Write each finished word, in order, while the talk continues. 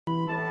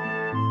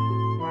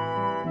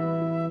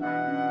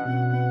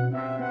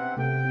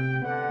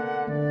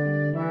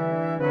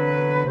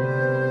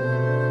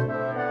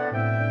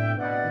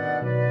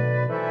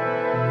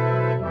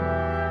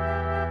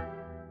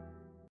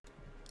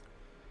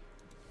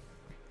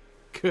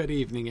Good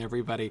evening,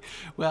 everybody.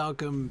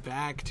 Welcome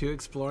back to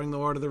Exploring the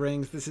Lord of the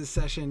Rings. This is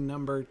session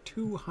number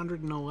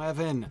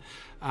 211,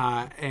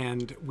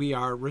 and we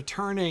are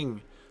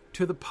returning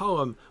to the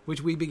poem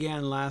which we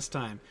began last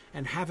time.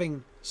 And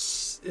having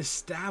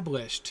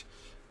established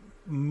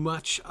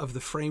much of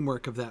the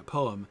framework of that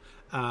poem,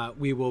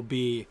 we will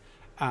be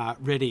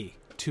ready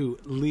to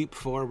leap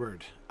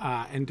forward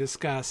and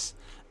discuss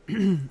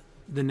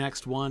the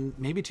next one,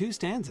 maybe two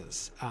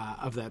stanzas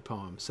of that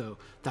poem. So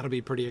that'll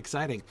be pretty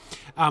exciting.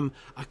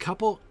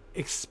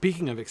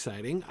 Speaking of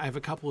exciting, I have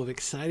a couple of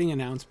exciting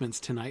announcements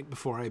tonight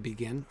before I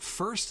begin.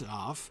 First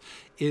off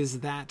is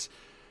that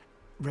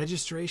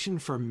registration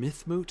for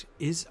Mythmoot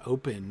is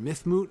open.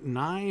 Mythmoot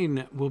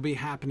 9 will be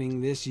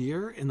happening this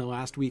year in the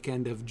last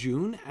weekend of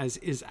June, as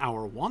is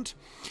our wont.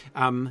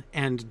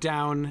 And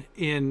down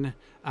in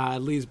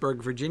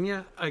Leesburg,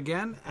 Virginia,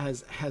 again,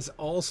 as has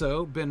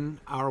also been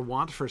our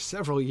wont for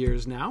several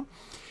years now.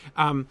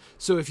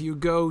 So if you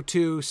go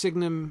to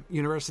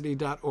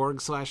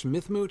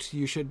signumuniversity.org/Mythmoot,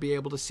 you should be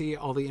able to see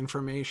all the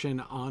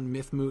information on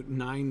Mythmoot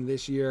 9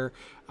 this year.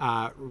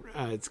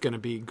 It's going to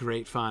be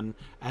great fun,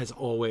 as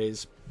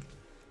always.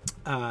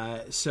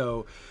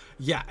 So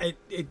yeah,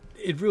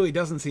 it really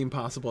doesn't seem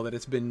possible that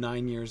it's been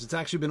 9 years. It's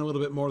actually been a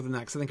little bit more than that,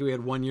 because I think we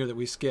had 1 year that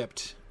we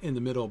skipped in the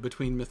middle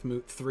between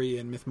Mythmoot 3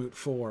 and Mythmoot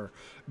 4.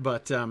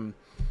 But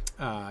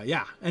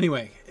yeah,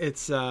 anyway,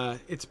 it's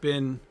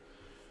been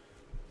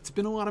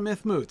a lot of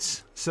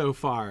Mythmoots so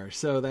far,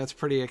 so that's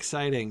pretty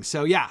exciting.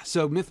 So yeah,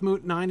 so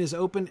Mythmoot 9 is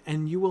open,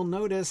 and you will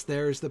notice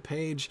there's the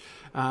page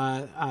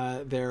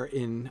there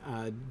in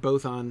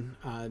both on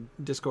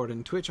Discord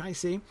and Twitch, I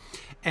see.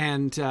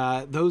 And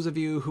those of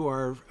you who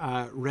are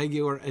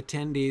regular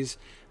attendees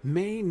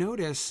may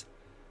notice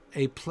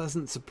a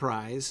pleasant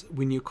surprise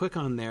when you click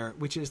on there,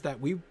 which is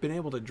that we've been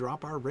able to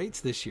drop our rates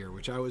this year,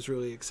 which I was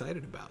really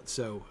excited about.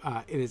 So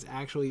it is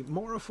actually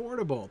more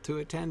affordable to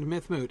attend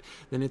Mythmoot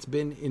than it's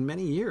been in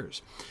many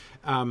years.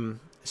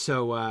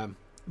 So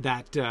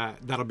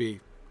that'll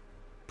be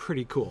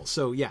pretty cool.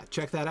 So yeah,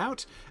 check that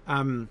out.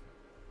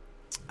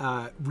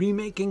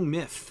 Remaking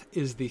Myth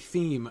is the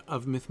theme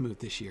of Mythmoot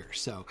this year.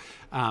 So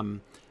again,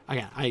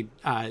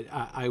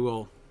 I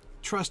will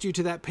trust you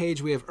to that page.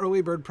 We have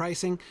early bird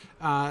pricing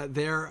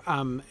there.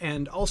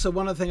 And also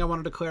one other thing I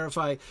wanted to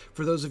clarify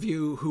for those of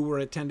you who were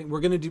attending,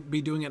 we're going to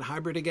be doing it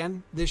hybrid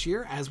again this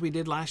year, as we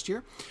did last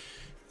year,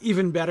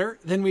 even better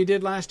than we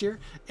did last year.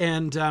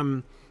 And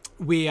one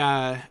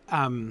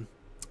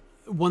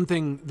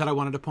thing that I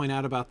wanted to point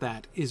out about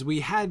that is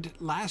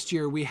last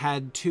year we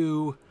had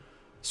two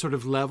sort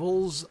of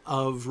levels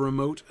of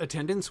remote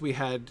attendance. We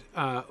had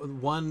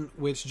one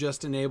which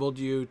just enabled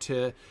you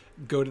to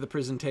go to the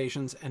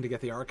presentations and to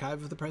get the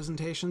archive of the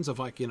presentations of,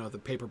 like,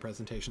 the paper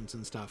presentations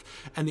and stuff.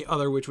 And the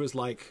other, which was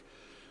like,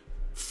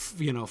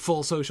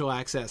 full social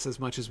access, as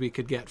much as we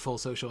could get full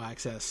social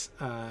access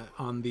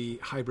on the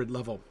hybrid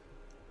level.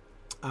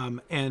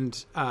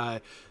 And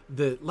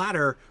the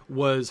latter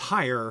was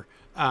higher.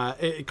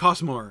 It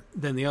cost more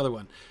than the other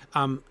one.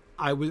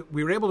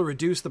 We were able to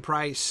reduce the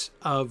price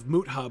of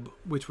Moot Hub,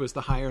 which was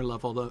the higher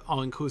level, the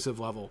all-inclusive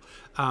level,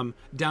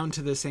 down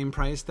to the same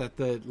price that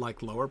the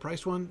lower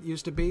priced one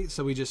used to be.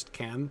 So we just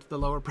canned the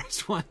lower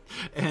priced one,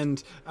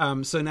 and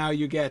so now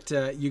you get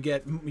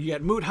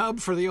Moot Hub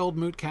for the old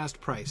Mootcast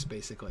price,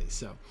 basically.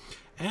 So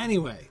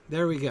anyway,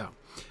 there we go.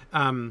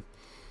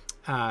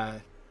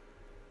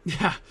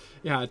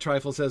 Yeah,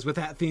 Trifle says, with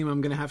that theme,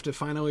 I'm going to have to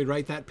finally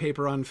write that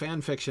paper on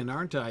fan fiction,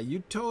 aren't I?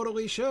 You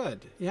totally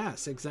should.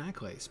 Yes,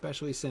 exactly.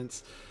 Especially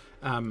since,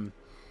 yeah,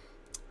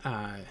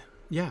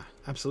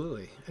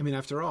 absolutely. I mean,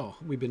 after all,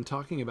 we've been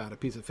talking about a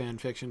piece of fan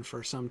fiction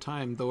for some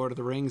time. The Lord of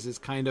the Rings is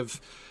kind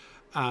of,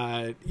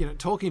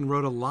 Tolkien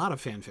wrote a lot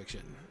of fan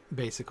fiction,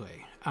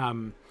 basically.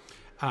 Fan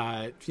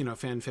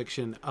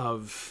fiction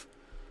of,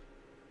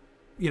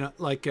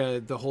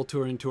 the whole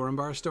Turin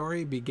Turambar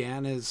story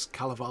began as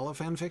Kalevala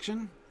fan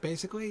fiction,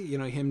 basically.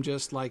 Him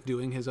just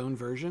doing his own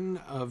version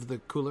of the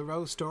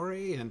Kullervo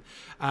story, and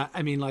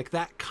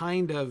the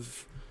kind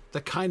of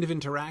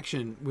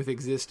interaction with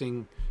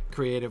existing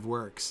creative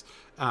works,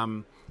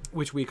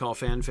 which we call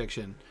fan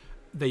fiction,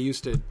 they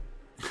used to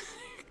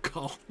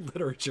call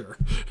literature,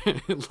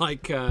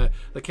 like the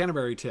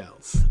Canterbury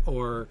Tales,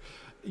 or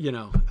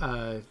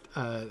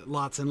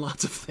lots and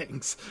lots of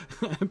things.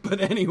 But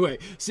anyway,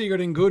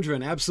 Sigurd and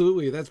Gudrun,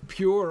 absolutely. That's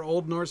pure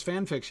Old Norse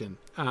fan fiction.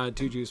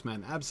 Two Juice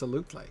Men.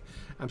 Absolutely.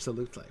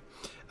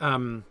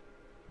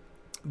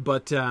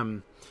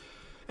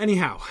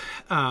 Anyhow.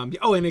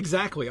 And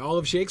exactly. All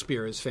of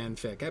Shakespeare is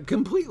fanfic.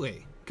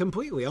 Completely.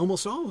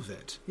 Almost all of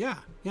it. Yeah.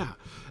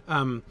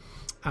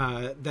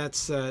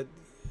 That's,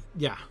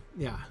 yeah,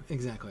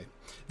 exactly.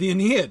 The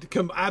Aeneid,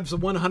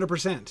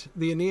 100%.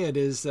 The Aeneid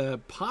is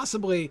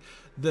possibly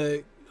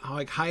the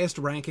highest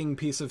ranking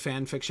piece of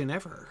fan fiction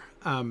ever.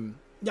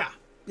 Yeah,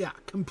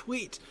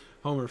 complete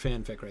Homer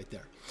fanfic right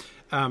there.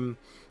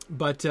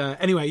 But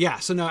anyway, yeah.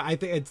 So no, I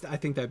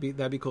think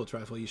that'd be cool,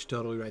 Trifle. You should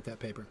totally write that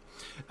paper.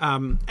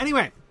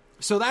 Anyway,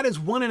 So that is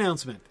one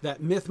announcement,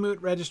 that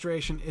MythMoot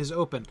registration is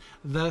open.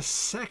 The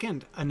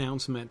second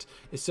announcement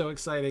is so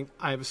exciting,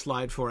 I have a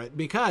slide for it,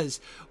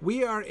 because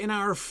we are in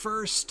our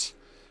first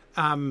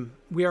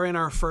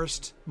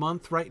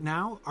month right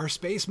now. Our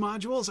space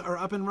modules are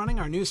up and running,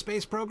 our new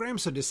space program.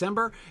 So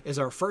December is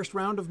our first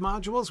round of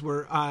modules.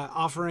 We're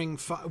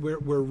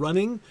we're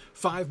running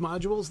 5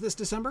 modules this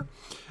December.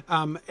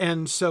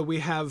 And so we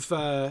have,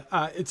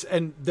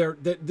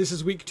 this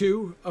is week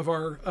 2 of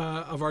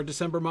our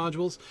December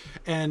modules,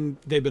 and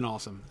they've been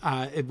awesome.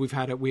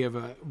 We have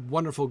a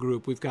wonderful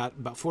group. We've got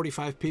about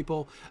 45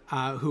 people,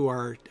 who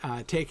are,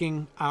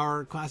 taking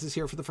our classes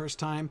here for the first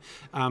time.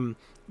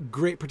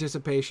 Great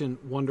participation,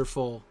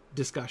 wonderful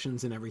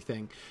discussions and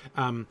everything.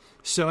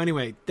 So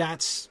anyway,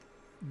 that's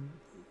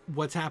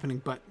what's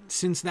happening. But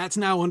since that's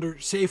now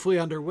safely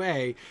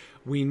underway,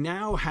 we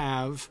now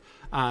have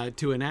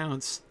to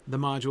announce the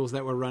modules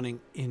that we're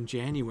running in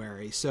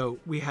January. So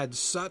we had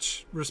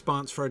such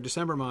response for our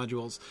December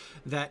modules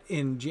that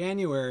in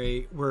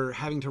January we're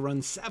having to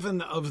run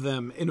 7 of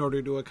them in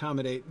order to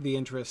accommodate the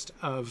interest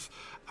of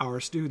our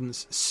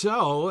students.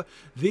 So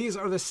these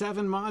are the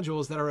 7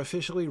 modules that are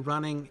officially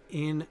running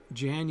in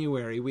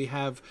January. We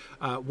have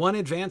one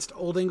advanced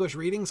Old English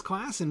readings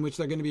class in which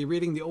they're going to be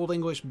reading the Old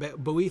English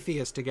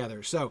Boethius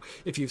together. So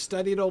if you've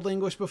studied Old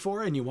English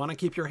before and you want to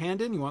keep your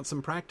hand in, you want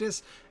some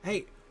practice,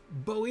 hey,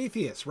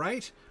 Boethius,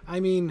 right? I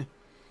mean,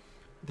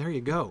 there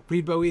you go.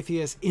 Read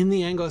Boethius in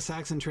the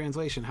Anglo-Saxon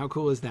translation. How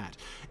cool is that?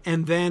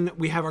 And then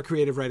we have our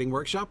creative writing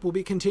workshop. We'll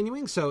be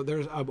continuing. So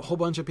there's a whole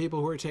bunch of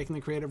people who are taking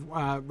the creative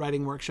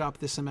writing workshop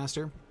this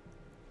semester.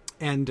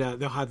 And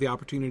they'll have the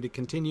opportunity to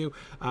continue.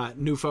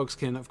 New folks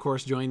can, of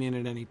course, join in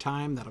at any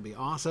time. That'll be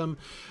awesome.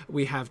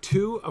 We have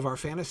 2 of our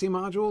fantasy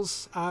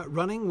modules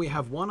running. We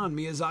have one on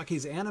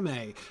Miyazaki's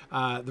anime.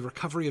 The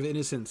Recovery of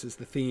Innocence is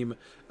the theme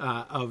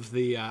of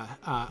the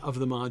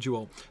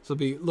module. So we'll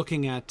be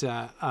looking at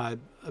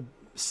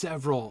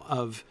several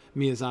of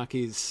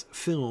Miyazaki's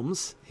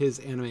films, his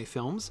anime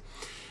films.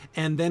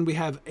 And then we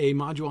have a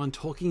module on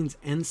Tolkien's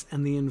Ents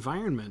and the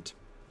Environment.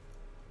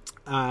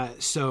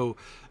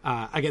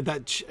 Again,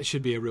 that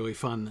should be a really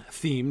fun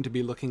theme to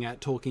be looking at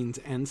Tolkien's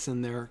Ents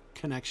and their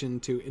connection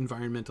to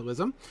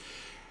environmentalism.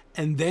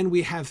 And then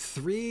we have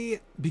 3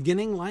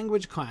 beginning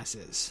language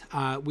classes.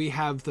 We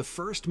have the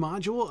first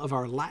module of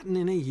our Latin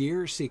in a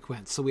Year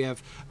sequence. So we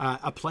have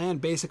a plan,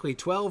 basically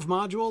 12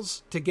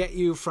 modules to get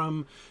you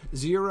from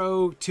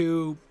 0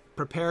 to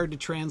prepared to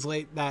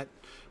translate that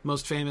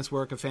most famous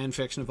work of fan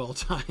fiction of all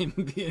time,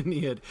 the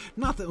Aeneid.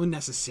 Not that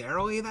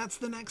necessarily that's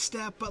the next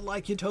step, but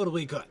like you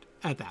totally could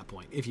at that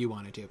point if you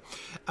wanted to.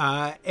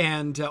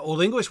 And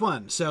Old English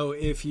 1. So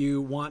if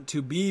you want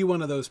to be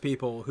one of those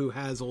people who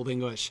has Old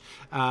English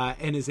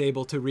and is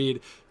able to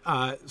read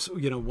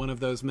one of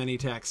those many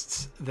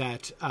texts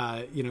that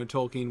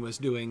Tolkien was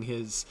doing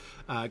his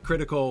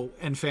critical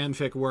and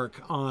fanfic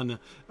work on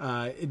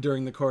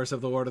during the course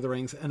of The Lord of the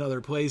Rings and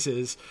other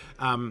places,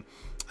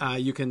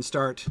 you can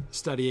start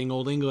studying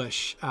Old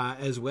English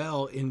as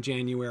well in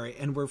January.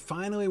 And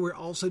we're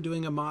also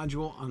doing a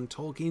module on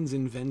Tolkien's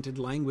invented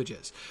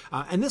languages.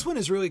 And this one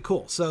is really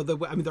cool. So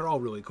they're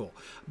all really cool.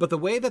 But the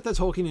way that the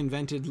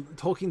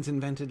Tolkien's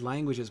invented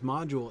languages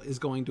module is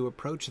going to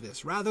approach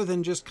this, rather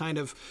than just kind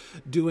of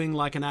doing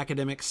like an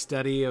academic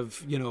study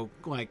of,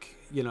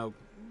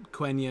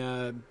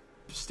 Quenya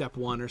step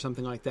 1 or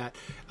something like that.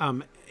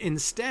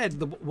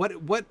 Instead,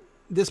 what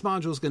this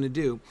module is going to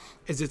do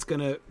is it's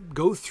going to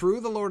go through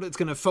it's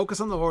going to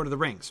focus on the Lord of the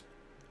Rings.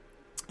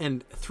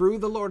 And through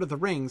the Lord of the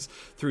Rings,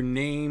 through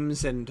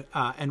names and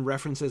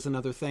references and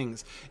other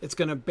things, it's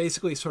going to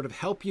basically sort of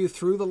help you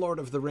through the Lord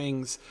of the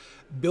Rings,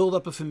 build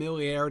up a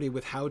familiarity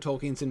with how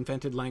Tolkien's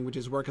invented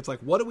languages work. It's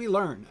like, what do we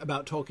learn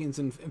about Tolkien's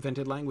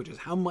invented languages?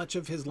 How much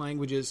of his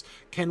languages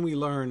can we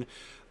learn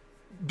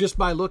just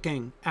by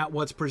looking at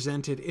what's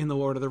presented in the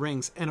Lord of the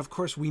Rings? And of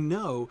course, we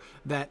know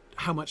that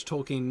how much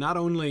Tolkien not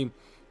only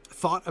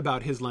thought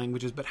about his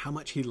languages, but how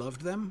much he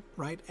loved them,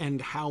 right?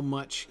 And how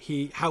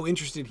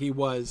interested he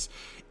was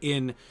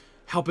in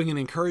helping and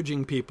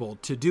encouraging people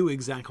to do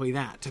exactly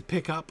that, to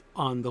pick up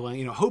on the,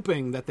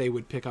 hoping that they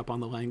would pick up on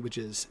the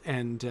languages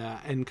and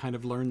kind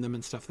of learn them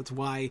and stuff. That's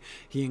why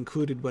he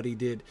included what he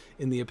did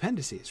in the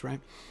appendices, right?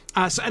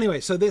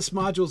 So this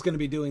module is going to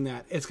be doing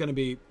that. It's going to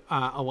be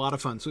a lot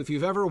of fun. So if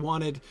you've ever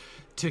wanted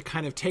to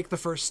kind of take the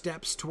first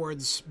steps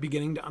towards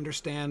beginning to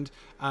understand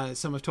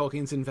some of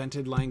Tolkien's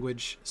invented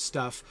language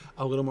stuff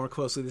a little more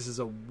closely, this is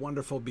a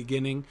wonderful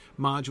beginning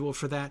module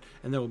for that.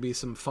 And there will be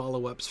some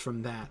follow-ups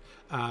from that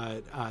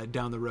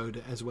down the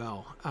road as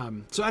well.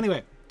 So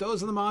anyway,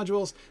 those are the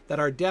modules that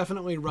are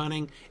definitely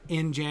running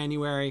in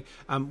January.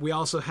 We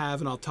also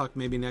have, and I'll talk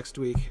maybe next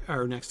week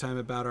or next time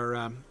about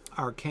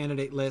our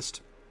candidate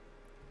list.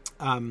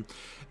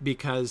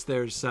 Because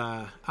there's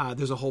a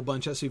whole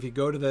bunch of, so if you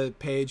go to the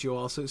page, you'll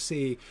also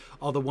see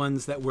all the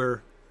ones that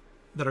are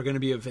going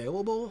to be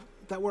available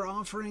that we're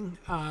offering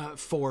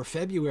for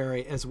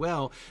February as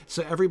well.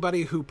 So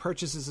everybody who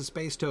purchases a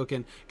space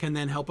token can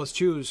then help us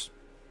choose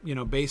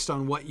based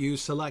on what you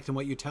select and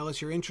what you tell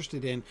us you're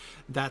interested in,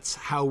 that's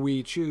how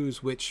we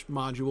choose which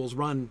modules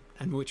run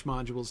and which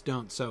modules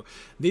don't. So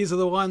these are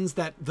the ones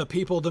that the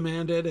people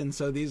demanded, and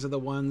so these are the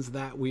ones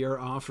that we are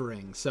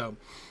offering. So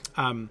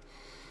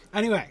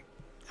anyway,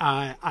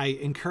 I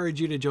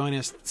encourage you to join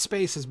us.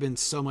 Space has been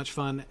so much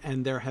fun,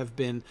 and there have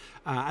been,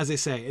 as I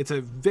say, it's a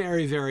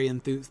very, very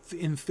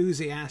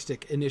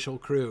enthusiastic initial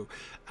crew,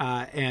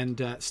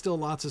 and still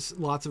lots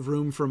of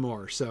room for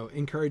more. So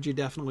encourage you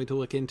definitely to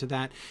look into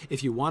that.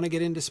 If you want to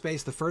get into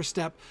space, the first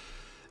step,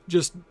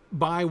 just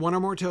buy one or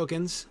more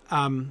tokens,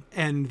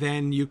 and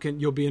then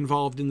you'll be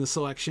involved in the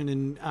selection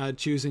and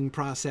choosing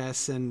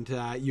process, and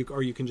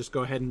you can just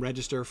go ahead and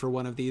register for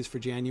one of these for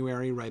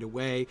January right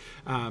away.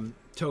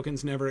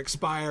 Tokens never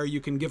expire. You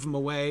can give them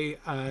away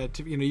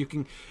you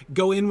can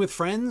go in with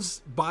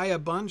friends, buy a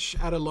bunch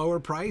at a lower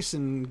price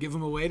and give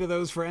them away to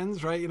those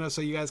friends, right?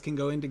 So you guys can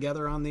go in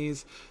together on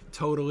these.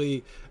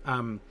 Totally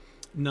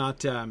not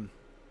that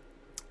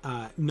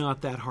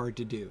hard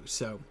to do.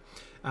 So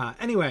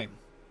anyway,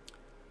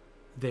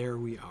 there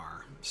we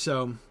are.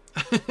 So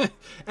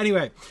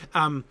anyway,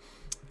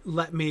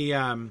 let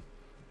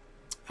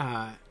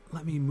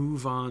me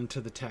move on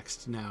to the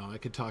text now. I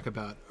could talk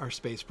about our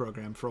space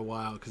program for a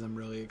while because I'm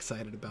really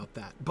excited about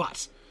that.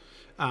 But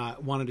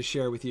wanted to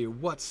share with you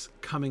what's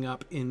coming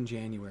up in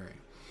January.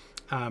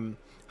 All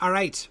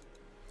right.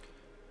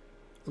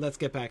 Let's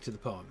get back to the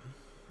poem.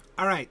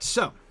 All right.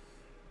 So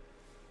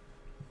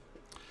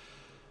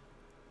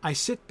I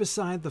sit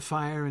beside the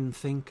fire and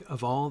think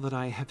of all that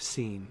I have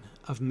seen,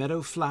 of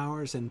meadow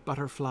flowers and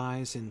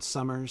butterflies in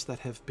summers that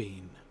have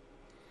been.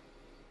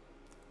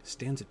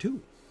 Stanza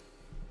 2.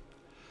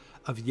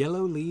 Of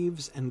yellow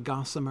leaves and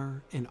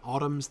gossamer in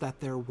autumns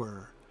that there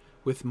were,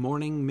 with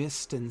morning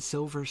mist and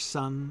silver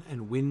sun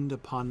and wind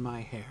upon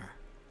my hair.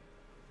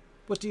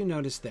 What do you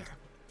notice there?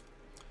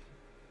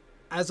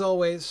 As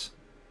always,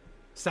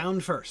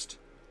 sound first,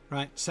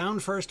 right?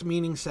 Sound first,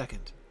 meaning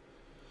second.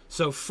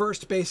 So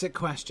first basic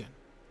question.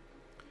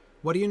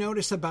 What do you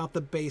notice about the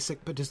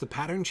basic, but does the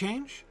pattern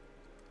change?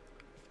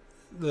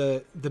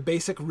 The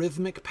basic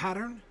rhythmic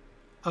pattern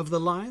of the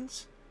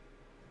lines?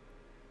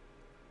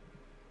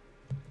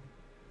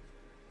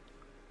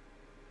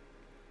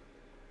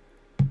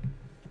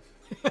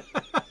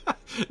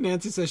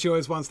 Nancy says she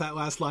always wants that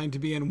last line to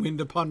be in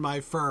wind upon my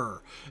fur,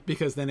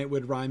 because then it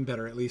would rhyme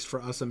better, at least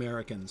for us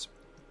Americans.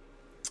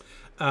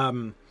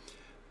 Okay,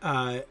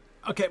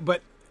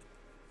 but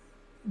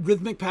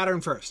rhythmic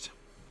pattern first.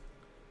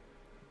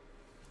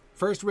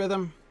 First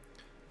rhythm,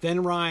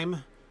 then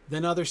rhyme,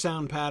 then other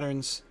sound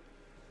patterns,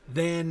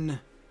 then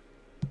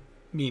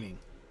meaning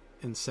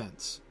and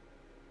sense.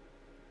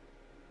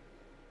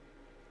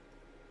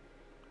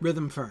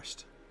 Rhythm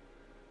first.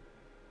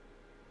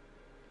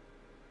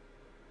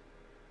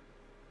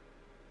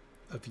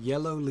 Of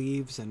yellow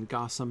leaves and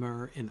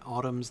gossamer in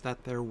autumns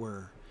that there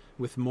were,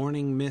 with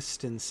morning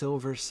mist and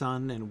silver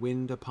sun and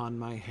wind upon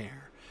my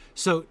hair.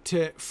 So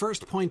to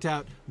first point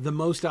out the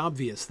most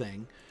obvious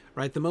thing,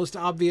 right? The most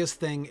obvious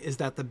thing is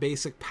that the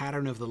basic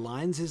pattern of the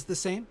lines is the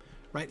same,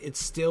 right?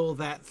 It's still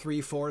that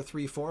 3/4,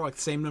 3/4, like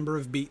the same number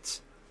of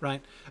beats,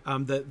 right?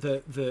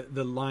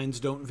 The lines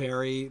don't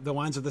vary. The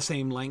lines are the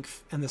same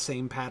length and the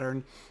same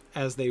pattern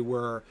as they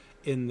were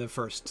in the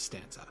first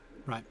stanza,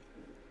 right?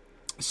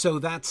 So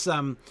that's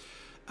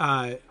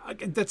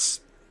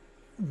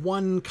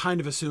one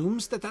kind of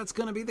assumes that that's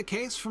going to be the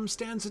case from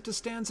stanza to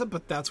stanza,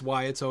 but that's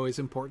why it's always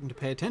important to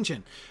pay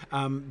attention,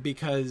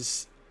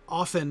 because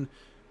often,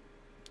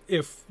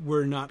 if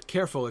we're not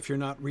careful, if you're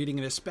not reading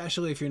it,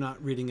 especially if you're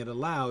not reading it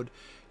aloud,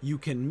 you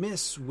can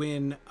miss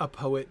when a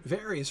poet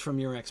varies from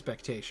your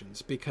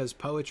expectations, because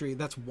poetry,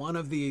 that's one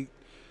of the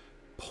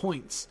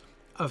points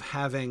of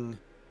having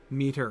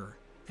meter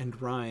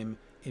and rhyme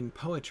in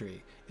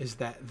poetry, is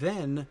that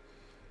then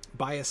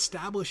by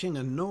establishing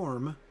a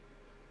norm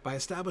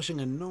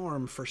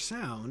for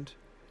sound,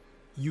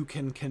 you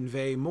can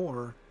convey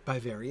more by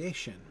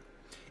variation.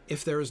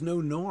 If there is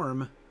no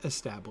norm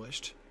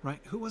established,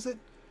 right? Who was it?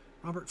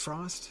 Robert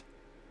Frost,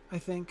 I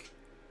think,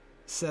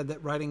 said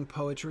that writing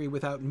poetry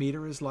without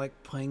meter is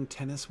like playing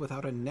tennis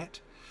without a net.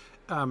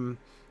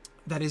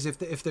 That is,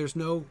 if there's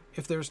no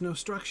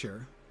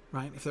structure,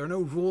 right? If there are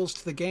no rules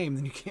to the game,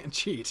 then you can't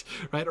cheat,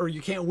 right? Or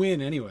you can't win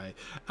anyway.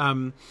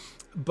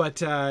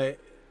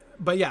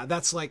 But yeah,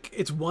 that's like,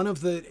 it's one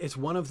of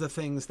the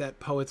things that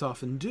poets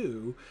often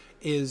do,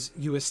 is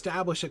you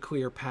establish a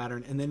clear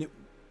pattern, and then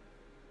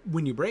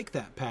when you break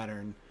that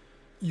pattern,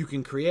 you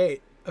can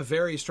create a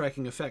very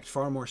striking effect,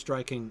 far more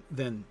striking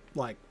than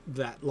like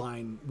that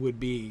line would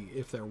be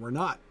if there were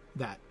not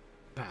that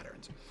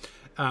patterns.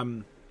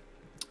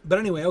 But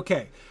anyway,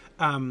 okay.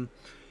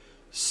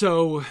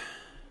 So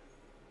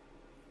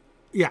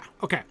yeah,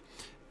 okay.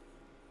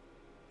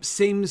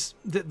 Seems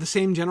the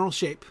same general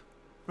shape,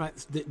 right?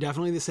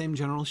 Definitely the same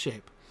general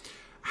shape.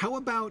 How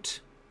about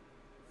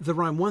the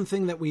rhyme? One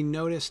thing that we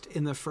noticed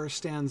in the first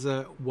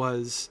stanza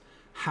was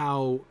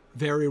how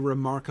very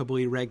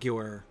remarkably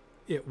regular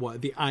it was.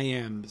 The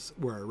iambs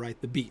were, right?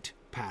 The beat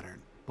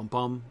pattern. Bum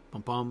bum,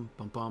 bum bum,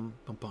 bum bum,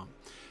 bum bum.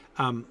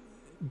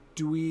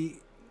 Do we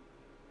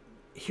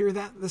hear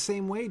that the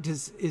same way?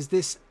 Is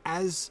this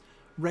as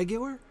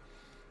regular?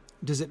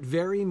 Does it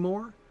vary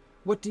more?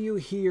 What do you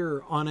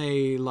hear on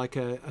a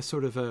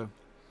sort of a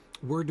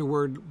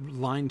word-to-word,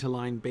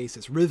 line-to-line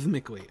basis,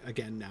 rhythmically,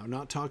 again now,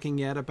 not talking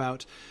yet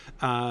about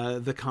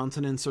the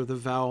consonants or the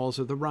vowels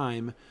or the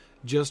rhyme,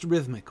 just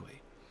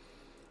rhythmically.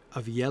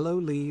 Of yellow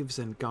leaves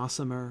and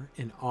gossamer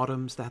in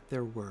autumns that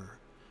there were,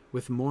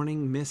 with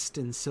morning mist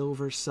and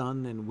silver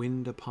sun and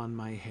wind upon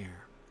my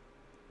hair.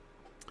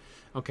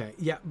 Okay,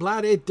 yeah,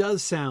 Vlad, it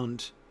does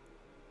sound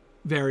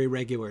very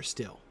regular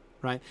still,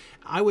 right?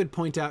 I would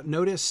point out,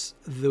 notice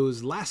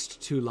those last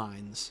two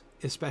lines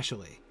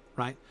especially,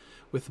 right?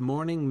 With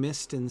morning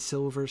mist and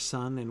silver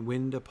sun and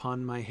wind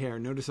upon my hair.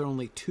 Notice there are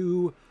only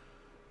two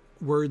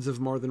words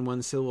of more than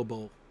one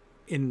syllable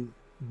in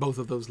both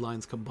of those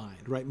lines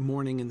combined, right?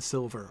 Morning and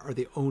silver are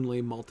the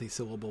only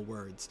multi-syllable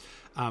words.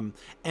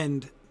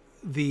 And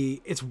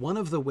it's one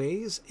of the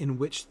ways in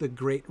which the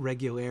great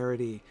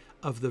regularity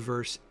of the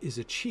verse is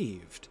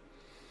achieved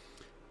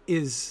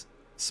is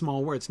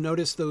small words.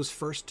 Notice those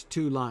first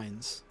two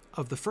lines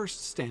of the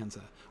first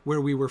stanza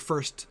where we were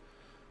first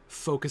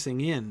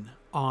focusing in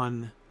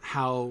on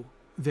how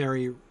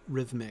very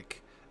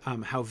rhythmic,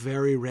 how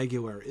very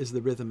regular is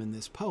the rhythm in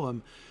this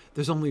poem.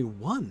 There's only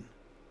one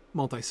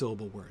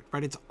multi-syllable word,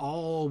 right? It's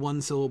all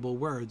one-syllable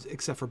words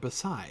except for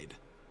beside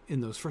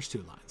in those first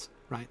two lines,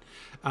 right?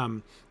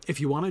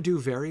 If you want to do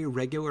very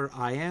regular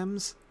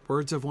iambs,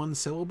 words of one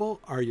syllable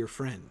are your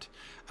friend,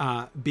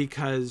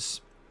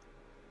 because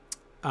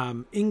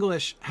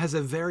English has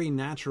a very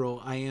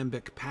natural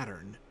iambic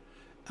pattern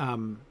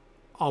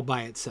all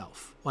by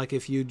itself. Like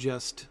if you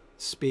just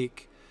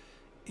speak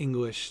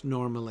English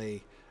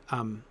normally,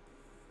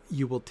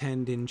 you will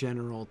tend in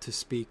general to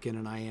speak in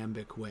an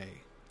iambic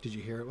way. Did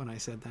you hear it when I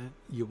said that?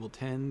 You will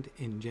tend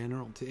in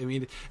general to, I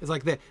mean, it's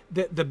like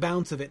the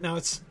bounce of it. Now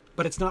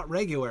but it's not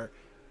regular.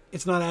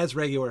 It's not as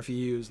regular if you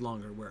use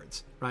longer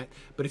words, right?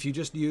 But if you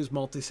just use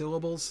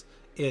multi-syllables,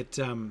 if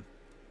you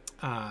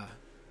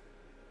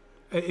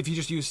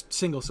just use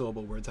single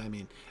syllable words, I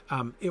mean,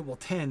 it will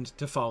tend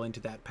to fall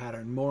into that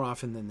pattern more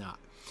often than not.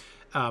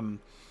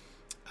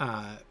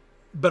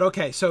 But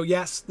okay, so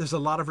yes, there's a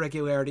lot of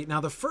regularity.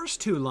 Now the first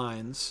two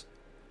lines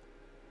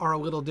are a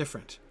little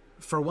different.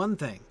 For one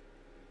thing,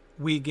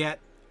 we get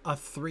a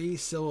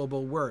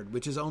 3-syllable word,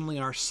 which is only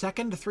our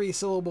second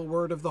 3-syllable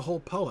word of the whole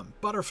poem.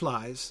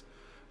 Butterflies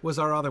was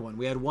our other one.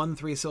 We had one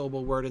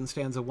 3-syllable word in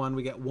stanza 1.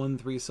 We get one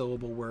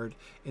 3-syllable word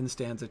in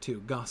stanza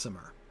 2.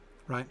 Gossamer,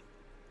 right?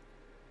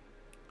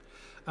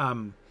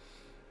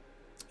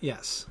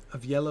 Yes,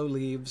 of yellow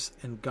leaves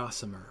and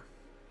gossamer.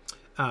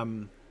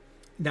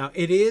 Now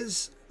it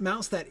is,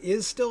 Mouse, that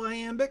is still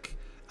iambic.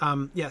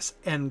 Yes,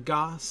 and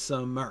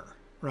gossamer,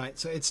 right?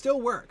 So it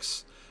still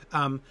works.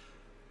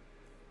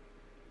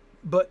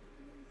 But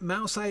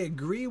Mouse, I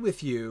agree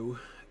with you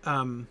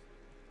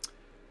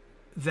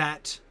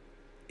that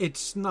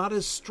it's not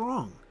as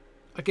strong.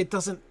 Like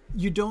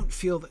you don't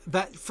feel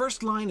that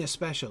first line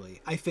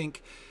especially, I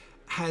think,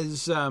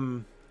 has,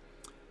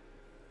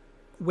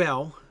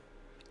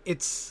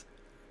 it's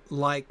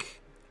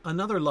like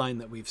another line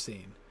that we've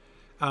seen.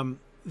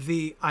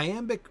 The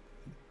iambic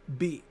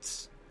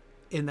beats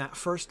in that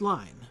first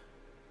line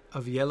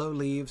of yellow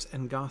leaves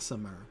and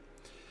gossamer,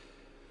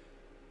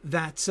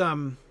 that's,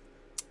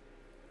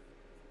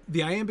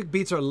 the iambic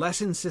beats are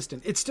less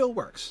insistent. It still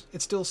works.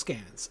 It still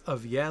scans.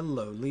 Of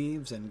yellow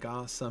leaves and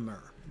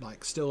gossamer.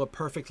 Like still a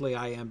perfectly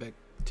iambic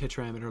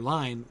tetrameter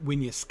line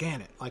when you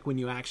scan it. Like when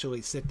you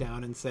actually sit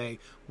down and say,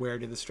 where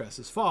do the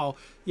stresses fall?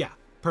 Yeah,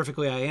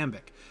 perfectly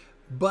iambic.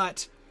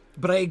 But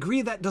I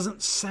agree that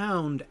doesn't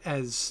sound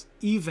as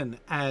even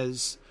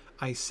as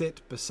I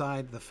sit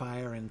beside the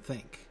fire and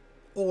think.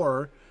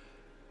 Or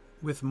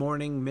with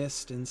morning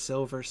mist and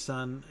silver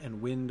sun and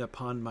wind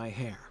upon my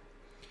hair.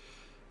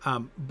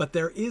 But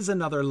there is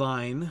another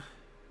line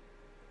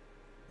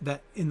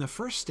that in the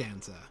first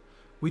stanza,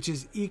 which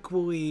is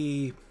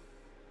equally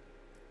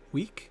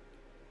weak.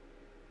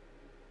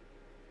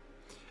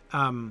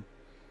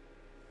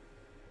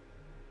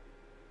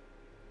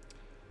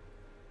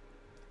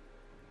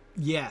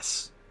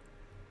 Yes,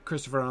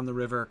 Christopher on the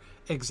River,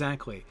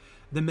 exactly.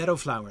 The meadow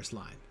flowers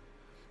line.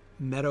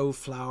 Meadow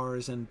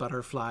flowers and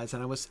butterflies,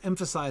 and I was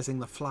emphasizing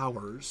the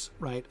flowers,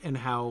 right, and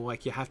how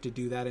like you have to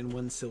do that in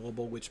one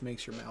syllable, which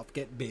makes your mouth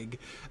get big,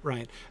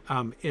 right?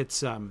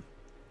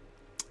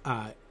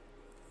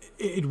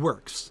 It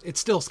works. It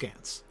still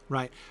scans,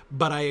 right?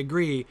 But I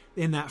agree,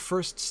 in that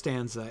first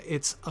stanza,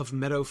 it's of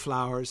meadow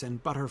flowers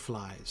and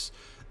butterflies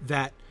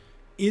that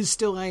is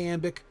still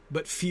iambic,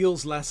 but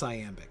feels less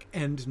iambic.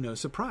 And no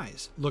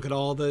surprise. Look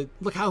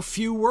how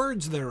few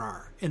words there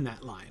are in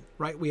that line,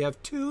 right? We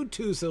have two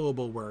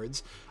syllable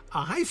words,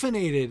 a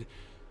hyphenated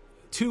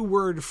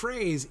 2-word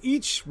phrase,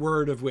 each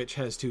word of which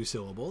has 2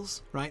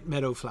 syllables, right?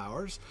 Meadow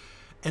flowers.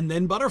 And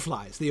then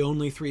butterflies, the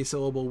only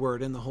 3-syllable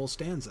word in the whole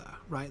stanza,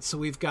 right? So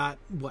we've got,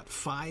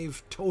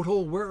 5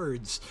 total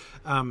words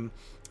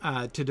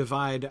to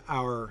divide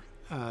our,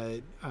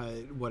 8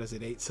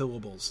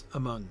 syllables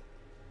among.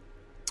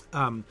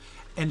 And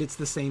it's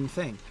the same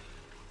thing.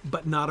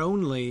 But not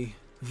only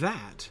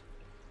that,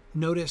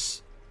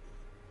 notice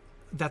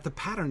that the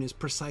pattern is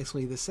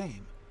precisely the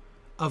same,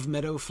 of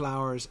meadow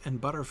flowers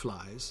and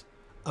butterflies,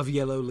 of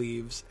yellow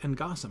leaves and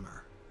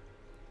gossamer.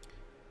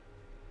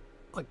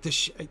 Like the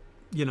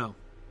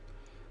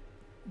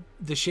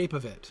shape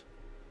of it,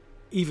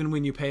 even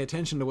when you pay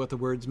attention to what the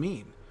words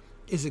mean,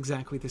 is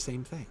exactly the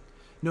same thing.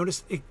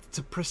 Notice it's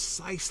a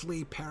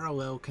precisely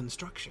parallel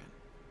construction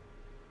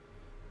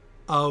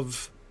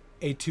of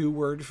a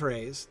two-word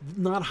phrase,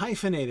 not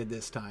hyphenated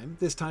this time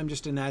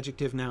just an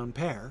adjective-noun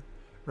pair,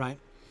 right?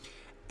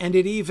 And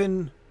it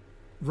even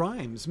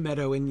rhymes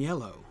meadow and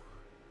yellow,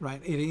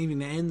 right? It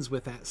even ends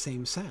with that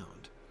same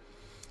sound.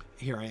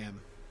 Here I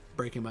am,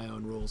 breaking my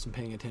own rules and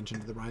paying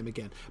attention to the rhyme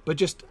again. But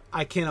just,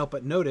 I can't help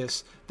but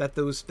notice that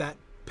that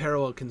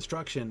parallel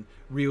construction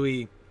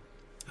really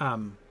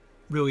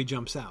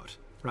jumps out,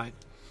 right?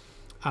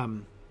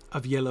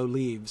 Of yellow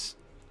leaves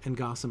and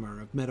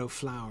gossamer, of meadow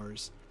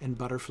flowers and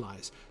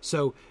butterflies.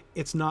 So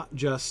it's not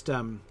just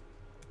that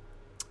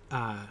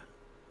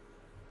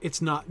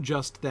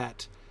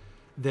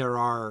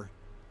there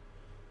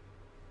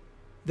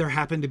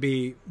happen to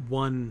be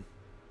one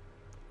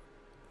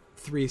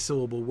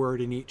 3-syllable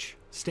word in each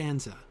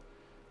stanza.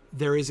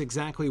 There is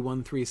exactly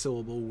one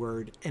 3-syllable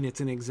word, and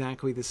it's in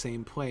exactly the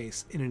same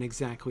place in an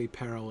exactly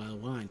parallel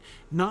line.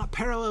 Not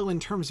parallel in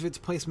terms of its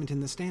placement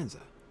in the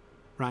stanza,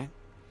 right?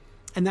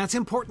 And that's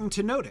important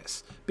to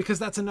notice, because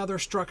that's another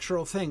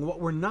structural thing. What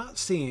we're not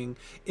seeing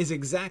is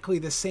exactly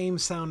the same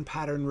sound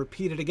pattern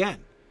repeated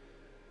again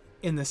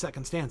in the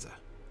second stanza,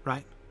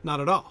 right? Not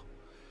at all.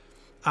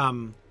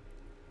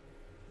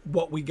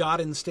 What we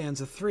got in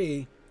stanza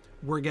 3,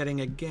 we're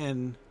getting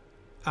again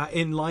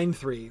in line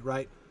 3,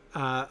 right,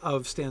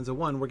 of stanza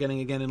 1. We're getting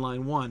again in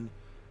line 1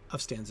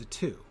 of stanza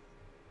 2.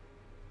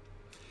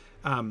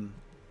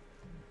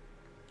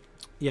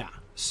 Yeah,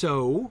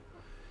 so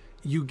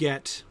you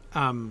get...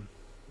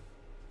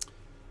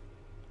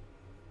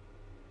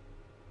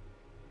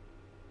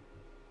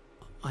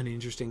 an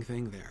interesting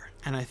thing there.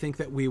 And I think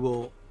that we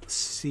will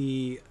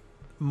see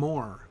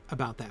more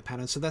about that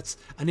pattern. So that's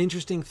an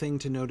interesting thing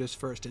to notice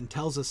first, and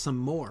tells us some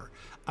more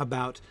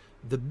about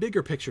the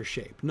bigger picture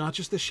shape, not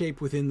just the shape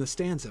within the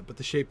stanza, but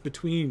the shape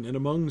between and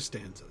among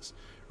stanzas,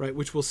 right?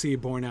 Which we'll see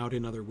borne out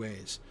in other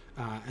ways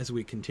as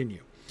we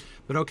continue.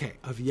 But okay,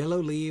 of yellow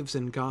leaves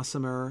and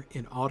gossamer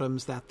in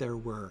autumns that there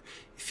were.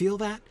 Feel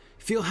that?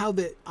 Feel how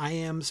the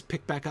iambs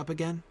pick back up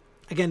again?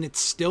 Again, it's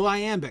still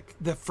iambic.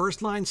 The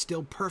first line's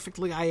still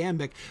perfectly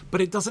iambic,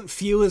 but it doesn't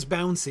feel as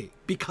bouncy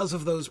because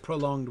of those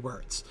prolonged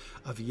words.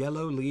 Of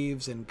yellow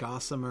leaves and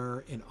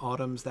gossamer in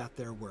autumns that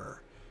there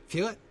were.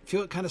 Feel it?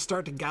 Feel it kind of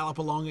start to gallop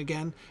along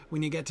again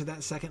when you get to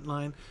that second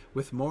line?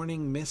 With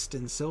morning mist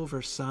and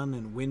silver sun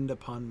and wind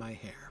upon my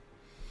hair.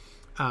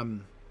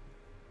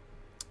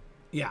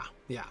 Yeah.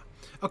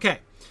 Okay,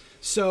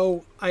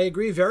 so I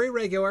agree, very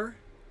regular,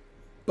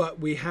 but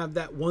we have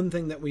that one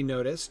thing that we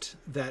noticed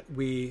that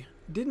we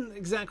didn't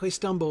exactly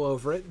stumble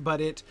over it,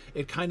 but it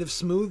kind of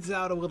smooths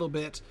out a little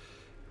bit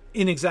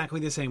in exactly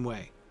the same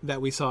way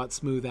that we saw it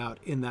smooth out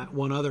in that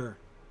one other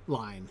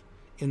line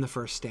in the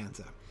first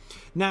stanza.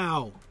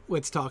 Now,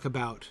 let's talk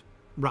about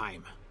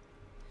rhyme.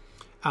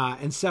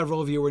 And several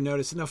of you were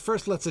noticing. Now,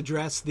 first, let's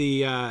address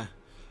the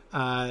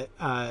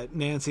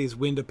Nancy's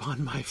wind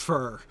upon my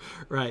fur,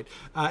 right?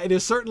 It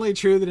is certainly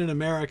true that in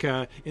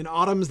America, in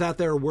autumns that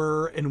there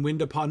were and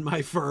wind upon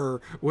my fur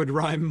would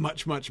rhyme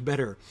much, much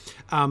better.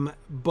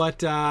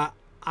 But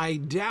I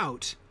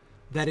doubt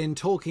that in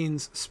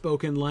Tolkien's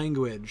spoken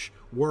language,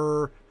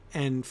 were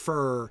and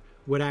fur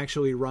would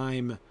actually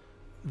rhyme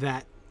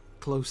that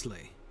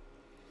closely,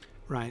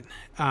 right?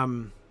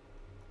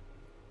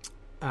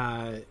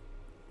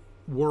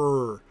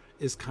 Were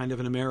is kind of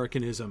an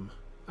Americanism,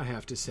 I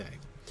have to say.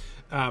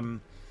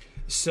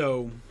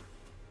 So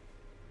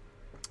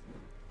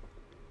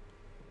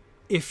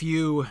if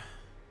you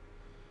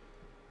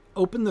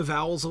open the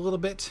vowels a little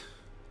bit,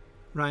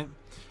 right?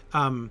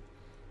 In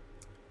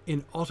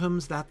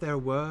autumns that there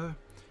were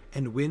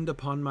and wind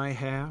upon my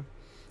hair,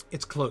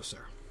 it's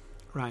closer,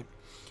 right?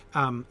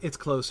 It's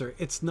closer.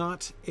 It's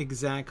not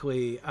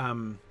exactly,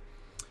 right.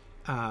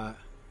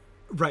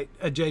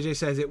 JJ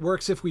says it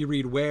works if we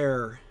read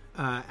where,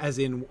 as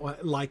in,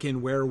 like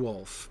in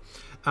werewolf.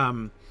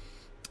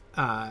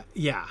 Yeah.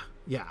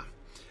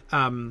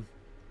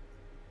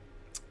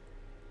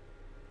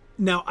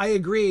 Now I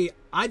agree.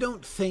 I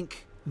don't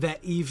think that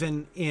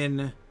even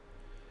in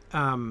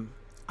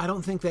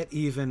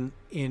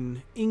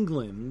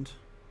England,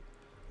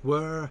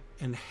 were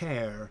and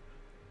hair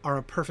are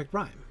a perfect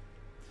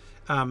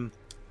rhyme.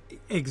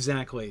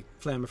 Exactly,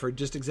 Flamiford,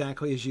 just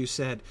exactly as you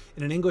said.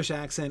 In an English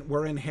accent,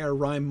 were and hair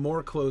rhyme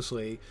more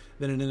closely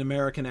than in an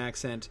American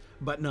accent,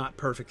 but not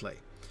perfectly.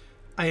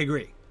 I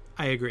agree.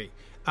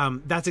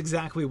 That's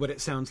exactly what it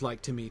sounds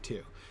like to me,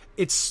 too.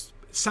 It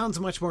sounds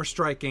much more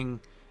striking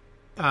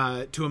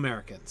to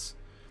Americans.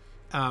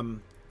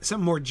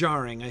 Something more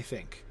jarring, I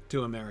think,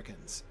 to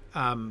Americans.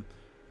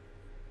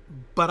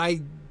 But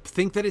I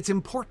think that it's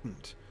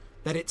important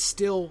that it's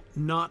still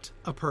not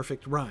a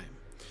perfect rhyme.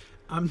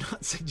 I'm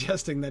not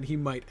suggesting that he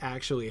might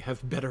actually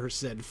have better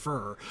said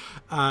fur,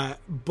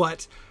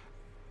 but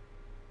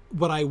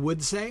what I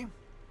would say,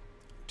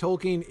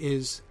 Tolkien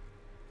is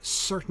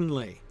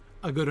certainly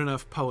a good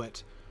enough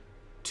poet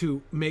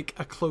to make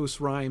a close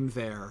rhyme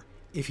there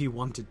if he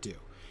wanted to.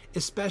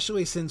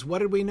 Especially since, what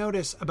did we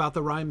notice about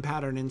the rhyme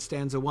pattern in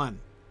stanza 1?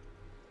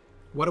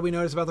 What did we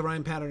notice about the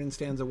rhyme pattern in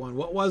stanza 1?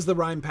 What was the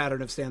rhyme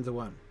pattern of stanza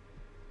 1?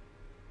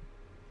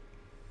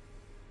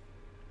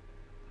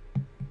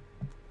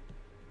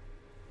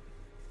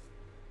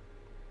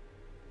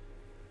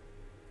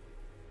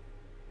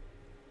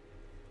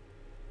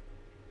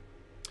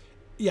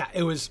 Yeah,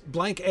 it was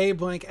blank A,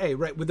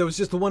 right? There was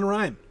just the one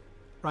rhyme,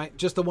 right?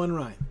 Just the one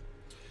rhyme.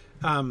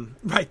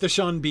 Right, the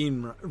Sean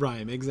Bean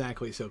rhyme,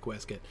 exactly, Silk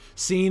Westcott.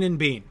 Scene and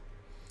bean,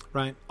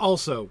 right?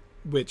 Also,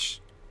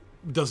 which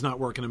does not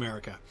work in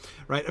America,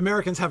 right?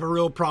 Americans have a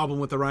real problem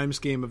with the rhyme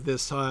scheme of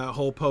this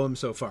whole poem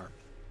so far.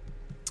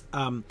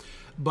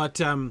 But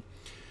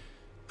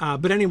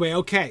anyway,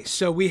 okay,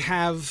 so we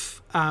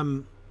have...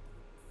 and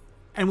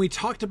we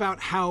talked about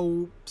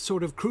how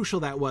sort of crucial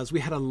that was.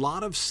 We had a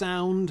lot of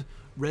sound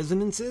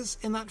resonances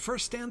in that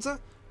first stanza,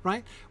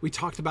 right? We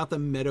talked about the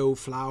meadow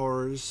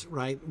flowers,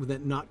 right?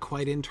 That not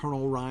quite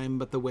internal rhyme,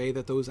 but the way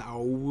that those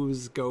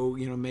ows go,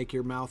 make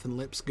your mouth and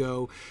lips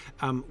go.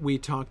 We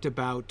talked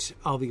about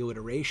all the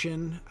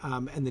alliteration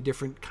and the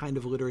different kind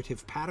of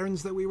alliterative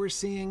patterns that we were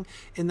seeing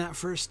in that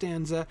first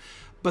stanza.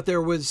 But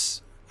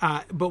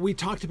we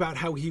talked about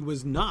how he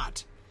was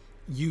not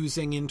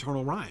using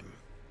internal rhyme,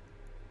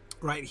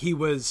 right? He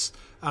was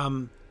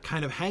kind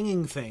of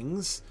hanging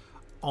things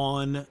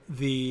on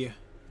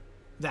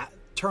that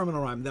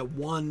terminal rhyme, that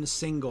one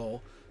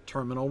single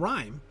terminal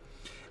rhyme.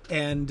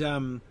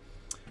 And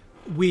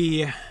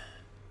we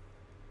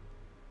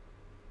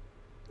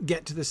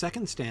get to the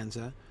second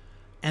stanza,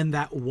 and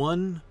that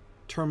one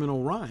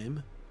terminal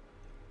rhyme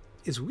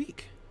is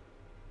weak.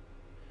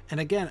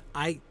 And again,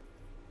 I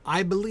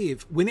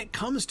believe when it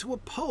comes to a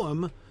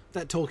poem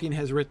that Tolkien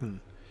has written,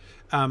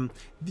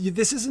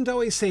 this isn't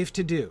always safe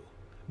to do,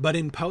 but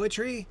in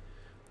poetry,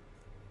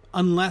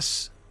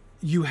 unless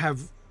you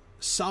have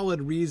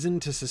solid reason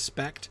to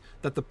suspect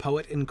that the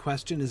poet in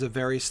question is a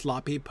very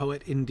sloppy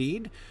poet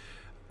indeed,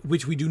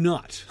 which we do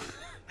not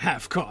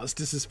have cause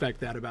to suspect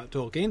that about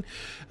Tolkien,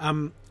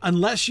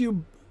 unless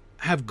you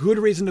have good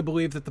reason to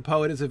believe that the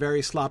poet is a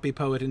very sloppy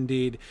poet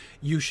indeed,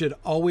 you should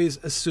always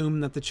assume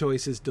that the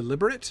choice is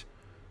deliberate,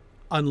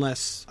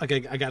 unless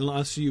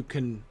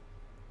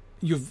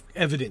you've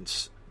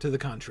evidence to the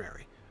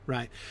contrary,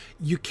 right?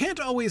 You can't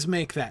always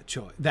make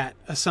that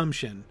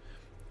assumption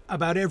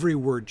about every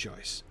word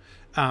choice.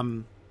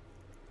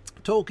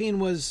 Tolkien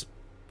was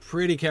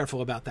pretty careful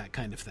about that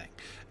kind of thing.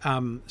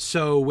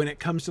 So when it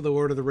comes to the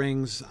Lord of the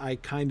Rings, I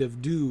kind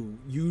of do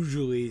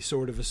usually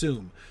sort of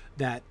assume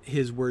that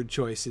his word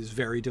choice is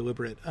very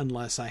deliberate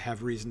unless I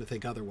have reason to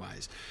think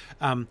otherwise.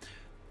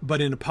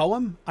 But in a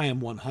poem, I am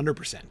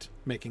 100%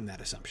 making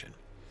that assumption.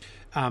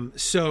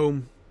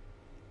 So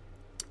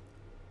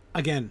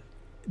again,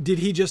 did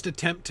he just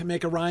attempt to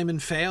make a rhyme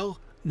and fail?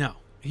 No.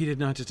 He did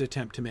not just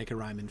attempt to make a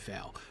rhyme and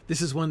fail.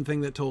 This is one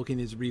thing that Tolkien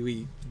is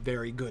really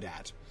very good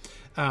at.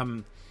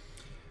 And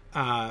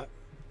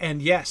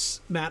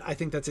yes, Matt, I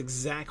think that's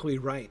exactly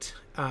right.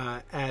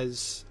 I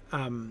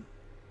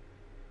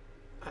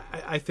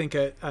think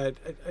a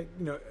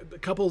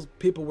couple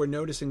people were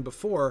noticing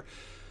before,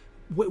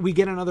 we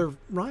get another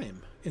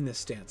rhyme in this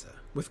stanza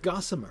with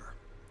gossamer.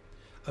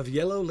 Of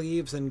yellow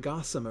leaves and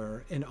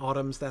gossamer in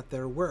autumns that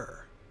there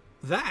were.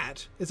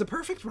 That is a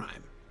perfect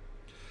rhyme.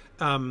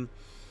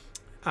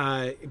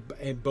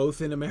 Both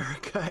in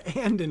America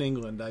and in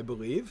England, I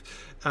believe.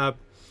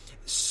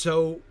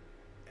 So,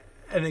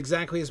 and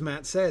exactly as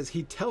Matt says,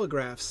 he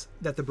telegraphs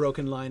that the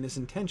broken line is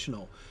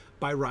intentional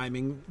by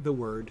rhyming the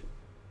word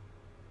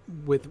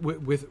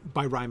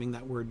by rhyming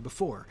that word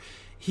before.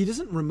 He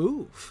doesn't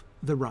remove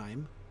the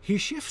rhyme. He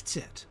shifts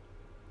it.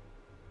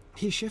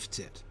 He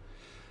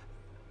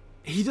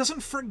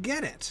doesn't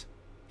forget it.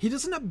 He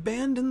doesn't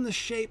abandon the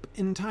shape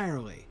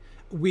entirely.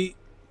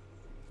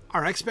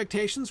 Our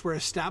expectations were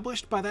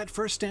established by that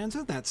first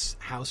stanza. That's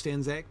how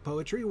stanzaic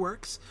poetry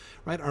works,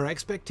 right? Our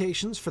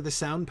expectations for the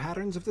sound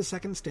patterns of the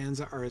second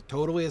stanza are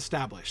totally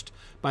established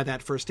by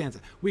that first stanza.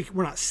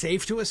 We're not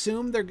safe to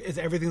assume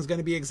everything's going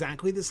to be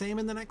exactly the same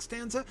in the next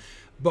stanza,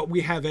 but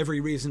we have every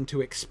reason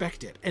to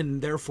expect it,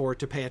 and therefore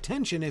to pay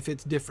attention if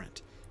it's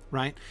different,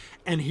 right?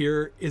 And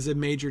here is a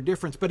major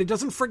difference, but it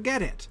doesn't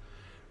forget it.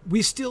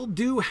 We still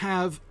do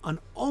have an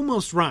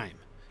almost rhyme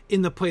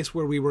in the place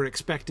where we were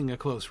expecting a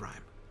close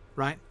rhyme,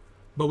 right?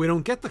 But we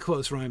don't get the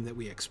close rhyme that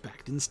we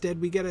expect.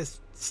 Instead, we get a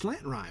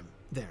slant rhyme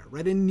there,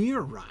 right? A near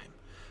rhyme,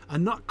 a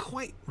not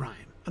quite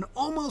rhyme, an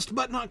almost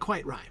but not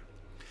quite rhyme.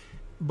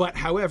 But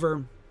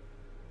however,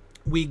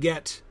 we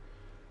get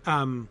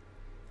a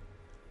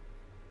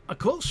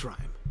close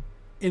rhyme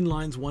in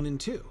lines 1 and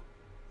 2,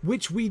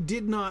 which we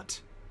did not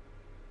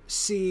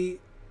see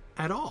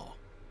at all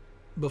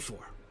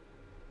before,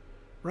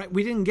 right?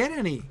 We didn't get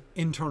any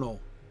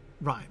internal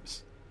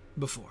rhymes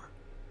before.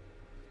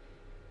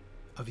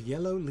 Of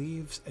yellow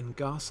leaves and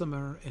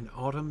gossamer in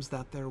autumns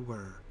that there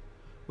were,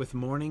 with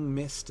morning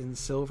mist and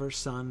silver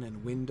sun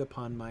and wind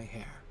upon my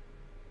hair.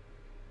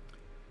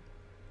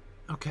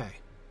 Okay.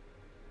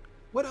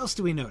 What else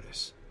do we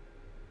notice?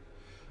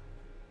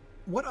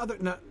 What other...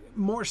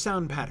 more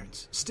sound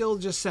patterns. Still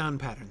just sound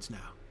patterns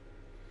now.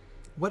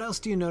 What else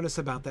do you notice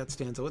about that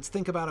stanza? Let's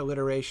think about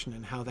alliteration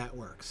and how that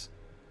works.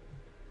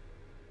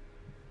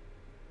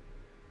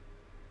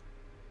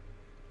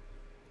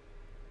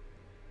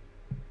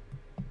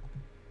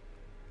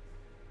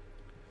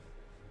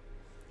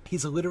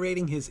 He's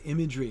alliterating his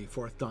imagery,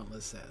 Fourth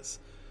Dauntless says.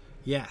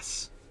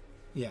 Yes.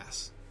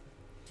 Yes.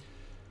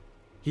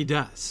 He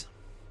does.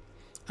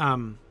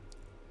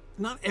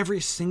 Not every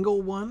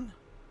single one,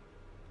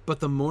 but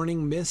the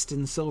morning mist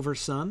and silver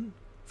sun,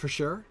 for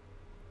sure.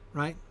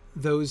 Right?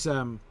 Those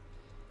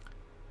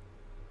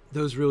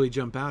really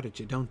jump out at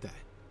you, don't they?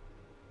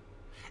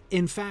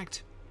 In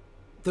fact,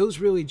 those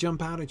really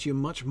jump out at you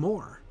much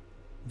more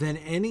than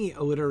any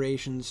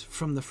alliterations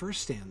from the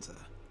first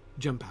stanza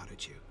jump out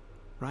at you,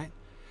 right?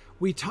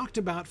 We talked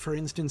about, for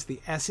instance,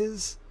 the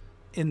S's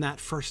in that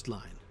first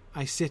line.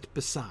 I sit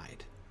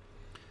beside.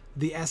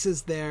 The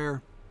S's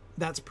there,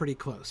 that's pretty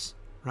close,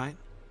 right?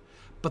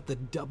 But the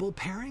double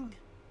pairing,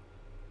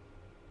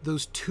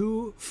 those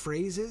two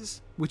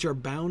phrases, which are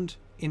bound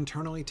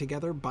internally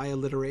together by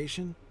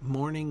alliteration,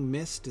 morning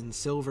mist and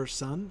silver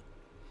sun,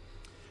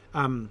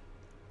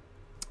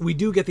 we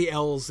do get the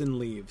L's in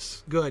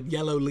leaves. Good.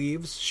 Yellow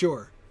leaves.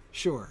 Sure.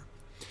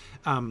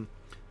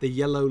 The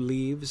yellow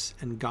leaves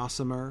and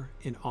gossamer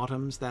in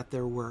autumns that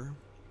there were.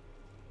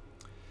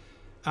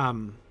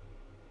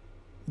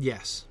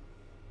 Yes.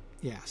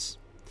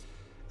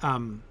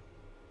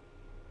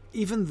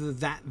 Even the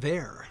that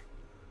there,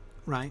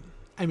 right?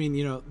 I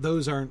mean,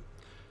 those aren't,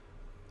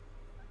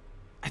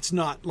 it's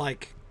not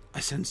like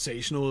a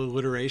sensational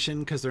alliteration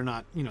because they're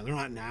not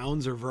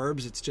nouns or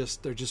verbs.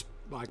 They're just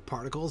like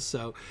particles.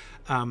 So,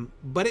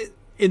 but it,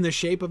 in the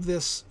shape of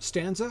this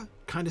stanza,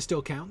 kind of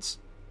still counts,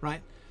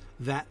 right?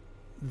 That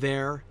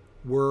there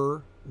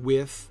were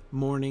with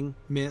morning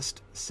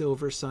mist,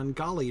 silver sun.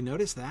 Golly,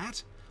 notice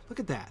that? Look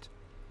at that.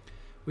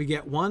 We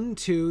get 1,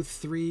 2,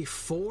 3,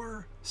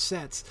 4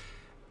 sets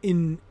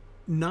in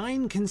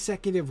 9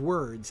 consecutive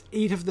words.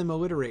 8 of them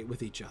alliterate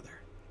with each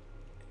other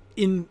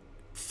in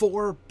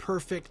 4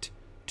 perfect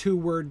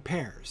 2-word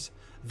pairs.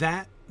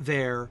 That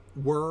there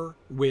were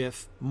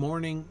with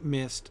morning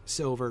mist,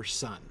 silver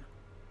sun,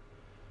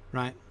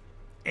 right?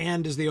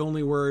 And is the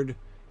only word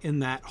in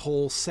that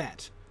whole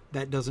set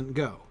that doesn't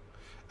go.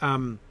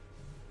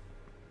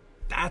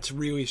 That's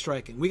really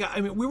striking. We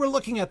were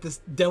looking at this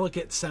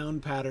delicate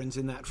sound patterns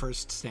in that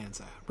first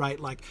stanza, right?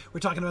 Like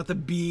we're talking about the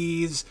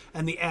B's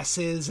and the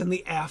S's and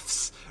the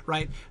F's,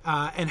 right?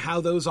 And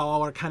how those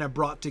all are kind of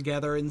brought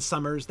together in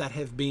summers that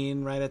have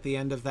been, right at the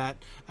end of that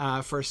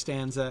first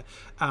stanza.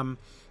 And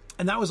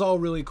that was all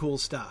really cool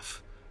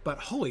stuff. But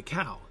holy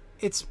cow,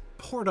 it's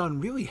poured on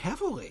really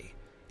heavily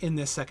in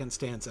this second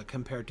stanza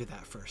compared to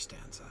that first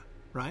stanza,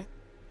 right?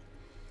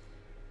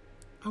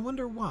 I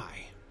wonder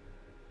why.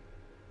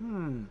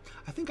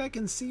 I think I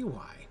can see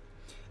why.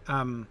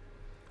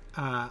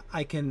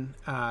 I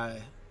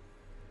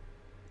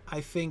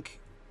think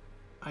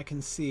I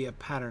can see a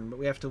pattern, but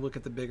we have to look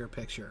at the bigger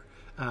picture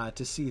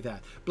to see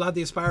that. Blood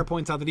the Aspire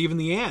points out that even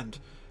the and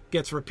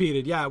gets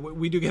repeated. Yeah,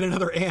 we do get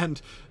another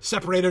and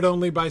separated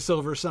only by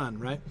silver sun,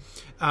 right?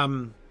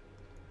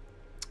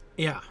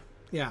 Yeah,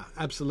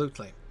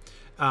 absolutely.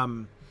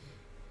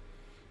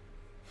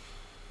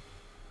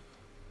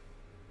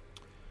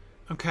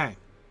 Okay.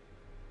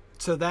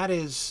 So that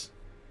is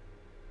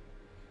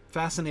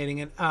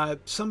fascinating. And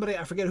somebody,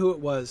 I forget who it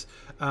was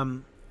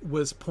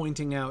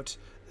pointing out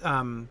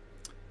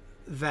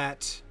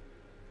that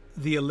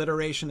the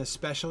alliteration,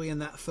 especially in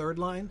that third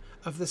line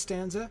of the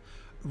stanza,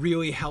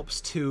 really helps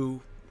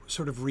to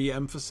sort of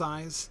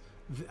re-emphasize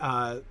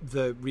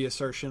the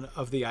reassertion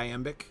of the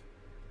iambic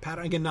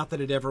pattern. Again, not that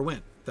it ever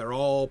went. They're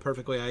all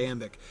perfectly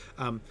iambic.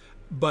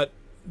 But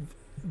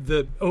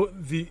the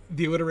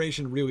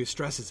alliteration really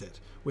stresses it.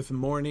 With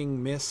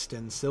morning mist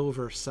and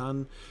silver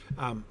sun,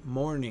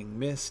 morning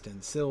mist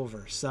and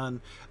silver sun,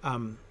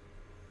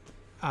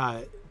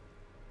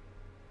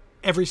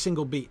 every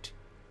single beat,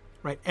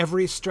 right?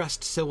 Every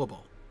stressed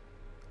syllable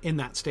in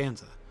that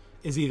stanza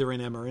is either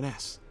an M or an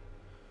S,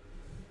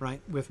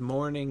 right? With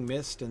morning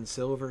mist and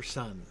silver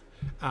sun,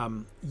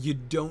 you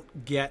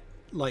don't get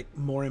like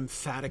more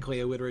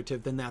emphatically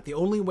alliterative than that. The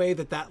only way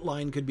that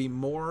line could be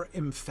more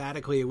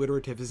emphatically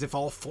alliterative is if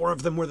all 4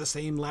 of them were the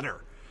same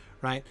letter,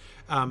 right?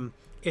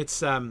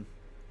 It's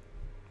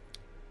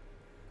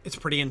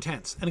pretty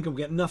intense, and we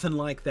get nothing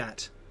like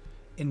that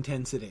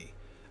intensity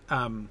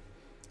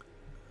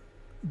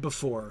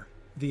before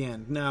the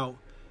end. Now,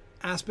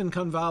 Aspen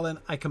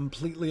Convalen, I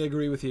completely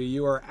agree with you.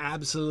 You are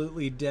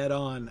absolutely dead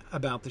on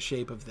about the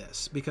shape of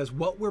this, because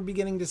what we're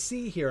beginning to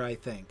see here, I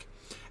think,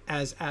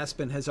 as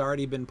Aspen has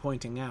already been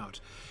pointing out,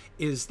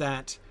 is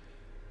that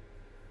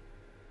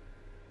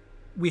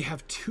we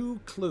have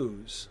 2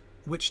 clues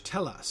which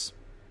tell us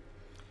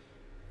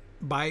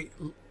by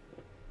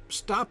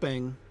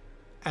stopping,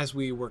 as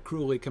we were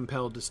cruelly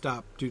compelled to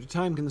stop due to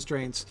time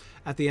constraints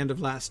at the end of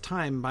last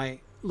time,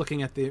 by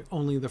looking at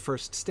only the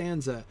first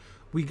stanza,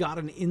 we got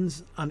an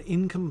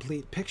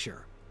incomplete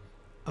picture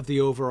of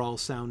the overall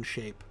sound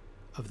shape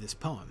of this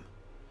poem.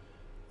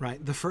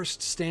 Right? The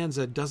first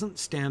stanza doesn't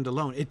stand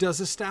alone. It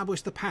does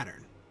establish the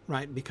pattern,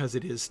 right? Because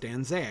it is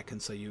stanzaic.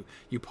 And so you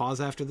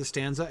pause after the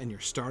stanza and you're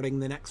starting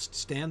the next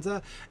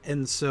stanza.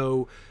 And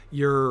so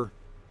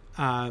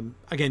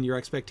again, your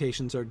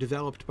expectations are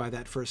developed by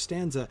that first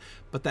stanza,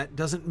 but that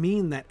doesn't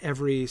mean that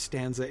every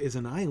stanza is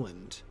an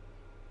island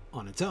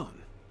on its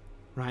own,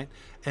 right?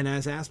 And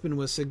as Aspen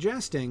was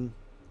suggesting,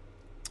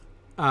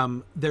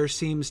 there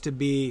seems to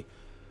be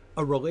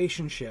a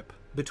relationship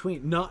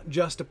between, not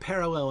just a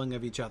paralleling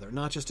of each other,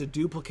 not just a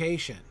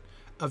duplication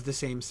of the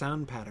same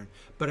sound pattern,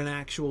 but an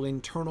actual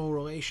internal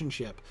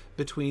relationship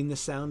between the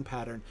sound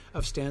pattern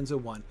of stanza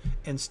 1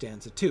 and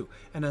stanza 2.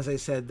 And as I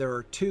said, there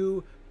are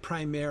two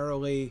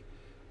primary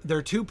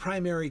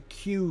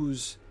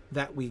cues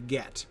that we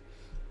get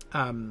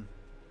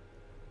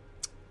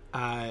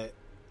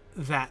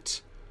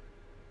that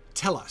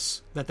tell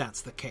us that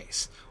that's the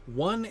case.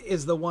 One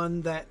is the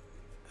one that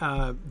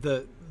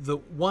the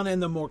one,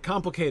 and the more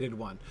complicated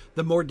one,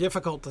 the more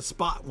difficult to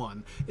spot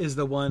one, is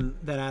the one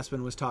that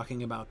Aspen was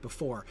talking about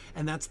before,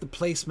 and that's the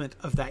placement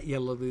of that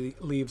yellow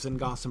leaves and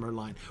gossamer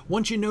line.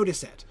 Once you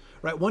notice it,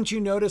 right? Once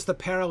you notice the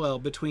parallel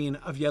between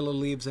of yellow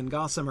leaves and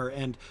gossamer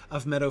and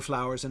of meadow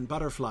flowers and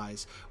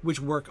butterflies, which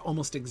work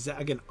almost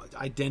again,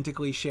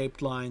 identically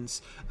shaped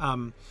lines,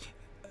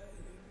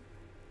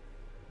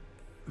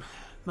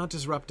 not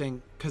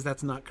disrupting, because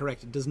that's not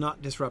correct. It does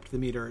not disrupt the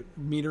meter.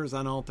 Meter is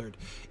unaltered.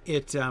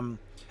 It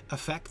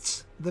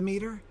affects the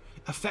meter,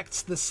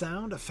 affects the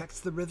sound, affects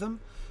the rhythm.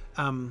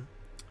 It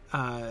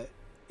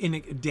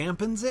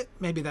dampens it.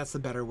 Maybe that's the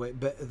better way,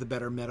 the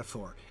better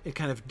metaphor. It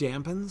kind of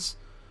dampens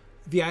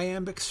the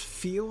iambic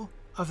feel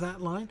of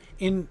that line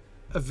in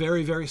a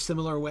very, very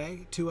similar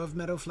way to of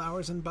meadow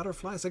flowers and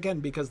butterflies. Again,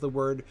 because the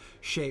word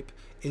shape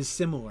is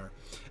similar.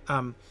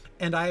 And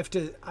I have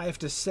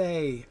to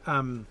say,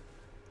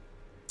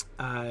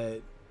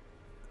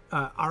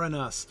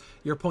 Aranas,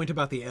 your point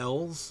about the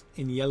L's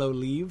in yellow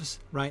leaves,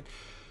 right?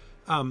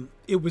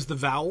 It was the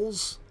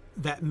vowels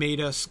that made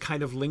us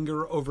kind of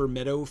linger over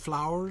meadow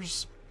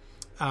flowers.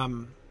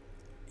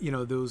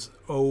 Those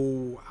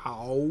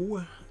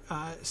ow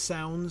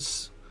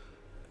sounds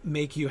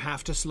make you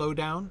have to slow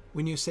down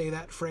when you say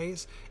that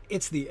phrase.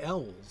 It's the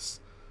L's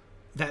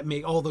that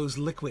make all those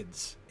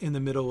liquids in the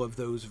middle of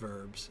those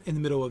verbs, in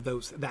the middle of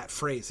that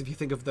phrase. If you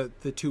think of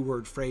the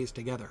two-word phrase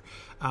together,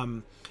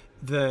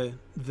 the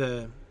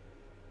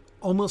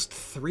almost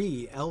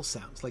three L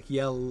sounds, like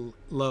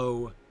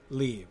yellow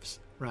leaves,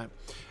 right?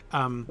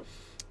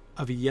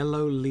 Of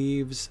yellow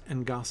leaves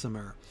and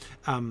gossamer.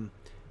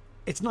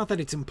 It's not that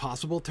it's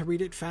impossible to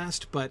read it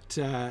fast, but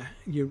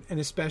and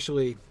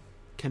especially,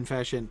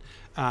 confession,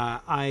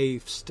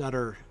 I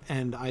stutter,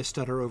 and I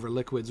stutter over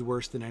liquids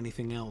worse than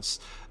anything else.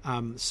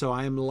 So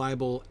I am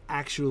liable,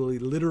 actually,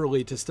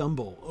 literally, to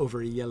stumble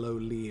over yellow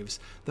leaves,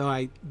 though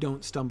I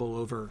don't stumble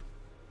over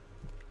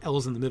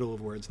L's in the middle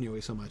of words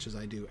nearly so much as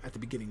I do at the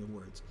beginning of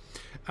words.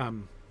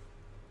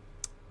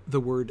 The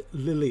word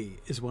lily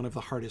is one of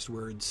the hardest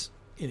words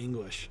in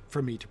English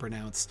for me to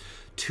pronounce.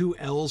 Two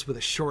L's with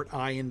a short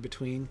I in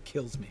between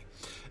kills me.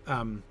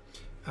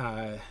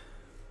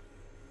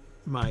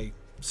 My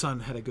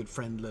son had a good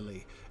friend,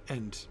 Lily,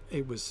 and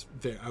I was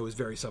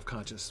very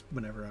self-conscious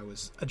whenever I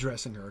was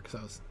addressing her, because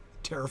I was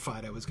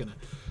terrified I was going to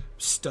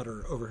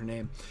stutter over her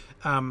name.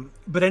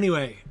 But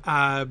anyway,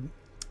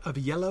 of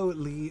yellow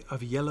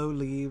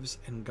leaves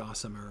and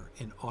gossamer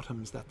in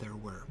autumns that there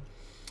were.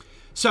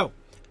 So,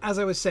 as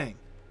I was saying,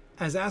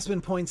 as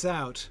Aspen points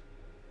out,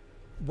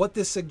 what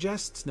this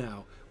suggests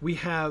now, we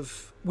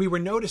were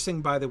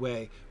noticing, by the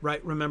way,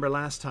 right? Remember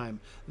last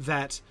time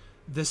that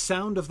the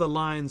sound of the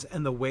lines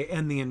and the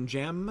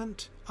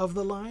enjambment of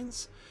the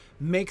lines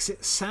makes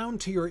it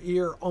sound to your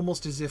ear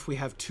almost as if we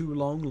have two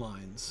long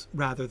lines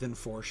rather than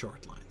four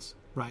short lines.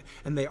 Right,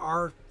 and they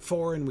are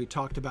four, and we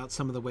talked about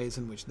some of the ways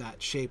in which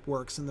that shape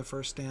works in the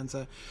first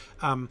stanza.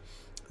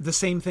 The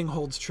same thing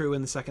holds true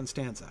in the second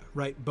stanza,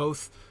 right?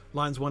 Both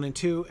lines 1 and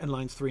 2 and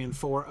lines 3 and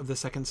 4 of the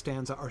second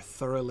stanza are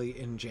thoroughly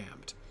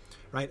enjambed,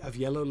 right? Of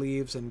yellow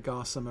leaves and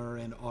gossamer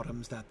in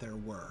autumns that there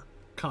were,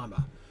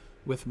 comma,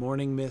 with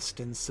morning mist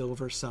and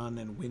silver sun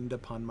and wind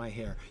upon my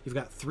hair. You've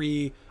got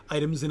three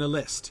items in a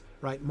list,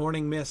 right?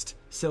 Morning mist,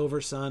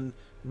 silver sun,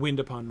 wind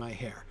upon my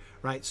hair.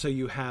 Right, so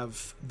you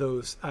have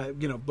those,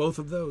 both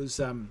of those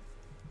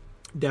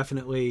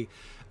definitely,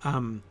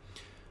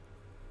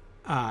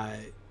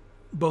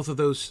 both of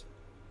those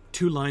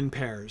two line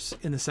pairs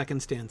in the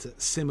second stanza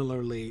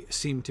similarly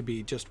seem to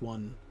be just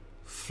one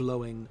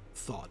flowing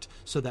thought,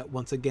 so that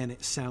once again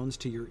it sounds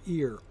to your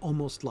ear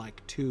almost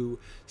like two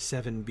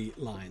 7-beat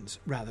lines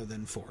rather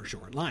than four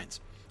short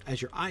lines,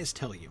 as your eyes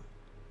tell you.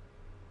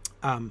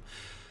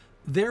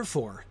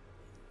 Therefore,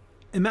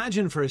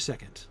 imagine for a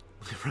second.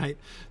 Right?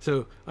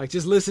 So, like,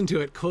 just listen to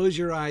it, close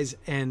your eyes,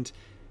 and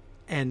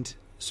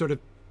sort of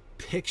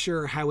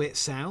picture how it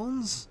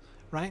sounds,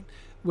 right,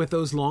 with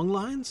those long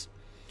lines,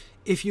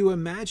 if you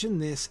imagine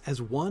this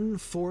as one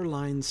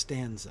 4-line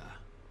stanza,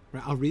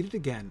 right, I'll read it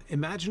again.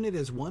 Imagine it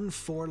as one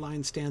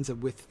 4-line stanza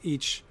with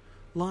each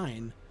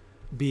line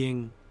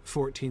being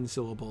 14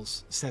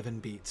 syllables, 7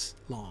 beats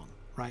long,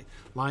 right?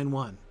 Line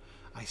 1,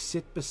 I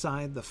sit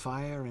beside the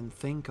fire and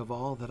think of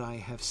all that I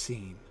have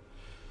seen.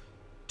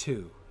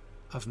 2,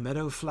 of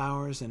meadow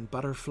flowers and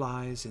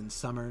butterflies in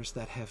summers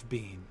that have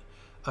been,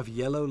 of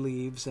yellow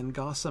leaves and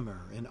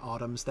gossamer in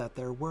autumns that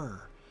there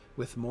were,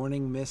 with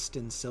morning mist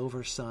and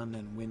silver sun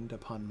and wind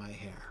upon my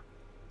hair.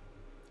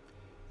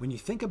 When you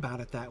think about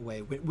it that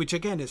way, which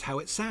again is how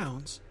it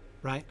sounds,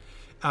 right?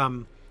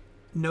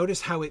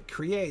 Notice how it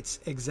creates,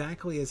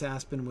 exactly as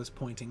Aspen was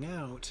pointing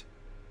out,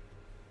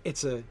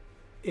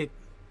 it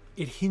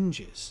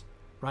hinges,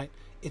 right?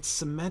 It's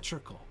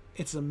symmetrical.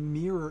 It's a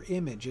mirror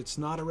image. It's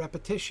not a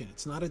repetition.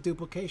 It's not a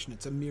duplication.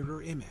 It's a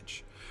mirror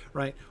image,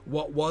 right?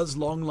 What was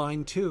long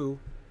line 2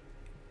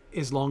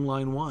 is long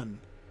line 1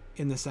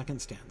 in the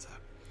second stanza,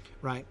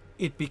 right?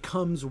 It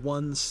becomes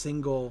one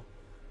single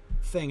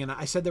thing. And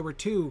I said there were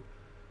 2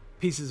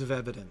 pieces of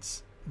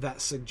evidence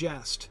that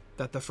suggest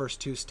that the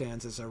first 2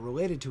 stanzas are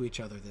related to each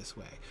other this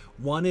way.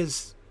 One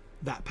is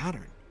that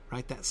pattern,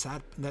 right? That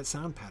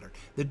sound pattern,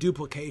 the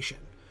duplication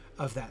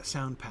of that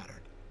sound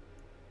pattern.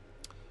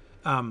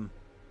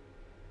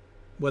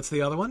 What's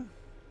the other one?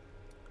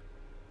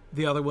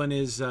 The other one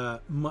is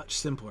much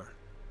simpler.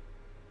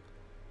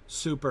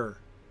 Super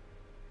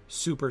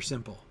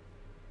simple.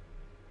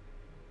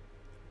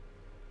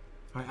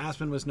 All right,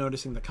 Aspen was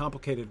noticing the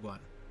complicated one.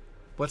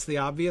 What's the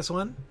obvious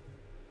one?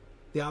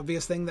 The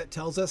obvious thing that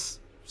tells us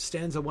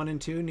stanza 1 and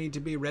 2 need to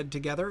be read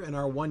together in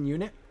our one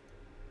unit?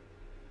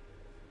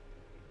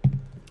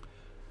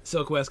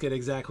 Silk Westcott,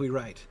 exactly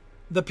right.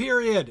 The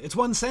period. It's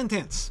one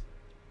sentence.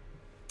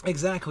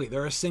 Exactly.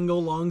 They're a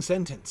single long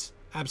sentence.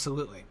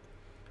 Absolutely.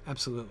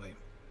 Absolutely.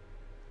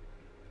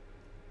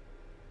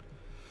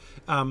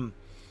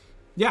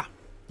 Yeah.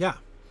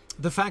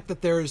 The fact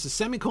that there is a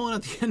semicolon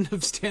at the end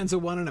of stanza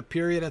 1 and a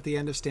period at the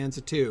end of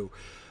stanza 2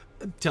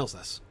 tells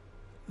us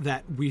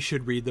that we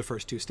should read the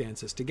first 2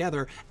 stanzas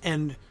together.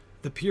 And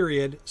the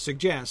period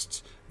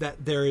suggests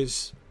that there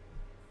is,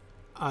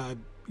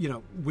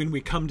 when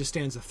we come to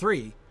stanza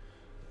 3,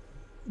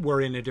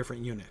 we're in a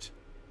different unit,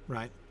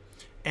 right?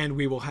 And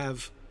we will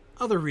have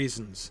other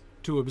reasons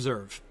to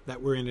observe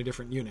that we're in a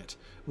different unit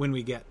when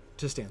we get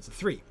to stanza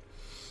 3.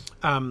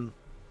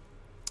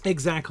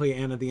 Exactly,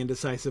 Anna the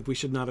Indecisive. We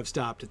should not have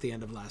stopped at the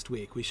end of last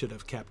week. We should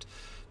have kept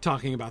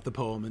talking about the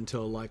poem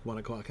until like 1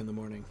 o'clock in the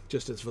morning,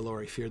 just as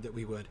Valori feared that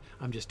we would.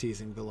 I'm just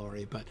teasing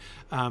Valori, but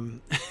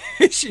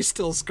she's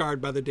still scarred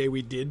by the day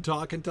we did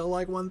talk until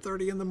like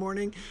 1:30 in the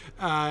morning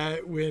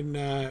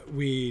when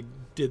we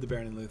did the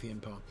Baron and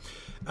Luthien poem.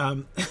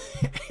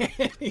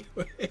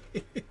 Anyway,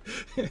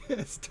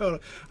 it's total.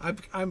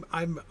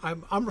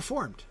 I'm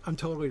reformed. I'm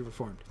totally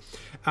reformed.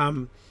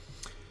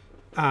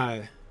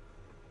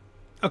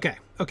 Okay.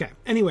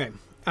 Anyway,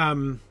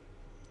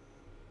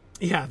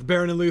 yeah, the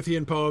Baron and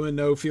Luthien poem and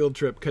no field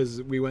trip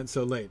because we went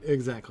so late.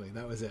 Exactly.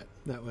 That was it.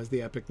 That was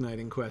the epic night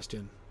in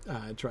question.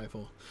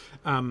 Trifle.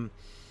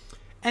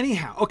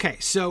 Anyhow, okay.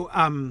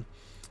 So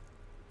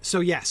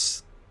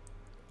yes,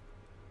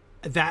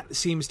 that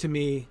seems to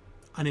me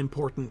an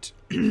important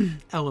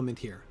element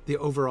here, the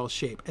overall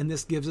shape. And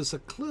this gives us a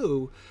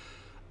clue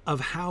of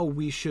how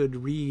we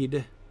should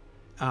read,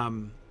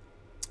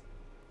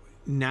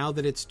 now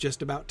that it's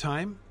just about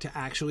time to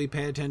actually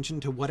pay attention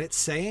to what it's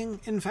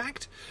saying. In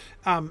fact,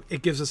 we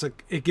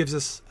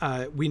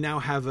now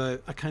have a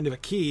kind of a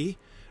key,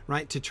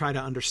 right, to try to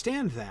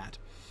understand that.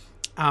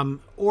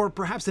 Or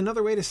perhaps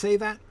another way to say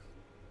that,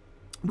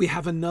 we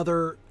have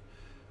another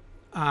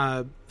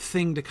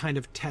thing to kind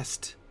of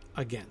test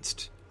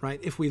against, right?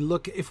 If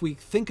we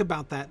think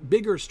about that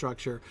bigger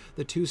structure,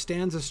 the 2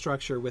 stanza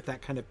structure with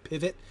that kind of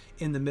pivot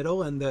in the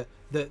middle and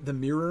the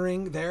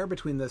mirroring there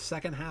between the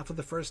second half of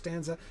the first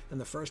stanza and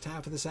the first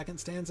half of the second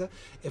stanza,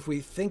 if we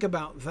think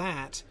about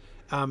that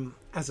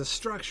as a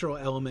structural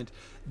element,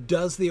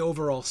 does the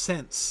overall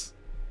sense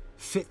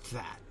fit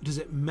that? Does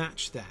it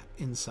match that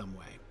in some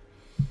way?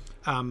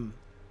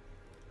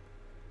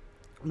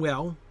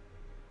 Well,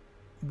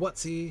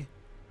 what's he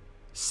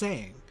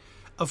saying?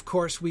 Of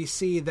course, we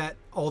see that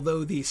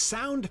although the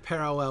sound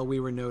parallel we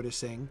were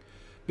noticing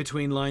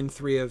between line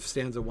 3 of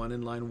stanza 1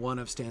 and line 1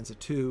 of stanza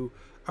 2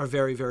 are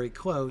very, very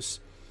close,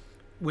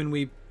 when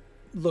we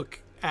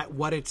look at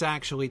what it's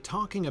actually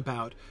talking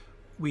about,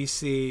 we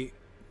see,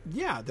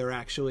 yeah,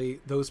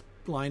 those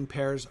line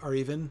pairs are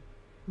even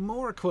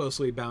more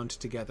closely bound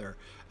together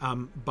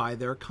by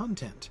their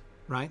content,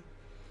 right?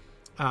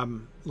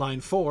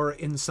 Line 4,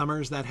 in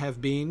summers that have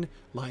been.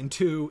 Line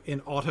 2, in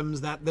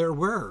autumns that there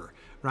were.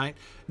 Right?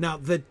 Now,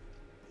 the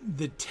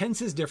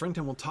tense is different,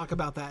 and we'll talk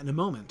about that in a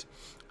moment.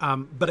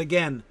 But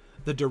again,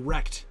 the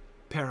direct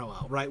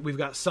parallel, right? We've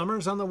got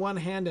summers on the one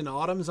hand and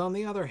autumns on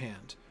the other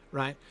hand,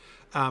 right?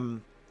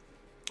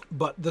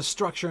 But the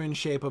structure and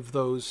shape of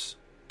those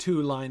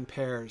 2 line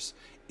pairs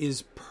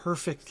is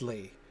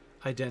perfectly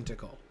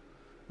identical,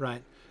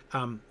 right?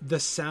 The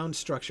sound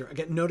structure,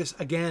 again, notice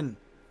again,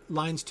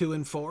 lines 2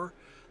 and 4,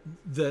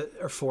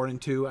 or 4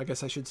 and 2, I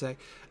guess I should say,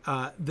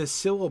 the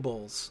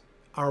syllables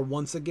are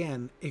once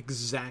again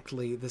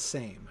exactly the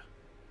same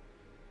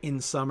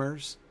in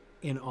summers,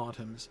 in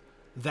autumns,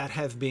 that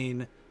have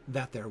been,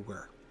 that there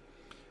were,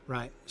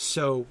 right?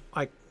 So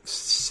like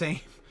same,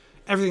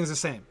 everything's the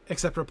same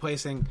except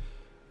replacing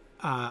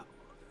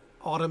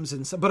autumns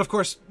and but of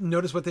course,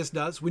 notice what this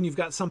does when you've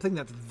got something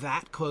that's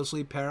that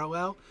closely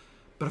parallel,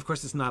 but of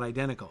course it's not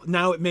identical.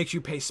 Now it makes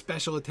you pay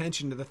special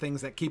attention to the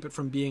things that keep it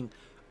from being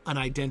an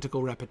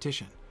identical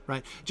repetition,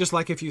 right? Just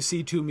like if you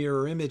see two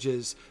mirror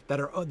images that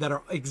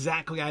are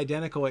exactly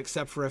identical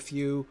except for a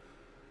few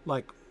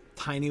like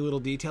tiny little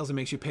details, it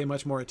makes you pay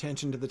much more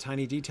attention to the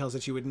tiny details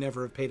that you would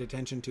never have paid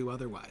attention to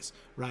otherwise,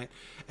 right?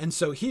 And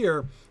so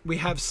here we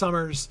have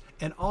summers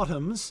and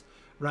autumns,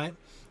 right?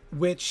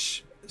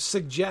 Which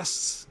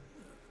suggests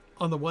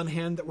on the one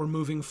hand that we're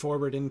moving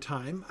forward in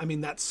time. I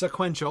mean, that's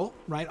sequential,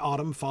 right?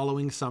 Autumn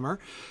following summer.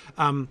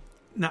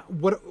 Now,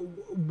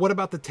 what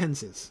about the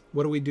tenses?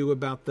 What do we do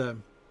about the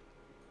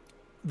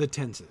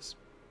tenses?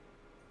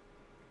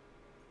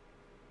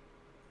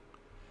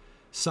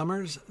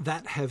 Summers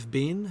that have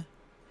been.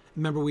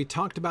 Remember, we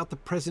talked about the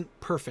present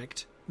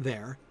perfect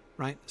there,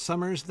 right?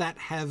 Summers that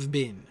have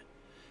been,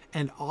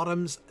 and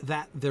autumns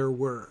that there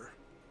were.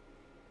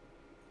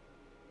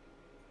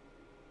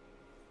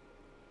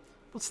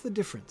 What's the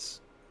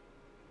difference?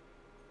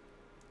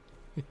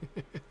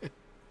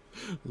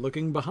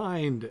 Looking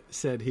behind,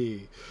 said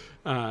he,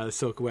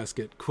 Silk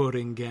Westcott,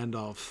 quoting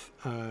Gandalf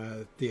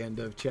at the end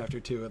of chapter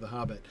 2 of The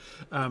Hobbit.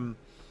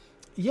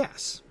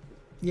 Yes.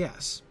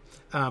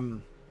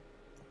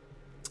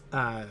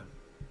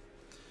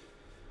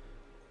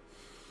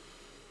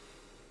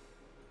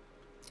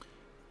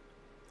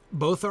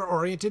 Both are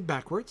oriented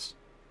backwards,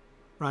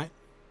 right?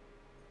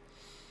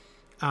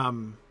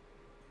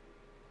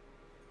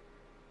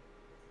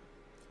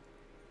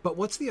 But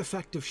what's the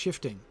effect of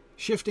shifting?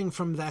 Shifting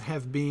from that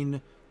have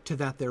been to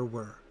that there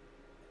were.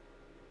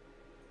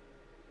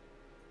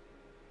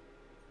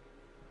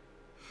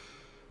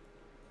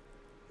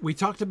 We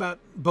talked about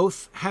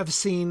both have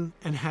seen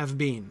and have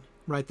been,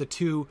 right? The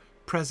two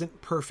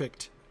present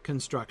perfect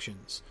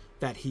constructions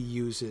that he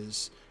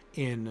uses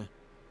in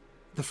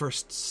the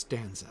first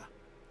stanza,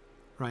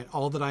 right?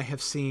 All that I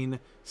have seen,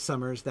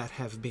 summers that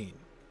have been,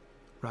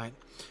 right?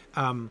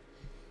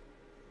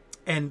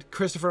 And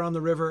Christopher on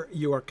the River,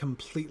 you are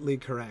completely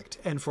correct.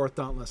 And Fourth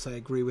Dauntless, I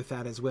agree with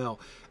that as well.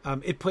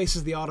 It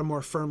places the autumn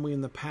more firmly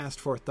in the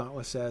past, Fourth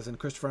Dauntless says, and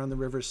Christopher on the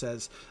River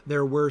says,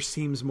 there were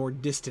seems more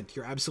distant.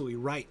 You're absolutely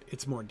right.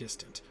 It's more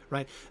distant,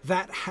 right?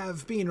 That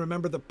have been,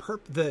 remember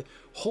the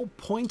whole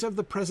point of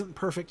the present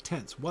perfect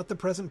tense, what the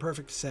present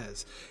perfect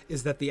says,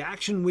 is that the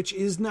action which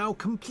is now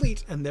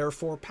complete and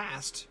therefore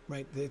past,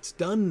 right? It's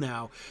done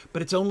now,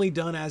 but it's only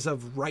done as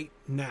of right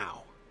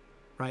now,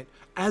 right?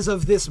 As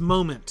of this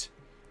moment,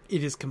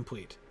 it is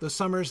complete. The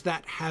summers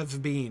that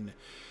have been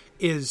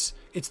it's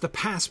the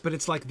past, but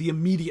it's like the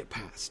immediate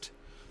past.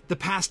 The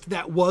past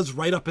that was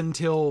right up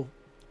until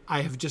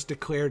I have just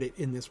declared it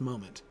in this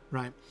moment,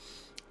 right?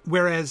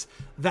 Whereas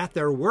that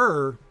there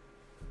were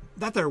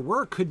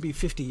could be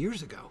 50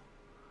 years ago,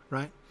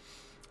 right?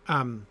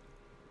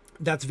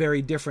 That's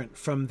very different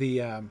from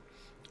the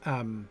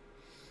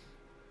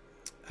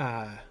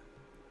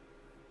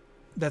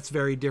that's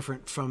very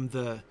different from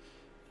the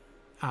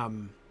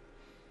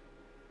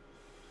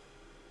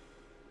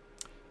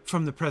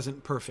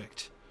present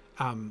perfect.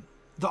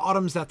 The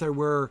autumns that there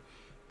were,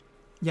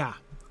 yeah,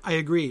 I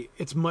agree.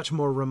 It's much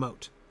more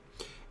remote.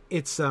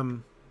 It's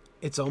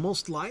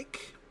almost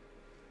like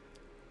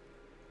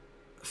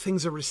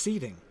things are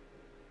receding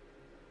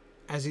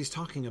as he's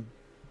talking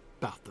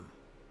about them,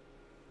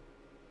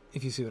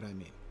 if you see what I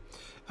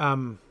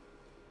mean.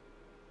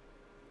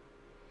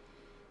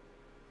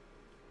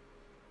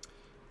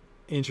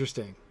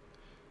 Interesting.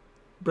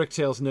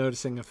 Bricktail's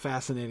noticing a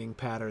fascinating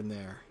pattern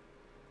there.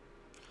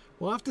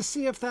 We'll have to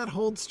see if that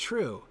holds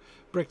true.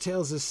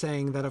 Bricktails is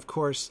saying that, of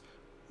course,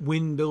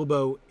 when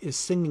Bilbo is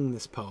singing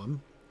this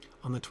poem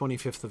on the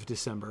 25th of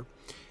December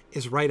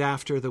is right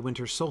after the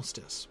winter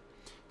solstice.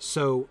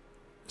 So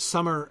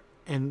summer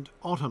and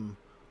autumn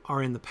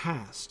are in the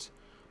past,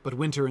 but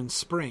winter and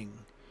spring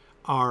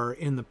are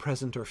in the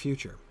present or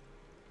future.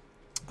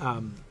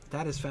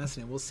 That is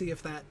fascinating. We'll see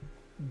if that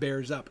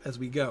bears up as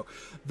we go.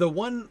 The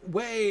one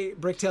way,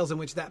 Bricktails, in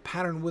which that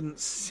pattern wouldn't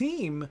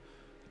seem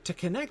to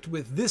connect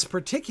with this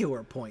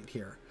particular point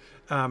here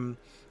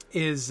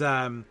is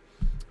that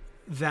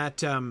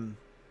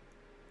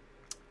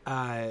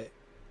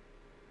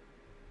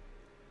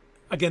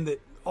again,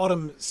 that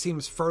autumn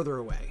seems further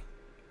away.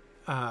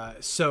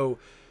 So,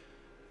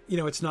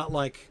 it's not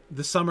like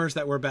the summers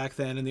that were back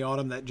then and the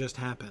autumn that just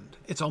happened.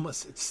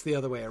 It's the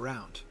other way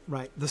around,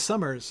 right? The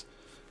summers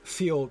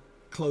feel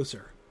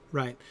closer,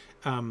 right?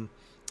 And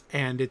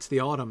it's the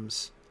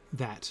autumns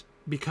that,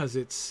 because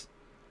it's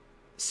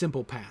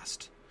simple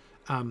past.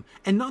 And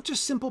not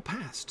just simple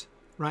past,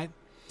 right?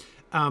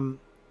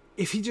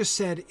 If he just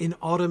said in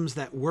autumns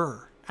that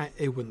were,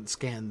 it wouldn't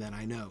scan then,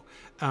 I know.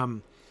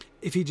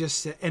 If he just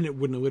said, and it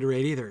wouldn't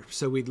alliterate either,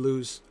 so we'd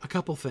lose a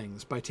couple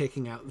things by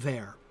taking out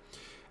there.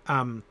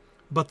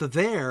 But the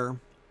there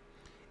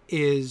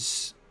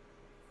is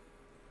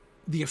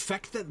the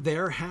effect that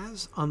there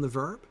has on the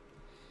verb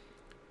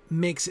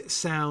makes it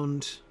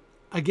sound,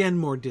 again,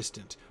 more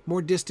distant.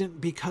 More distant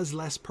because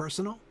less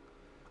personal.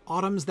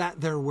 Autumns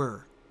that there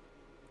were.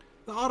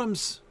 The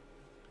autumns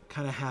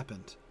kind of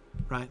happened,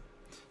 right?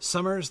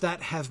 Summers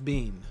that have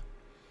been.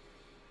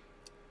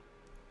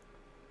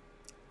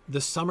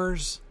 The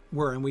summers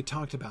were, and we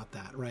talked about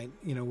that, right?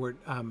 You know, we're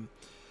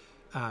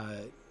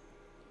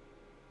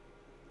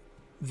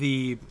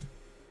the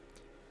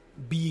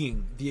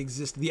being,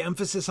 the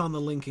emphasis on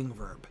the linking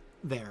verb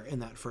there in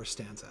that first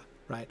stanza,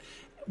 right?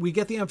 We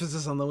get the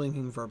emphasis on the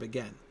linking verb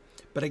again,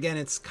 but again,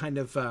 it's kind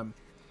of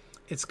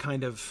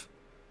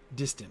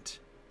distant,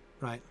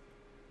 right?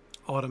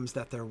 Autumns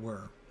that there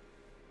were.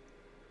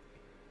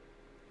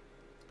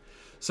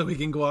 So we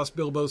can gloss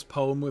Bilbo's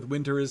poem with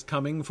 "Winter is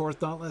coming" forth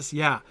dauntless.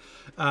 Yeah.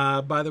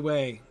 By the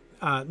way,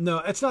 no,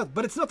 it's not.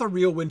 But it's not the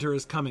real "Winter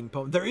is coming"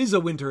 poem. There is a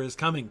 "Winter is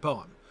coming"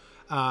 poem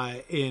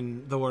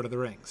in The Lord of the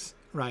Rings,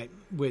 right?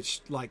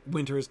 Which, like,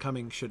 "Winter is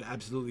coming" should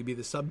absolutely be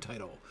the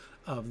subtitle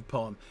of the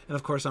poem. And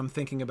of course, I'm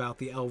thinking about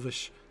the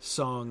Elvish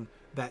song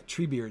that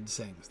Treebeard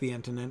sings, the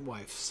Ent and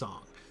Entwife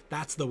song.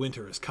 That's the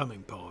 "Winter is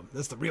coming" poem.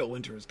 That's the real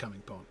 "Winter is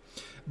coming" poem.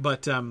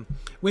 But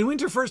when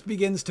winter first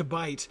begins to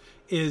bite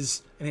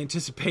is an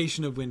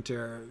anticipation of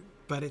winter,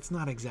 but it's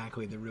not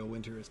exactly the real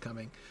 "Winter is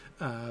coming"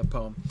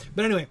 poem.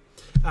 But anyway,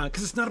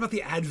 because it's not about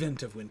the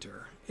advent of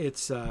winter.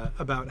 It's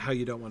about how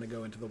you don't want to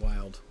go into the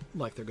wild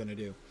like they're going to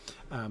do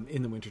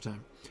in the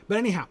wintertime. But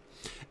anyhow,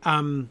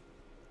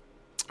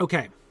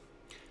 okay.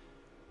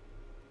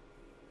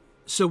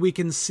 So we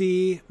can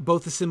see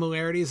both the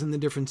similarities and the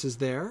differences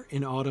there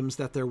in autumns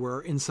that there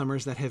were, in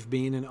summers that have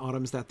been, and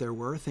autumns that there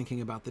were, thinking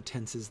about the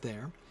tenses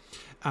there.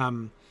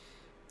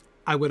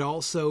 I would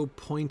also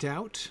point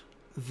out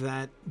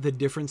that the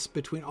difference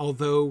between,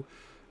 although,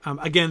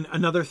 again,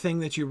 another thing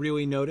that you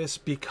really notice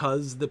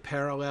because the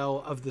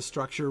parallel of the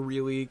structure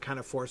really kind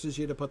of forces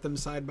you to put them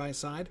side by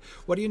side.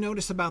 What do you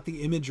notice about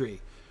the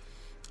imagery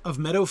of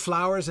meadow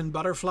flowers and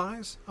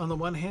butterflies on the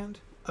one hand,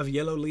 of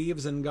yellow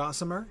leaves and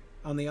gossamer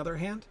on the other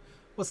hand?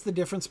 What's the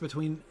difference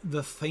between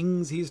the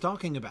things he's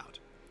talking about?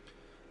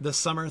 The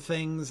summer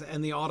things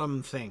and the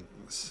autumn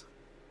things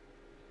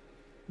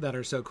that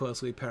are so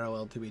closely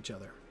parallel to each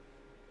other.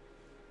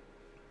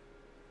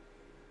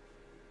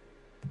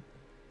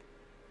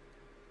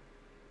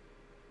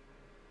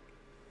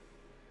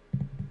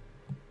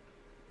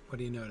 What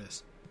do you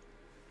notice?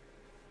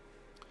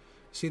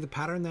 See the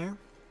pattern there?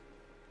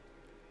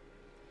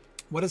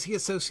 What does he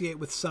associate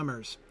with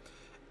summers?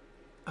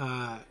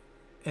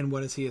 And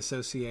what does he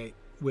associate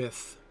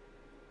with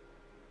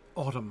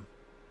autumn?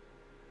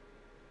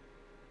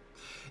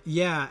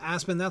 Yeah,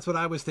 Aspen, that's what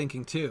I was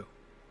thinking too.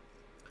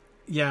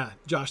 Yeah,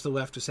 Josh the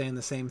Left was saying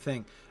the same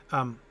thing.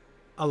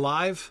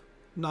 Alive,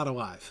 not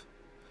alive.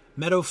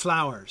 Meadow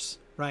flowers,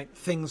 right?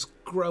 Things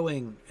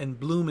growing and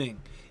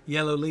blooming.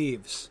 Yellow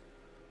leaves.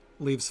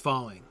 Leaves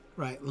falling,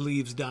 right?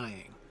 Leaves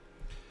dying.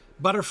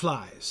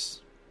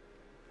 Butterflies.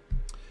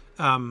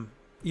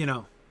 You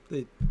know,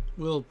 the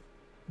little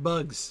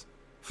bugs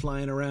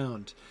flying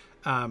around.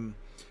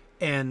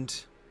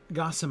 And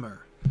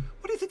gossamer.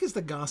 What do you think is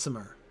the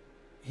gossamer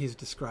he's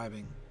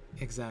describing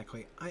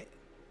exactly? I'm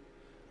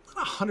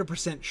not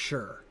 100%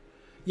 sure.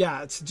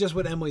 Yeah, it's just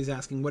what Emily's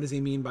asking. What does he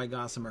mean by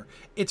gossamer?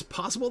 It's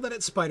possible that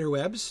it's spider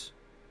webs.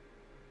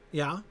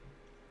 Yeah.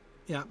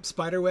 Yeah,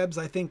 spider webs,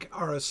 I think,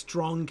 are a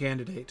strong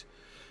candidate.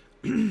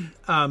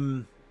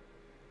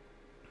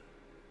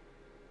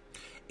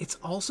 It's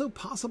also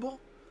possible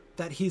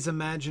that he's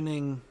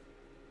imagining...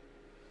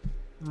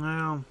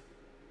 Well,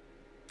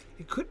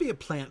 it could be a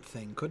plant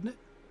thing, couldn't it?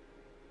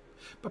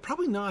 But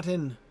probably not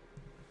in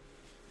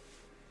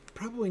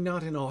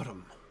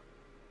autumn.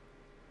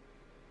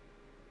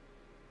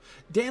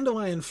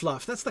 Dandelion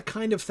fluff. That's the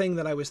kind of thing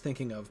that I was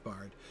thinking of,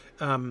 Bard.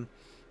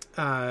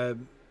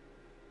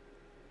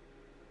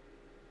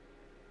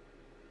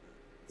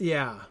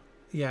 Yeah.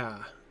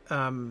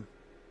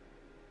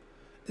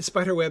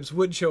 Spider webs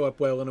would show up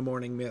well in a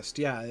morning mist.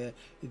 Yeah,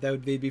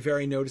 they'd be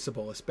very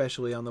noticeable,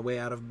 especially on the way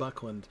out of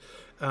Buckland.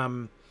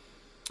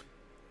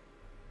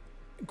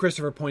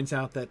 Christopher points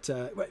out that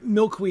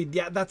milkweed,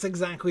 yeah, that's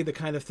exactly the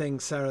kind of thing,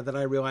 Sarah, that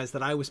I realized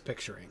that I was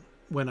picturing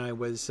when I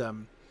was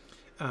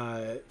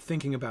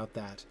thinking about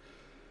that.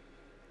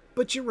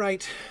 But you're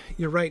right.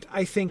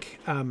 I think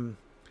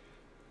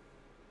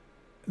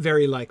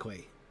very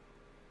likely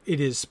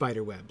it is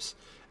spider webs.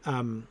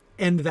 And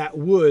that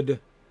would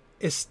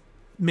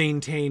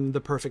maintain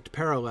the perfect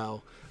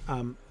parallel.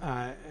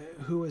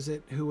 Who was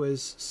it who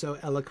was so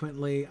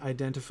eloquently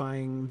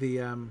identifying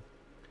the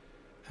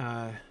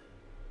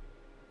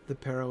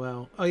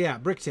parallel? Oh yeah,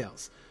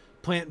 Bricktails.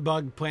 Plant,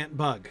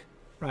 bug,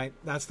 right?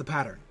 That's the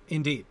pattern.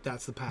 Indeed,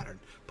 that's the pattern.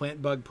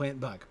 Plant, bug.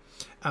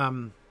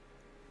 And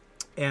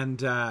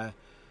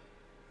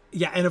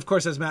of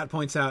course, as Matt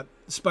points out,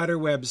 spider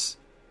webs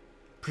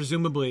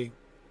presumably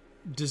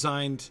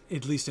designed,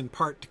 at least in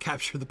part, to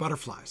capture the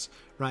butterflies,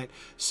 right?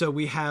 So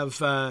we have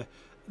the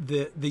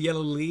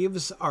yellow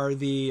leaves are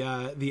the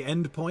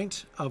end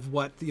point of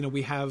what, you know,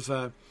 we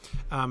have.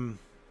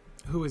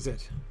 Who is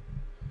it?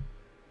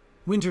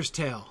 Winter's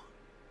Tale.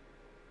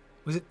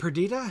 Was it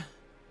Perdita?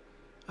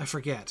 I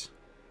forget.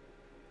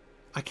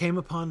 I came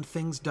upon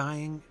things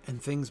dying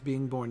and things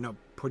being born. No,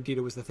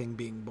 Perdita was the thing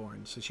being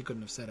born, so she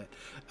couldn't have said it.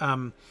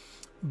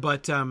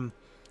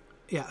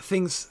 Yeah,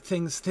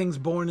 things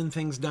born and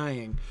things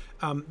dying.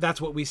 That's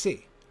what we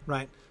see,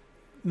 right?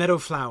 Meadow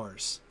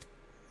flowers,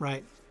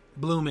 right?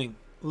 Blooming,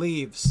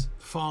 leaves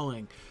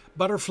falling,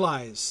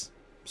 butterflies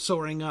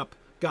soaring up,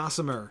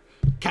 gossamer,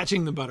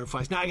 catching the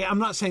butterflies. Now, I'm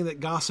not saying that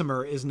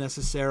gossamer is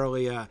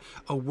necessarily a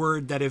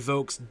word that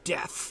evokes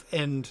death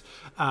and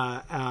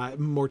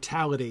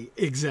mortality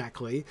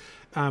exactly.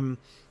 And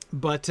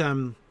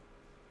Bard,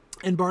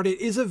 it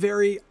is a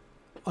very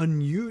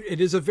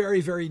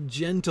very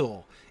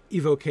gentle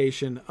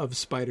evocation of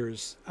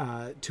spiders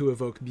to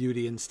evoke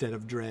beauty instead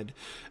of dread.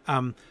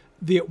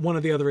 One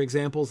of the other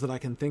examples that I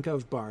can think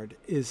of, Bard,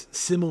 is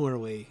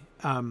similarly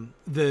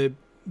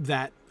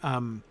that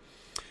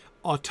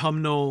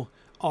autumnal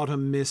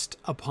autumn mist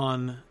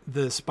upon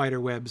the spider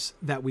webs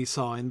that we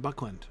saw in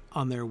Buckland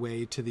on their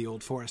way to the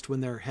Old Forest when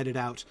they're headed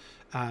out.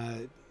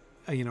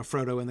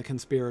 Frodo and the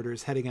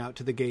conspirators heading out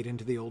to the gate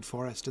into the Old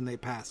Forest, and they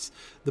pass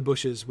the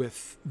bushes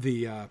with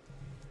the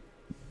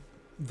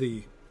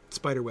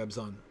spider webs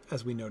on,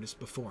 as we noticed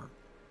before.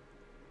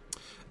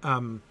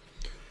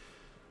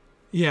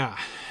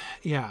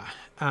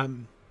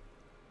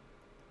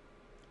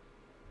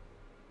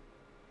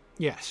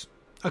 Yes.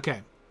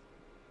 Okay.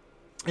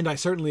 And I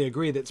certainly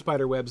agree that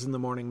spider webs in the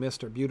morning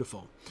mist are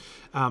beautiful.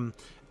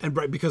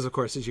 Because, of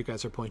course, as you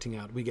guys are pointing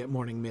out, we get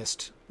morning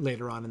mist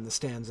later on in the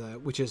stanza,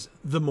 which is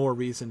the more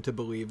reason to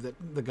believe that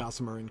the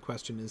gossamer in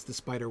question is the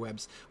spider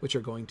webs, which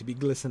are going to be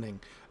glistening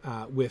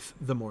with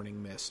the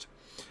morning mist.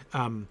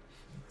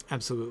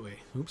 Absolutely.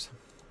 Oops.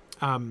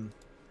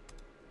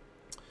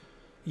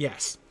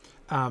 Yes.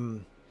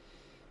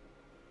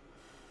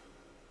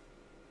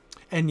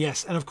 And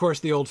yes, and of course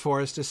the Old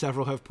Forest, as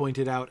several have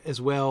pointed out as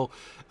well,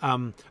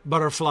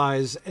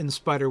 butterflies and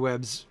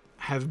spiderwebs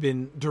have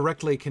been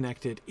directly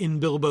connected in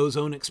Bilbo's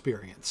own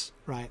experience,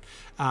 right?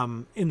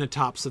 In the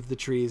tops of the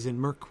trees in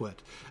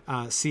Mirkwood,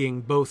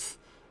 seeing both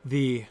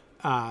the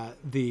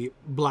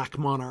black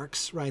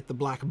monarchs, right, the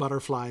black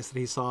butterflies that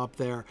he saw up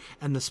there,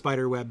 and the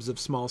spider webs of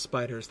small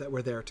spiders that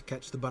were there to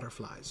catch the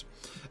butterflies.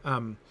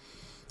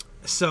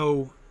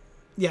 So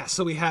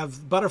we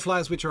have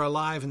butterflies which are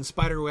alive and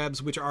spider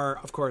webs which are,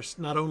 of course,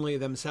 not only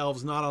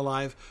themselves not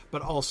alive,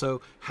 but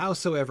also,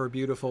 howsoever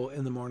beautiful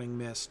in the morning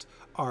mist,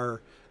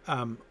 are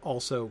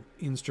also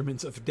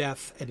instruments of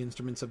death, and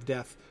instruments of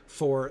death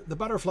for the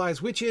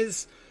butterflies, which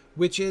is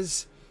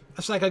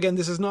it's like, again,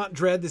 this is not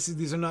dread.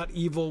 These are not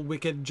evil,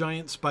 wicked,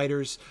 giant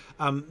spiders.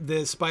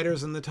 The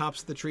spiders in the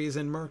tops of the trees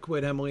in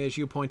Mirkwood, Emily, as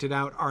you pointed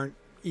out, aren't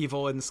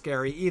evil and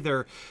scary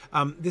either.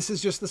 This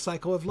is just the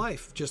cycle of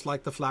life, just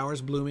like the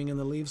flowers blooming and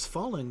the leaves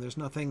falling. There's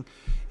nothing,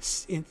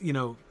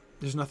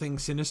 there's nothing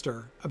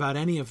sinister about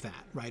any of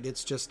that, right?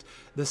 It's just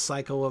the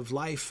cycle of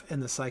life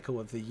and the cycle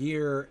of the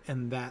year,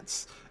 and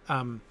that's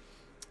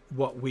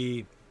what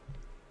we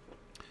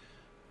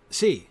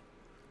see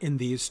in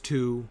these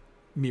two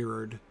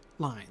mirrored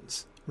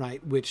lines,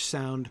 right? Which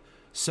sound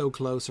so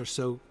close or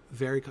so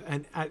very...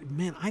 And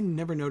I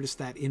never noticed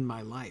that in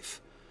my life.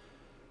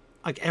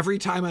 Like, every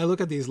time I look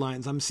at these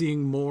lines, I'm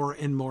seeing more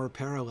and more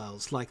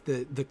parallels. Like,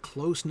 the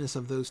closeness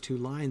of those two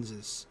lines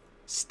is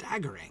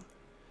staggering,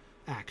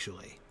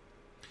 actually.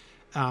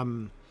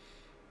 The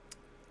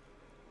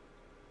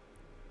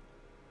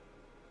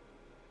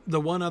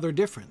one other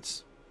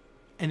difference,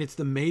 and it's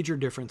the major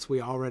difference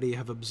we already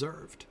have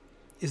observed,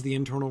 is the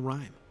internal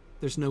rhyme.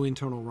 There's no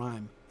internal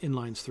rhyme in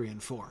lines 3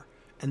 and 4,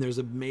 and there's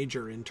a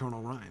major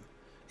internal rhyme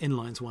in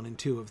lines 1 and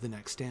 2 of the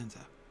next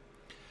stanza.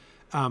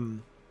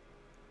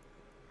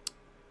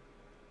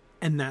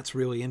 And that's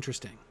really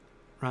interesting,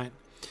 right?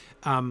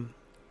 And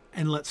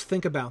let's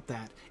think about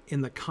that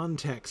in the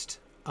context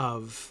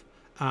of...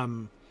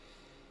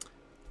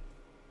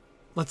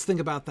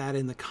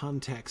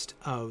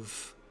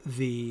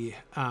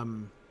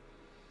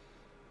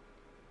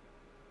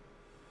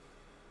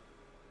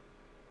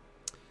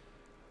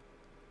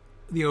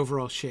 the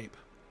overall shape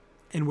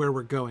and where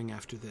we're going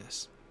after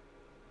this.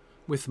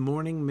 With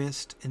morning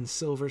mist and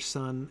silver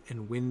sun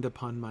and wind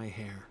upon my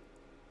hair.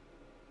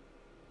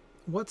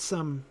 What's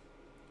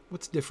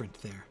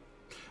different there?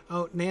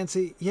 Oh,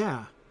 Nancy,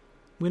 yeah.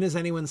 When has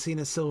anyone seen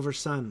a silver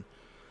sun?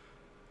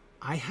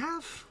 I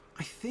have,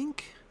 I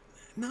think,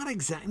 not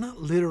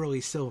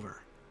literally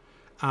silver.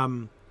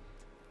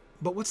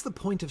 But what's the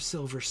point of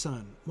silver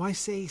sun? Why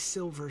say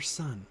silver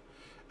sun?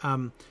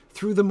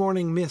 Through the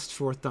morning mist,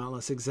 for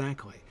Thoughtless,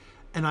 exactly.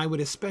 And I would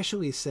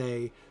especially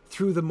say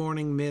through the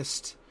morning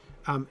mist,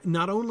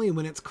 not only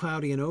when it's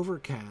cloudy and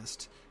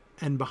overcast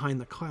and behind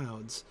the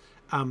clouds,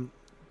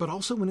 but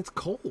also when it's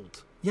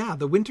cold. Yeah,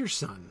 the winter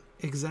sun.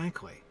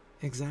 Exactly.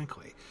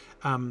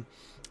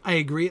 I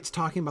agree it's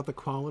talking about the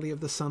quality of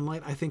the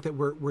sunlight. I think that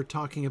we're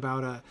talking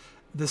about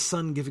the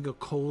sun giving a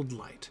cold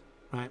light,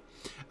 right?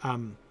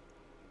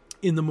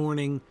 In the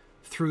morning,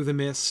 through the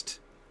mist,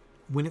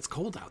 when it's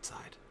cold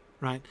outside,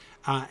 right?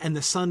 And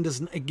the sun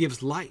it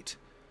gives light,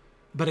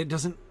 but it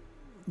doesn't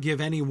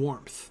give any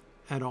warmth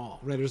at all,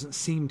 right? It doesn't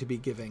seem to be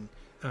giving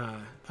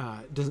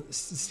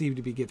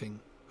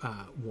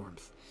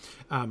warmth.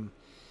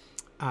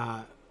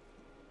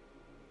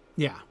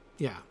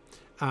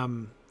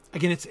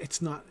 Again,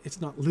 it's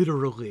not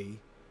literally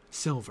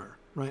silver,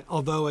 right?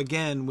 Although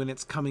again, when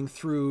it's coming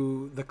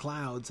through the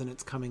clouds and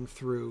it's coming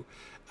through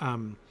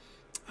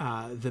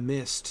the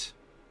mist,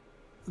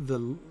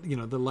 the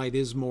light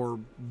is more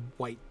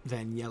white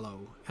than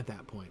yellow at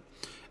that point.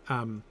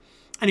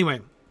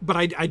 Anyway, but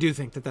I do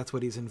think that that's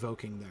what he's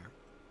invoking there.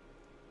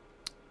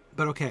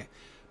 But okay,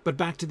 but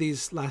back to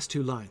these last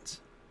two lines.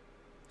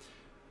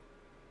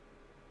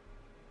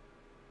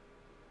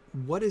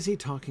 What is he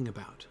talking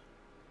about?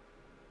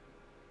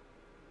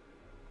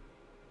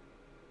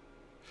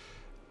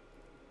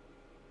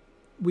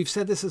 We've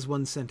said this as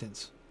one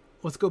sentence.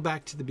 Let's go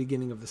back to the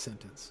beginning of the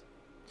sentence.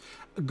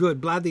 Good.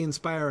 Blad the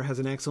Inspirer has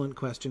an excellent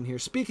question here.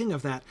 Speaking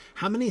of that,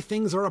 how many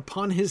things are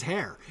upon his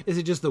hair? Is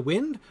it just the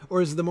wind,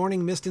 or is the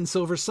morning mist and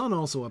silver sun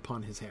also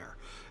upon his hair?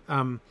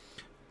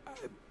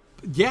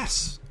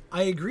 Yes,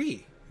 I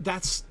agree.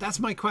 That's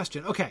my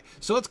question. Okay,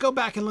 so let's go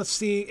back and let's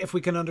see if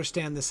we can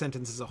understand this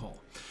sentence as a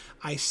whole.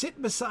 I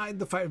sit beside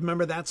the fire.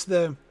 Remember, that's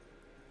the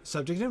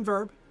subject and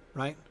verb,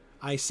 right?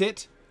 I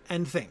sit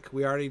and think.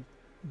 We already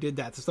did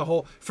that. That's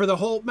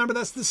remember,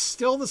 that's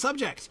still the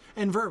subject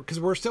and verb, because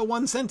we're still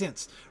one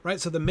sentence, right?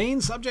 So the main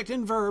subject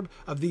and verb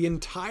of the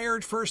entire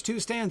first two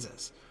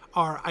stanzas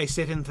are I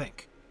sit and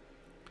think.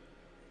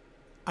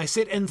 I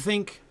sit and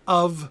think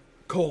of :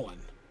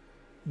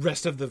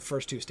 rest of the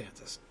first two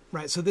stanzas,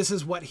 right? So this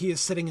is what he is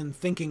sitting and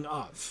thinking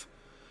of.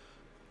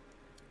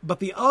 But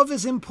the of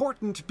is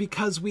important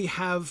because we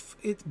have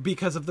it,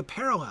 because of the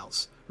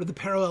parallels, or the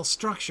parallel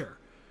structure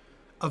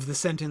of the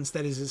sentence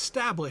that is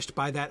established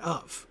by that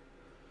of.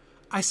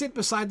 I sit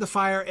beside the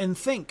fire and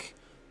think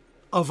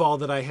of all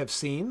that I have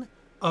seen,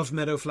 of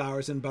meadow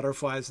flowers and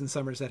butterflies in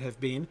summers that have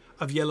been,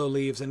 of yellow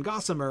leaves and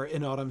gossamer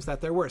in autumns that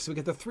there were. So we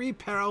get the three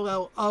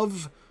parallel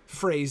of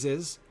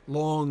phrases,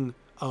 long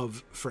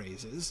of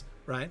phrases,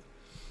 right?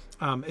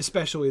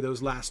 Especially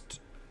those last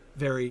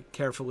very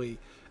carefully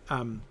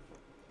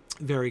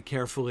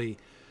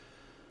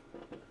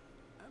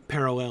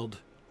paralleled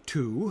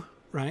to,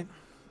 right?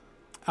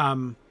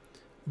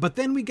 But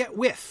then we get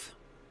with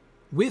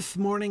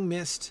morning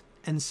mist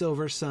and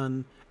silver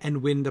sun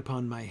and wind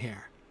upon my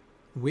hair.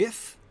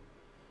 With?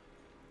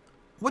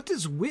 What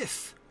does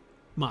with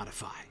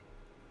modify?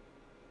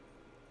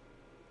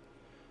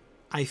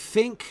 I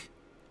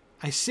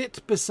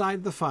sit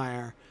beside the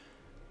fire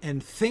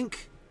and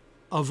think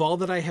of all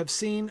that I have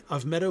seen,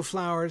 of meadow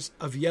flowers,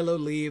 of yellow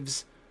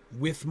leaves,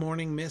 with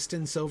morning mist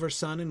and silver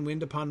sun and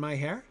wind upon my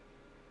hair?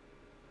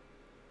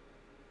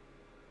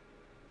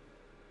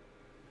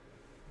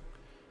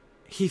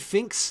 He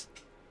thinks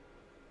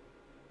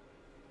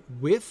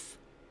with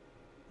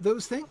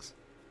those things?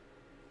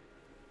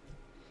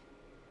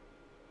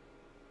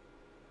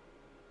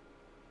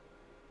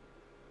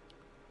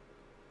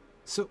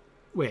 So,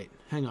 wait,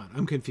 hang on,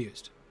 I'm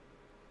confused.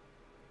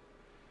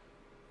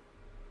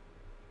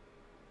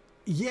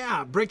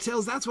 Yeah,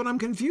 Bricktails, that's what I'm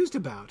confused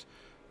about.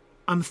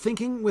 I'm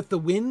thinking with the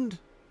wind,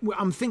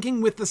 I'm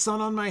thinking with the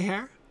sun on my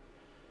hair?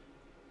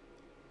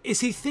 Is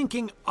he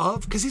thinking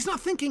of, because he's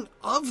not thinking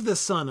of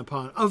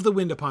the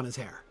wind upon his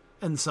hair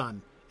and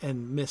sun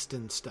and mist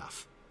and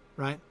stuff,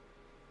 right?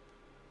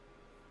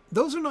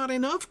 Those are not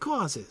in of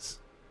clauses,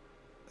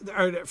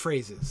 or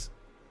phrases,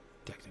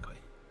 technically,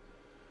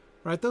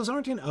 right? Those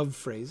aren't in of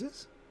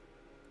phrases.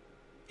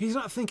 He's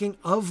not thinking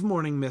of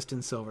morning mist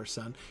and silver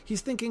sun.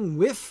 He's thinking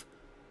with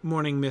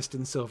morning mist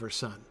and silver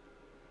sun.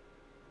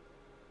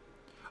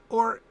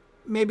 Or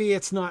maybe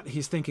it's not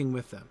he's thinking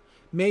with them.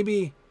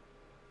 Maybe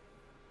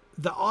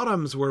the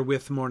autumns were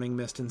with morning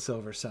mist and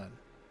silver sun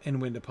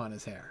and wind upon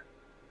his hair.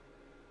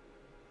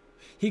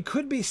 He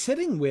could be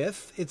sitting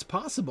with, it's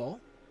possible.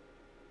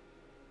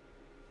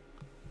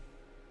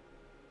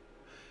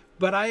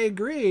 But I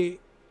agree,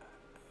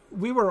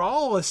 we were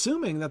all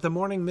assuming that the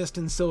morning mist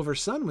and silver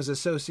sun was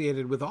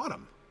associated with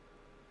autumn.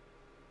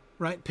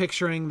 Right?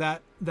 Picturing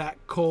that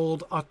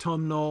cold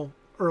autumnal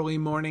early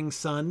morning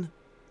sun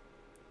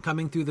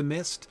coming through the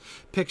mist.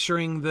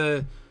 Picturing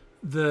the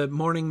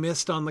morning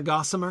mist on the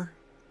gossamer,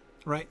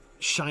 right?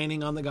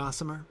 Shining on the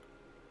gossamer.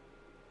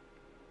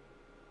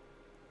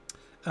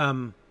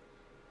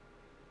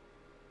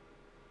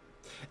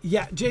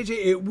 Yeah, JJ,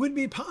 it would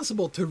be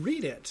possible to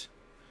read it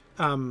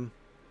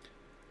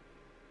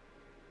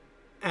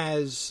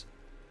as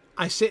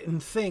I sit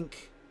and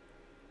think,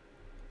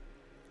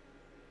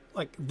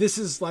 like, this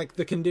is like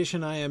the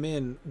condition I am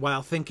in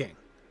while thinking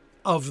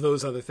of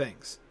those other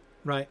things,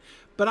 right?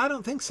 But I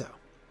don't think so.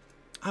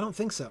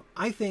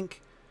 I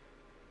think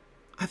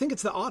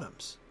it's the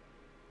autumns.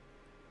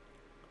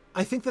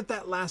 I think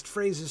that last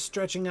phrase is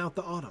stretching out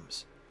the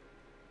autumns.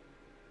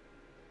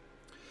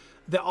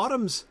 the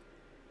autumns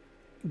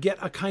get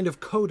a kind of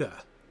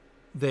coda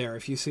there,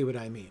 if you see what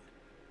I mean.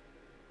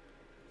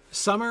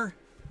 Summer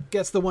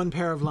gets the one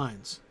pair of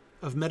lines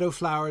of meadow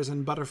flowers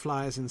and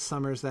butterflies in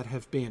summers that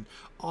have been.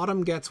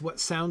 Autumn gets what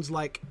sounds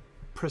like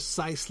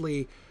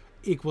precisely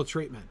equal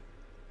treatment,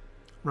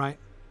 right?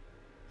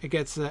 It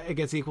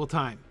gets equal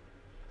time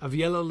of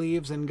yellow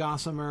leaves and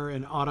gossamer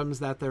in autumns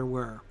that there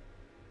were.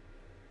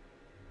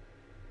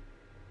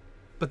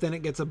 But then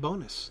it gets a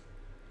bonus,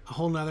 a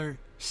whole nother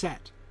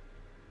set.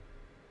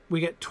 We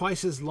get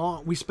twice as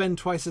long. We spend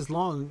twice as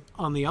long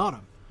on the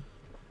autumn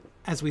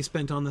as we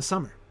spent on the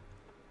summer,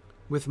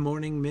 with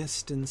morning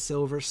mist and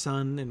silver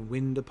sun and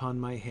wind upon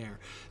my hair.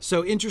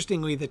 So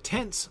interestingly, the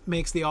tense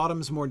makes the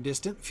autumns more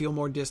distant, feel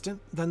more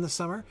distant than the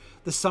summer.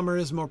 The summer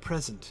is more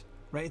present,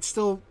 right? It's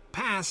still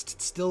past,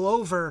 it's still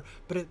over,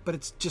 but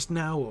it's just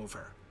now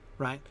over,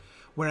 right?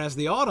 Whereas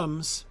the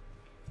autumns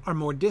are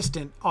more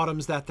distant,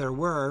 autumns that there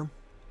were,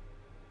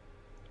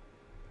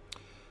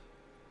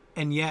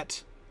 and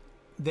yet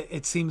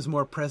it seems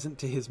more present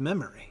to his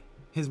memory.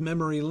 His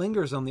memory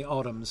lingers on the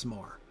autumns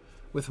more,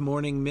 with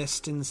morning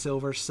mist and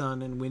silver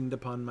sun and wind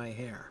upon my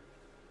hair.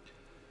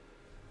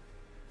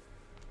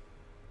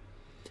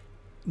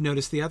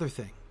 Notice the other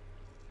thing.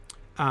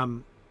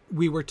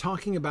 We were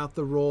talking about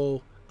the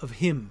role of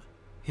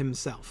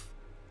himself,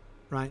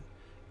 right?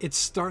 It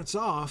starts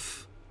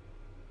off,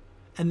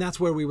 and that's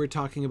where we were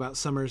talking about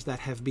summers that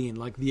have been,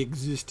 like the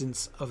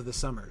existence of the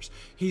summers.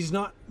 He's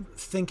not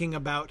thinking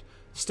about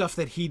stuff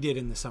that he did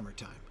in the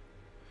summertime.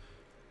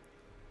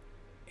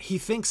 He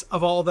thinks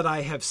of all that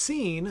I have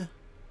seen,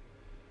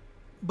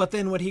 but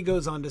then what he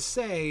goes on to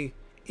say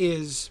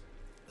is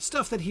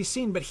stuff that he's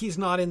seen, but he's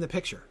not in the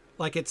picture.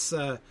 Like it's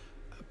a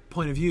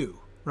point of view,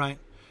 right?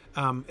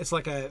 It's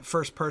like a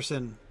first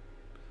person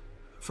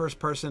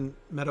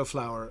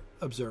meadowflower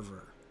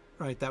observer,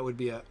 right? That would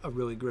be a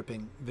really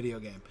gripping video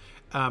game.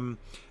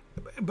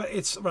 But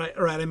it's right.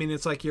 I mean,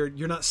 it's like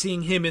you're not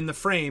seeing him in the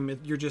frame.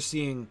 You're just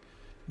seeing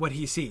what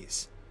he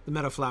sees, the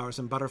meadowflowers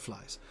and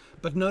butterflies.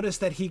 But notice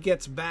that he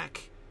gets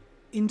back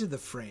into the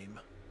frame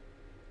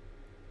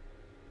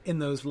in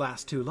those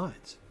last two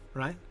lines,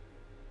 right?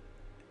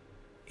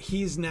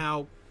 He's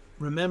now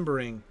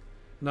remembering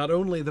not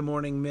only the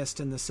morning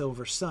mist and the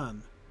silver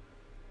sun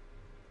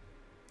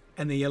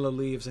and the yellow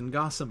leaves and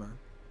gossamer,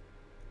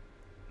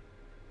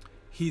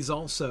 he's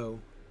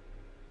also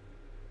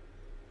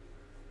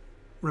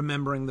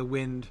remembering the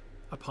wind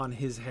upon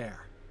his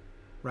hair,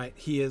 right?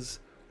 He is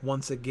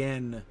once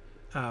again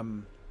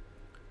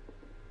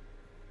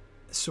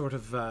sort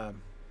of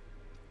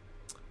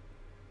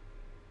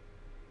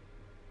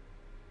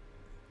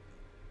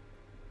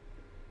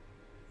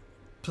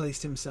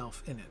placed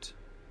himself in it,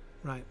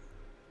 right?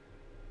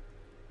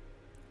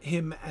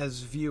 Him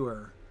as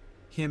viewer,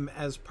 him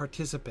as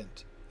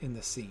participant in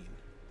the scene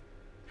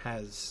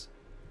has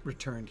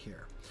returned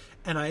here.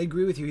 And I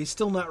agree with you. He's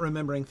still not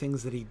remembering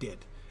things that he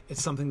did.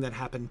 It's something that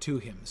happened to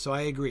him. So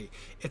I agree.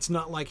 It's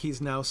not like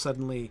he's now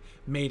suddenly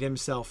made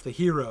himself the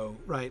hero,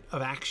 right,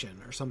 of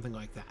action or something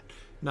like that.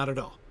 Not at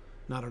all.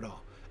 Not at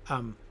all.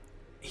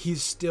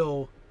 He's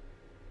still,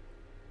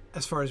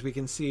 as far as we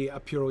can see, a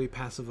purely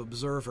passive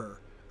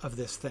observer of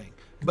this thing.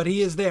 But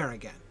he is there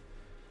again,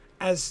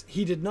 as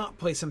he did not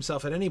place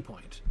himself at any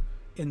point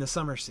in the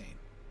summer scene,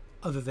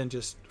 other than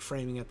just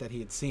framing it that he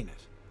had seen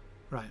it,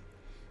 right?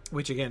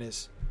 Which again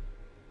is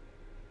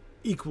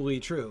equally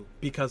true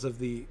because of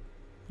the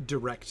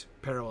direct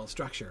parallel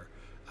structure,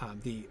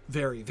 the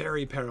very,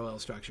 very parallel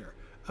structure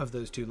of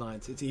those two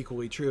lines. It's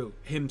equally true,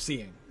 him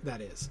seeing,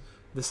 that is,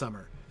 the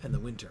summer and the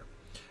winter.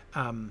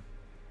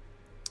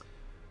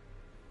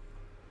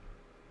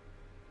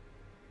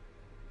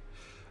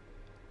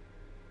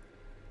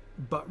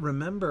 But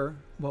remember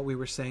what we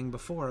were saying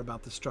before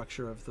about the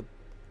structure of the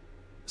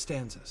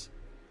stanzas.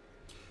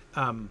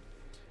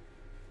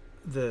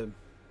 The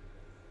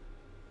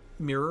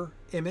mirror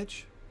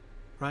image,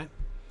 right?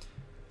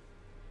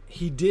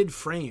 He did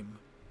frame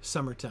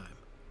summertime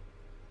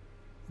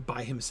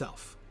by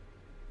himself,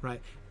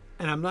 right?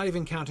 And I'm not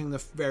even counting the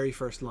very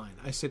first line.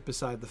 I sit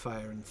beside the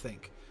fire and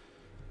think.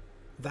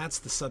 That's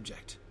the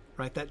subject,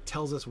 right? That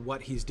tells us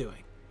what he's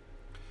doing.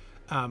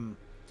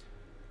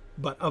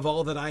 But of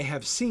all that I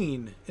have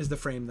seen is the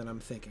frame that I'm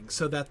thinking.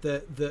 So that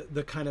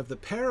the kind of the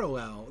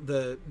parallel,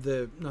 the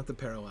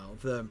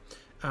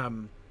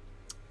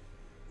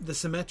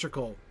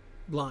symmetrical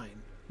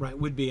line, right,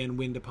 would be in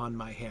wind upon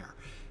my hair.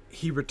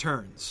 He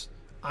returns.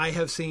 I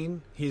have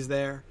seen, he's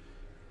there.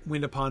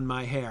 Wind upon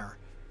my hair,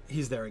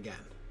 he's there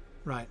again,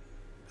 right?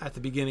 At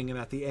the beginning and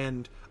at the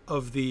end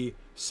of the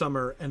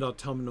summer and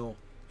autumnal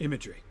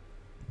imagery,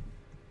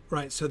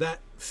 right? So that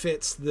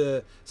fits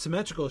the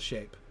symmetrical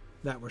shape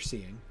that we're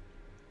seeing.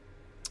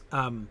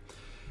 And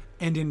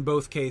in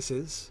both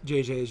cases,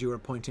 JJ, as you were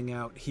pointing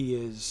out, he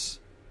is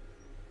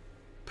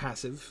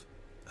passive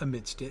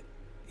amidst it.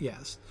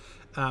 Yes.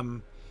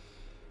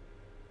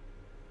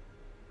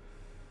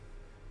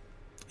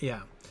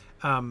 Yeah.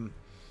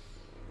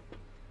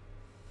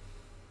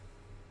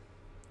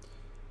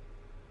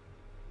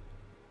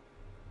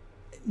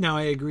 Now,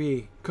 I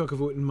agree, Cook of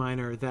Wooten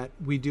Minor, that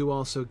we do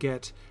also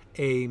get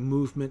a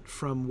movement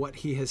from what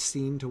he has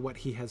seen to what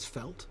he has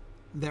felt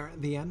there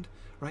at the end,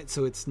 right?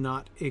 So it's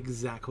not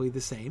exactly the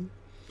same.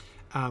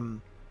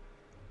 And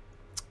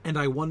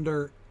I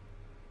wonder,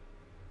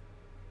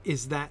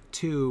 is that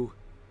too,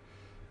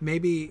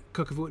 maybe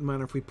Cook of Wooten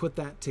Minor, if we put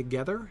that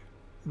together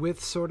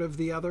with sort of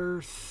the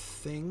other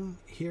thing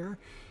here,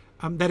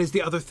 that is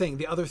the other thing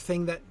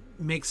that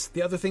makes,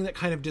 the other thing that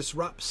kind of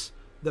disrupts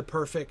the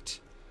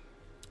perfect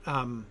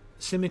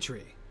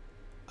symmetry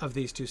of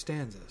these two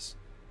stanzas,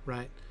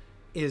 right,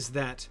 is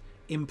that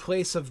in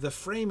place of the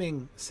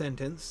framing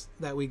sentence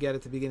that we get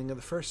at the beginning of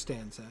the first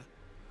stanza,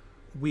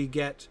 we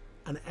get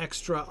an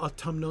extra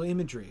autumnal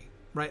imagery,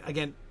 right?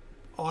 Again,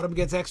 autumn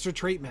gets extra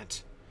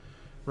treatment,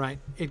 right?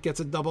 It gets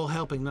a double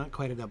helping, not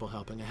quite a double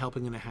helping, a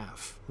helping and a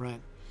half,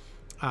 right?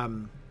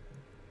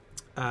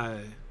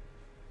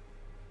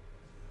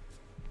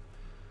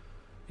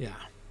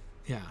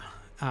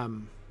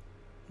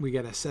 We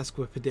get a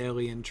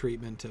sesquipedalian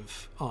treatment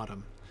of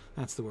autumn.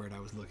 That's the word I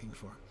was looking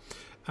for.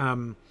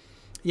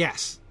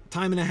 Yes,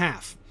 time and a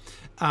half.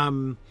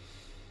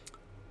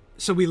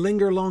 So we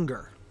linger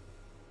longer,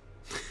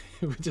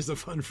 which is a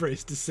fun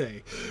phrase to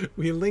say.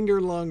 We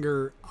linger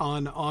longer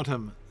on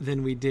autumn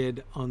than we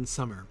did on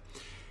summer.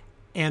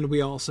 And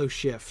we also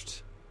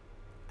shift,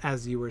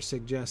 as you were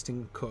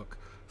suggesting, Cook,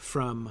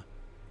 from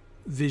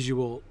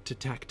visual to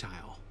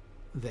tactile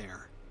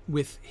there,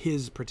 with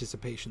his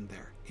participation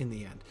there in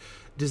the end.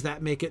 Does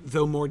that make it,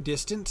 though more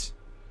distant,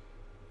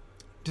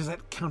 does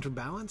that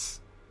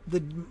counterbalance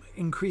the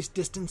increased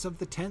distance of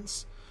the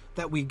tense,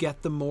 that we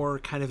get the more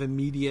kind of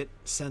immediate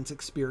sense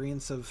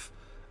experience of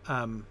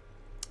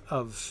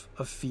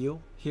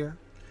feel here?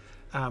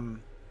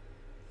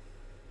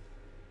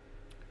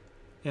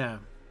 Yeah,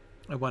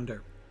 I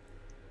wonder.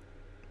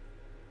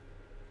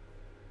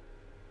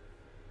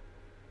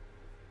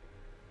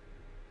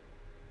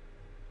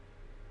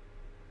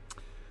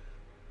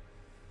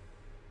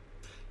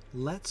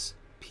 Let's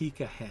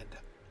peek ahead.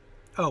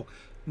 Oh,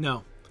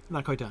 no,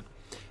 not quite done.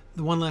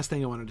 The one last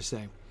thing I wanted to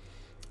say.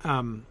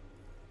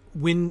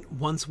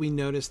 Once we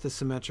notice the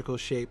symmetrical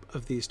shape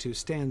of these two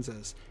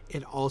stanzas,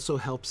 it also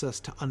helps us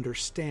to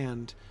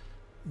understand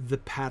the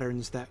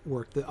patterns that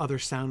work, the other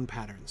sound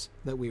patterns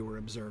that we were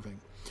observing.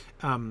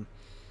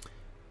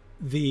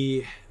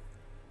 The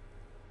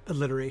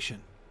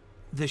alliteration,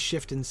 the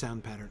shift in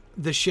sound pattern,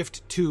 the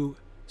shift to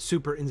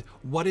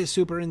what is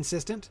super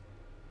insistent?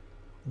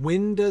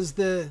 When does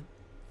the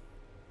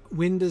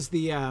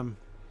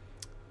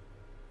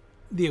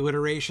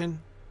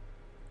alliteration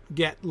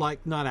get,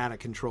 like, not out of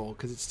control,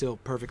 because it's still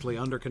perfectly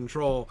under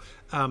control,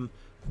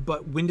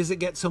 but when does it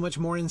get so much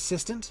more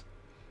insistent?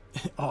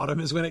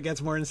 Autumn is when it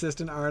gets more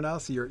insistent, Arnaud,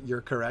 so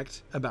you're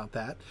correct about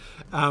that.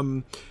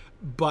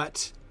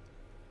 But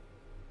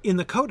in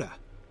the coda,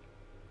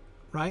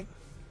 right,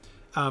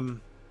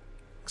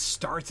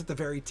 starts at the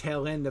very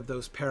tail end of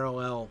those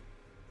parallel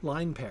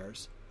line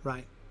pairs,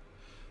 right?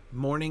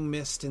 Morning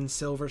mist and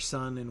silver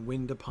sun and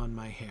wind upon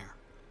my hair.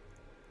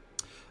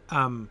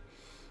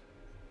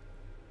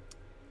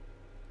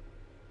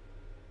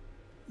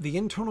 The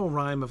internal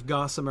rhyme of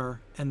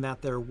gossamer and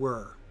that there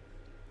were.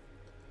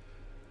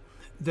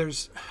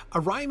 There's a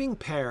rhyming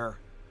pair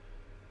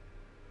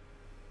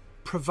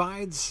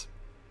provides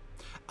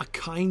a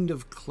kind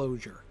of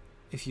closure,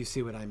 if you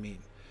see what I mean.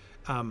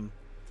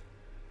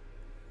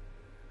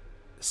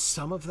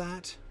 Some of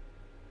that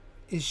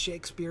is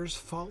Shakespeare's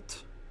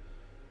fault.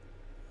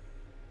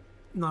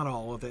 Not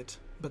all of it,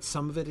 but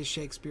some of it is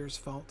Shakespeare's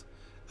fault.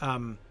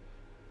 The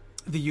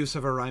use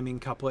of a rhyming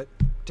couplet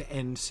to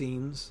end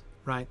scenes,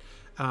 right?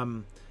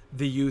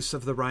 The use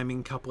of the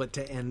rhyming couplet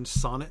to end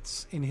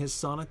sonnets in his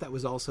sonnet, that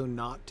was also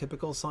not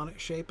typical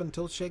sonnet shape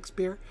until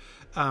Shakespeare.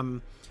 The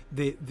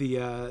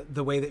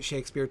way that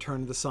Shakespeare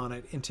turned the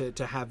sonnet into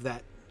to have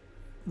that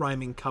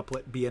rhyming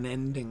couplet be an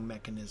ending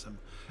mechanism,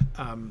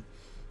 and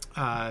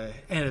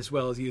as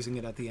well as using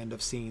it at the end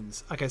of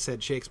scenes. Like I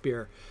said,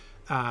 Shakespeare,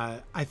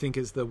 I think,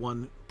 is the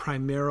one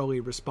primarily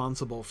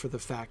responsible for the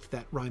fact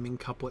that rhyming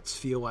couplets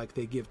feel like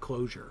they give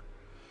closure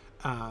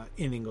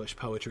in English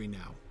poetry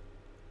now.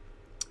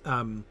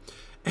 And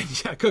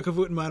yeah, Cook of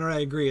Wooten Minor, I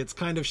agree. It's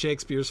kind of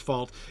Shakespeare's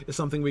fault. It's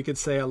something we could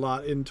say a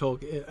lot in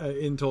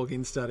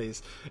Tolkien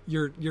studies.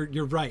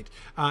 You're right.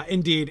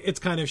 Indeed, it's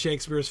kind of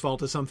Shakespeare's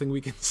fault is something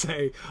we can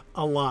say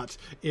a lot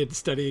in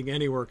studying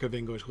any work of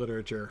English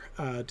literature.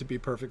 To be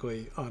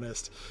perfectly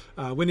honest,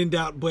 when in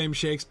doubt, blame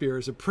Shakespeare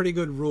is a pretty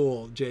good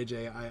rule.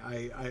 JJ,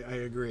 I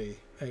agree.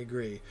 I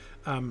agree.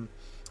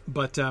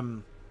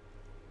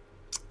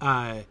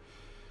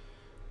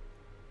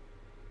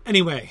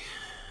 Anyway.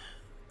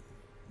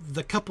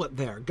 The couplet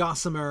there,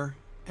 gossamer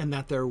and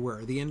that there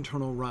were, the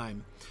internal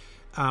rhyme.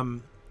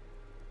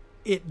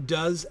 It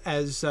does,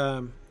 as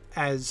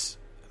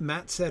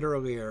Matt said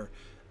earlier,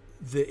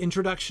 the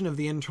introduction of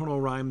the internal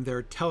rhyme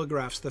there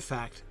telegraphs the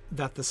fact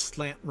that the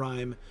slant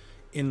rhyme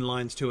in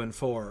lines 2 and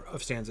 4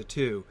 of stanza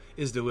 2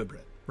 is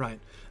deliberate,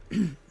 right?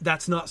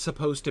 That's not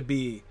supposed to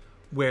be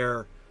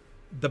where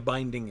the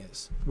binding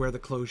is, where the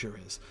closure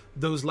is.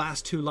 Those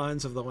last two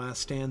lines of the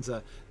last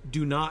stanza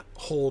do not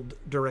hold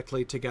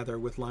directly together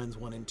with lines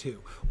 1 and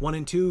 2. 1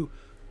 and 2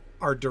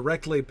 are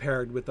directly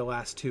paired with the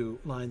last two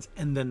lines,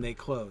 and then they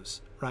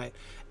close, right?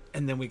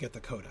 And then we get the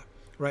coda,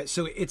 right?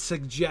 So it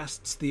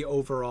suggests the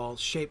overall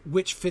shape,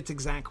 which fits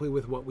exactly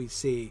with what we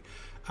see,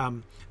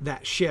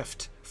 that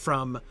shift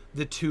from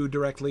the two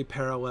directly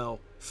parallel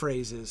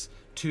phrases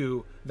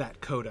to that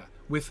coda,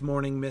 with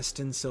morning mist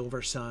and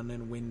silver sun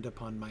and wind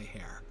upon my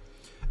hair.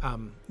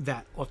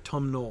 That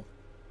autumnal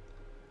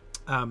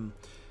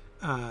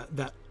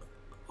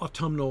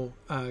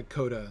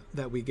coda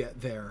that we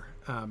get there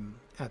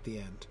at the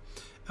end.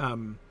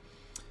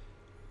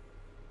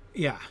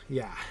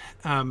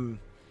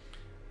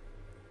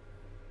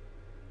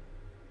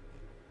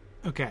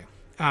 Okay.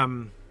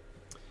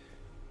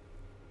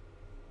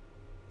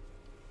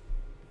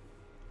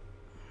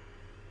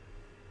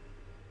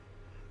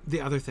 The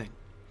other thing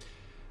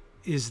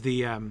is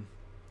the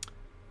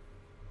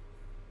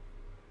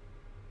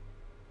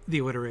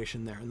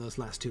alliteration there in those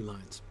last two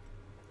lines.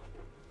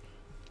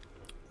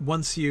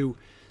 Once you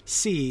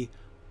see,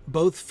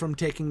 both from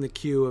taking the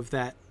cue of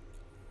that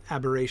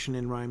aberration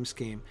in rhyme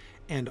scheme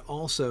and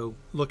also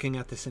looking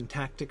at the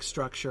syntactic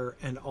structure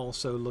and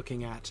also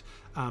looking at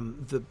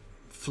the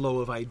flow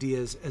of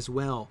ideas as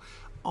well,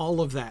 all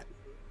of that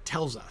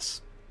tells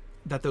us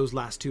that those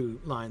last two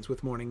lines,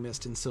 with morning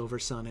mist and silver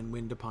sun and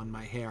wind upon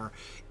my hair,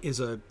 is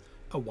a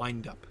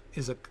wind up,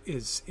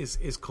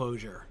 is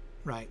closure,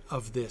 right,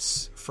 of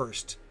this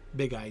first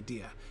big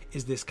idea,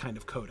 is this kind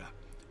of coda,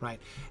 right?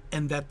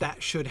 And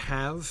that should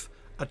have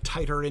a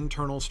tighter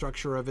internal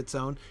structure of its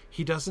own.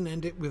 He doesn't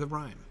end it with a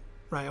rhyme,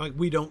 right? Like,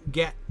 we don't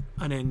get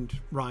an end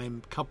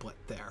rhyme couplet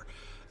there.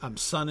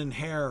 Sun and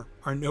hair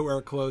are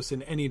nowhere close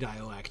in any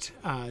dialect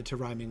to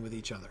rhyming with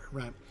each other,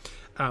 right?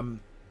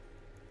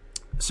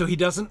 So he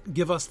doesn't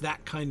give us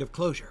that kind of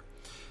closure.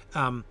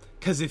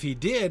 Because if he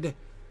did,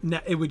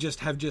 it would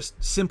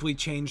just simply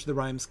changed the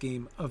rhyme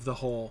scheme of the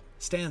whole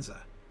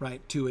stanza,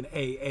 right? To an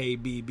A,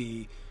 B,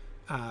 B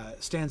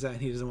stanza,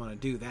 and he doesn't want to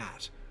do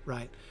that,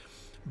 right?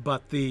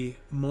 But the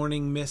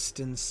morning mist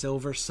and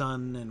silver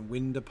sun and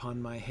wind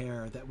upon my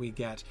hair that we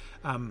get,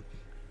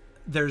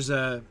 there's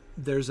a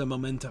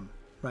momentum,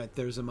 right?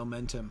 There's a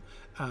momentum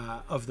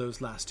of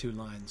those last two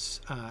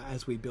lines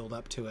as we build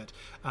up to it.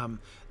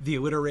 The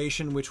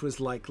alliteration, which was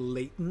like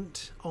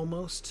latent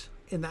almost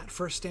in that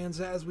first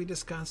stanza, as we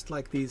discussed,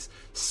 like these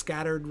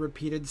scattered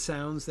repeated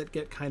sounds that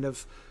get kind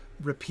of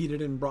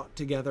repeated and brought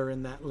together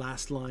in that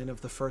last line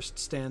of the first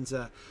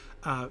stanza,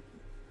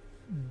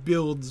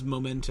 builds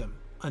momentum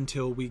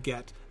until we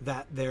get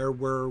that there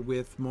were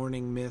with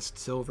morning mist,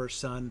 silver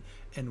sun,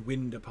 and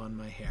wind upon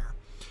my hair.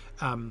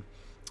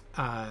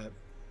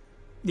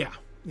 Yeah.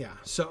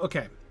 So,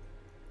 okay.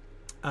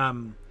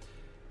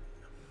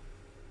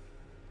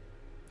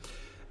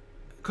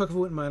 Cook of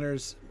Wit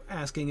Miners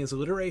asking, is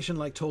alliteration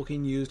like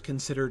Tolkien used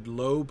considered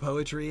low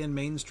poetry in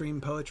mainstream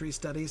poetry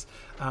studies?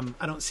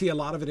 I don't see a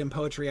lot of it in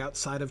poetry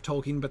outside of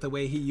Tolkien, but the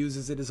way he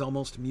uses it is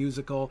almost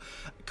musical.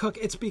 Cook,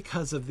 it's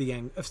because of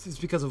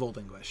Old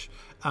English.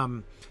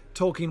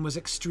 Tolkien was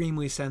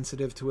extremely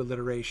sensitive to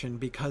alliteration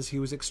because he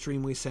was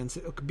extremely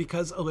sensitive,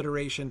 because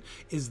alliteration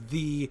is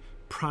the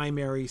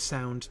primary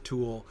sound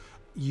tool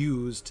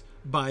used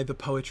by the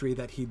poetry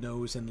that he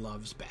knows and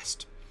loves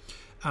best.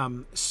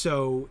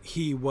 So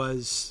he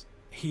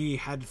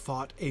had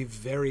thought a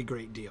very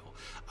great deal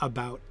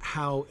about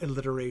how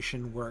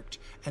alliteration worked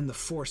and the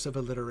force of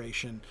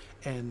alliteration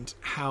and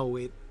how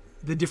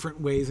the different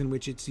ways in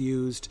which it's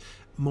used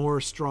more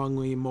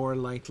strongly, more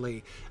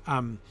lightly.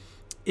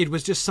 It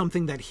was just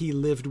something that he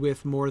lived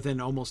with more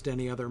than almost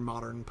any other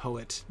modern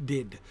poet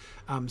did.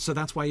 So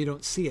that's why you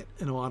don't see it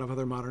in a lot of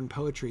other modern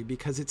poetry,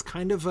 because it's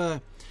kind of I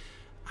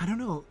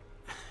don't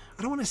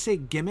want to say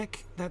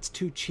gimmick, that's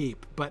too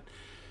cheap, but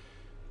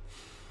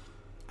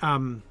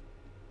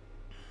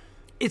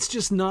it's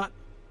just not,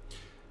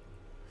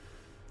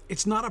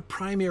 it's not a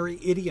primary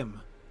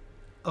idiom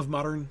of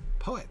modern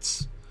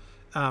poets.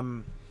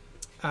 No,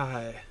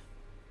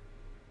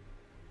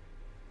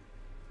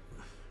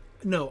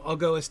 I'll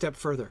go a step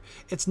further.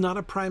 It's not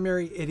a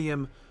primary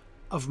idiom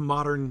of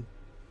modern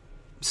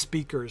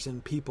speakers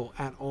and people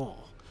at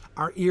all.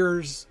 Our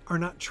ears are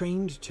not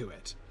trained to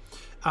it.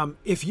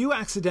 If you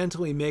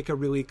accidentally make a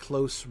really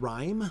close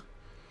rhyme,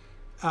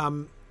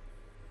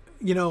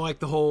 like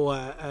the whole,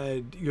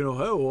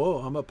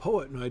 I'm a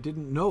poet and I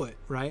didn't know it,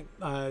 right?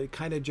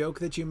 Kind of joke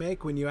that you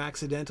make when you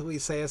accidentally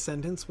say a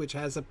sentence which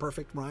has a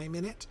perfect rhyme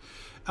in it.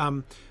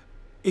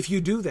 If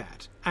you do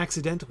that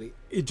accidentally,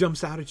 it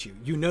jumps out at you.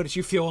 You notice,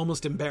 you feel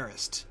almost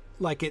embarrassed,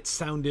 like it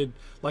sounded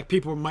like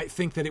people might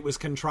think that it was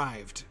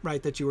contrived,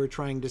 right? That you were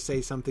trying to say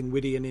something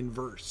witty and in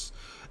verse.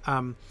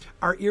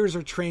 Our ears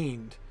are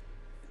trained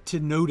to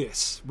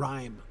notice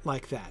rhyme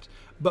like that,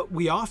 but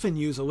we often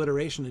use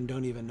alliteration and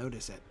don't even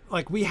notice it.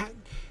 Like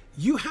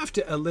you have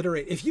to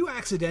alliterate. If you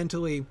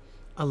accidentally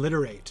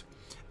alliterate,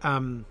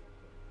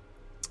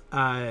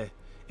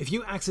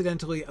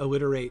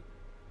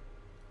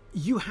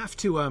 you have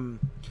to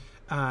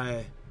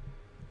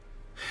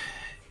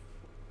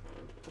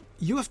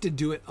you have to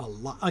do it a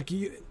lot. Like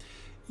you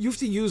have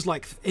to use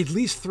like at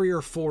least 3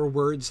 or 4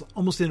 words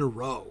almost in a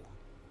row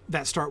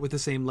that start with the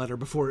same letter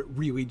before it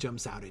really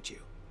jumps out at you,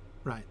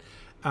 right?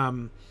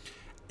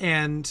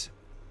 And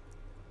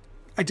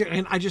I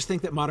just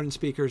think that modern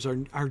speakers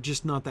are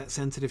just not that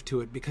sensitive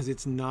to it because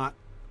it's not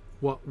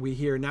what we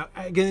hear. Now,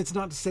 again, it's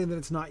not to say that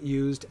it's not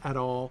used at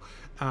all.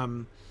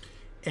 I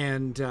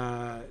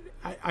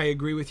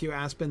agree with you,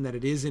 Aspen, that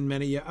it is in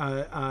many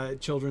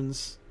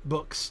children's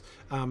books.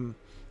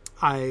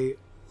 I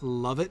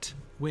love it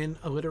when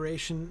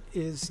alliteration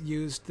is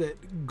used.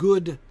 That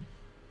good.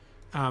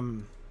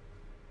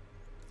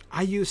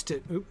 I used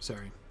to. Oops,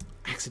 sorry.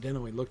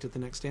 Accidentally looked at the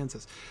next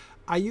stanzas.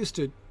 I used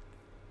to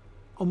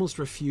almost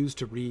refuse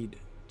to read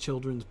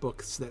children's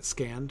books that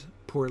scanned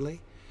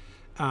poorly.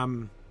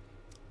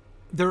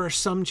 There are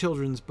some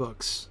children's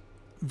books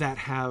that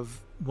have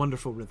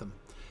wonderful rhythm.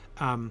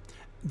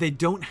 They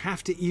don't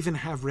have to even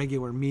have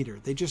regular meter.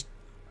 They just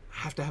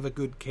have to have a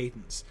good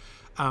cadence.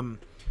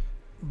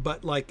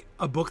 But like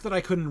a book that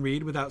I couldn't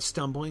read without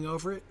stumbling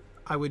over it,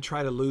 I would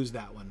try to lose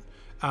that one.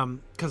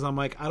 Because I'm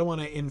like, I don't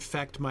want to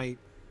infect my,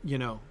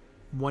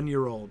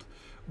 1-year-old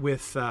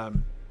with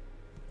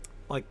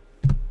like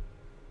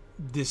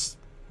this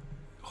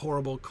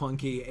horrible,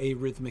 clunky,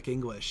 arrhythmic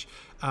English.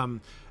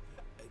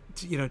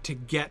 To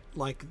get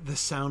like the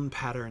sound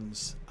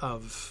patterns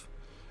of,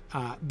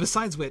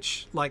 besides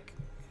which, like,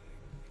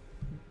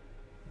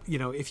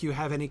 if you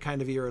have any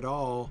kind of ear at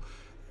all,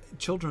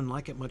 children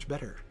like it much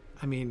better.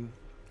 I mean,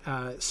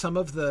 some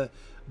of the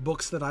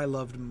books that I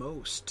loved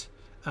most,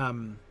 as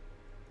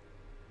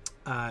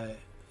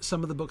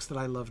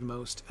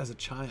a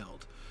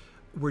child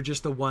were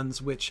just the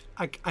ones which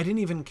I didn't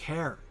even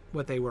care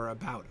what they were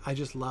about. I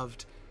just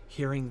loved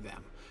hearing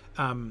them.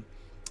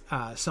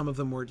 Some of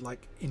them were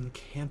like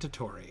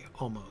incantatory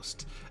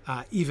almost,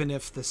 even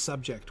if the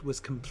subject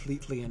was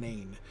completely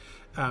inane.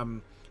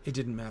 It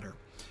didn't matter.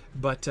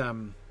 But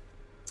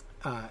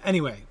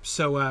anyway,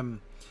 so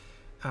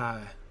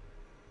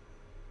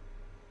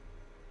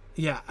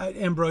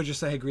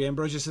Ambrosius, I agree.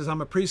 Ambrosius says,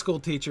 I'm a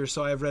preschool teacher,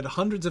 so I've read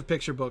hundreds of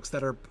picture books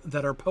that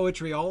are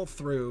poetry all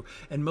through,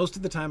 and most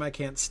of the time I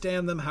can't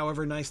stand them,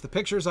 however nice the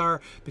pictures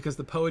are, because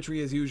the poetry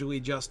is usually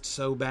just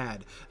so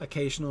bad.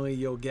 Occasionally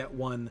you'll get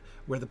one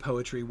where the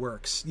poetry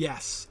works.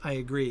 Yes, I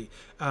agree.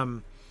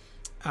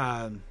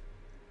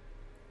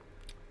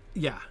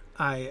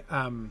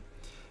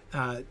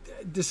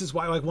 This is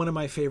why, like, one of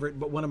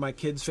my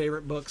kids'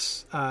 favorite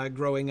books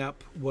growing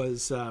up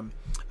was the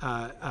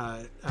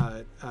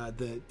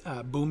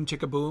Boom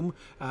Chicka Boom,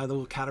 the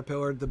little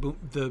caterpillar, the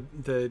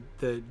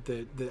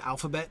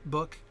alphabet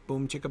book,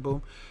 Boom Chicka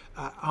Boom.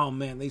 Oh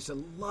man, they used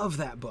to love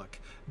that book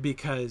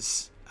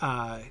because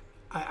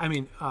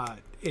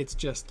it's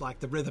just like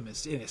the rhythm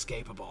is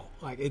inescapable.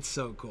 Like, it's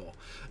so cool.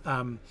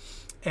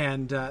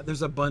 And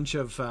there's a bunch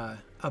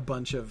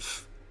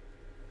of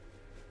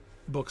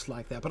books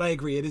like that, but I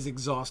agree, it is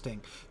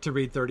exhausting to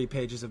read 30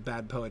 pages of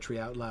bad poetry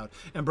out loud.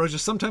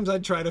 Ambrosius, sometimes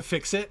I'd try to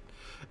fix it,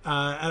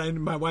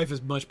 and my wife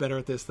is much better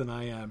at this than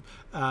I am.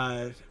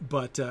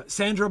 But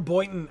Sandra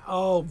Boynton,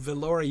 oh,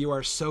 Vilora, you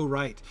are so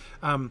right.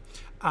 I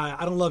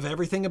don't love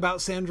everything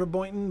about Sandra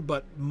Boynton,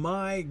 but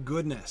my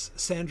goodness,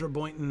 Sandra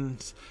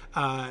Boynton's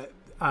her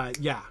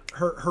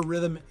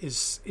rhythm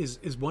is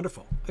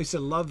wonderful. I used to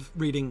love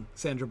reading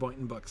Sandra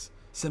Boynton books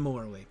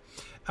similarly.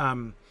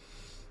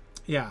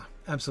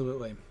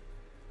 Absolutely.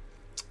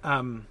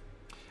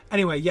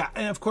 Anyway,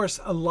 and of course,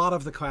 a lot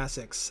of the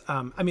classics.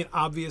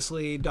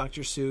 Obviously,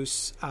 Dr.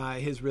 Seuss,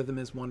 his rhythm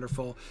is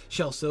wonderful.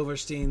 Shel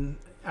Silverstein,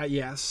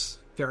 yes,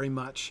 very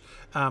much.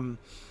 And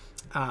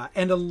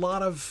a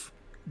lot of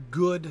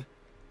good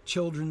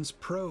children's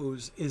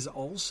prose is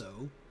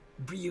also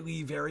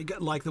really very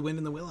good, like The Wind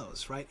in the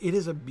Willows, right? It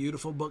is a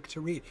beautiful book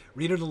to read.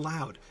 Read it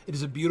aloud. It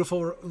is a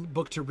beautiful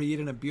book to read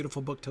and a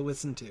beautiful book to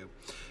listen to.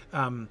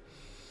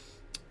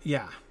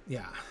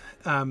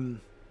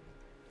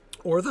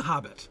 Or The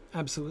Hobbit.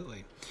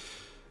 Absolutely.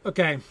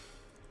 Okay.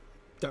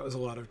 That was a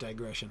lot of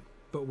digression,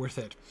 but worth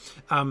it.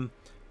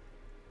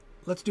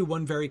 Let's do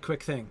one very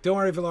quick thing. Don't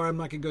worry, Villar, I'm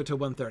not going to go till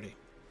 1:30.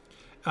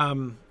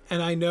 And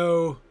I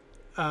know,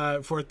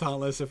 for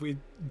Thoughtless, if we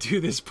do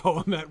this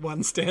poem at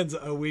one stanza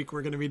a week,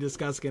 we're going to be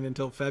discussing it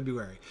until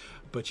February.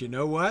 But you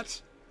know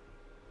what?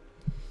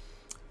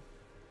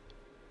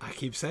 I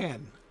keep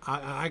saying,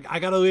 I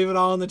got to leave it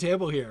all on the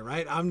table here,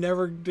 right? I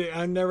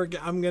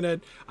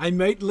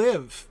might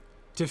live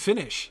to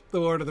finish The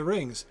Lord of the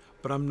Rings,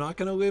 but I'm not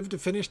going to live to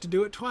finish to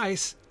do it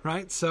twice,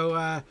 right?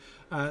 So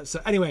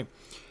anyway,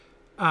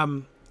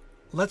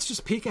 let's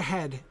just peek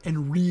ahead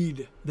and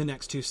read the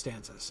next 2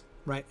 stanzas,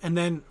 right? And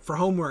then for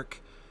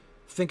homework,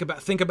 think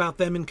about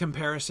them in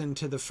comparison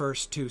to the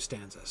first 2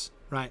 stanzas,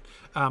 right?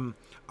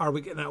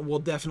 We'll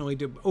definitely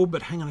do,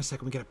 but hang on a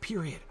second, we get a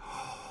period.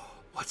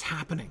 What's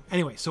happening?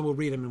 Anyway, so we'll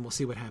read them and we'll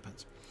see what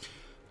happens.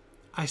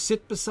 I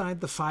sit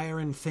beside the fire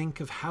and think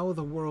of how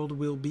the world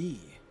will be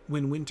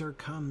when winter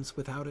comes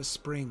without a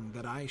spring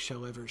that I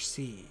shall ever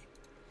see.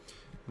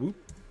 Whoop.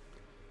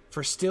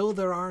 For still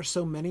there are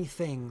so many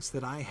things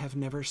that I have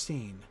never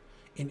seen.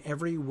 In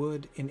every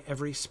wood, in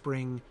every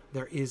spring,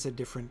 there is a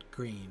different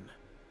green.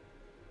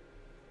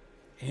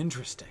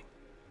 Interesting.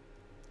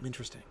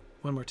 Interesting.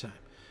 One more time.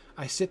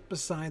 I sit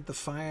beside the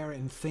fire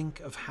and think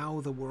of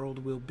how the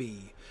world will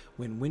be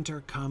when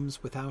winter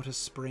comes without a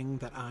spring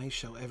that I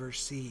shall ever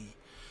see.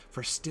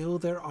 For still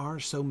there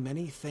are so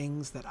many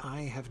things that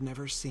I have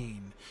never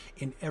seen.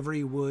 In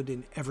every wood,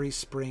 in every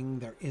spring,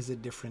 there is a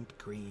different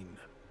green.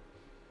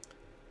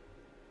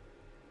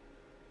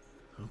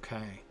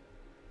 Okay.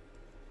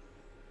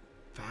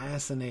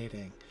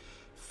 Fascinating.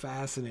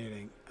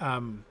 Fascinating.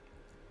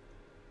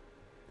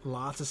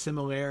 Lots of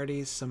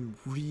similarities, some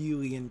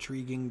really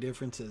intriguing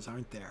differences,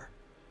 aren't there?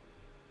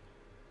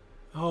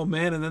 Oh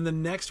man, and then the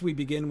next we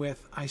begin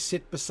with, I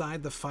sit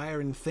beside the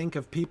fire and think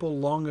of people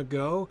long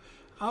ago.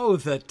 Oh,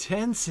 the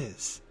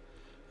tenses.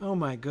 Oh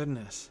my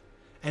goodness.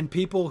 And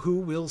people who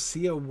will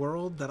see a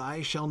world that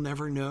I shall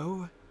never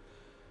know.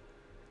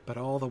 But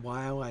all the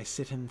while I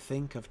sit and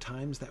think of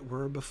times that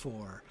were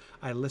before.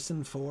 I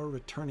listen for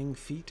returning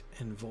feet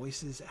and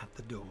voices at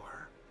the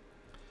door.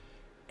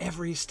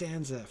 Every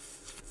stanza,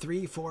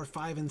 3, 4,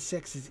 5, and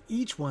 6 is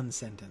each one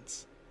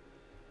sentence.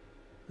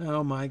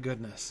 Oh my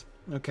goodness.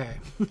 Okay.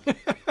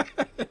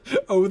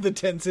 Oh, the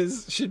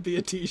tenses should be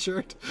a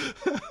t-shirt.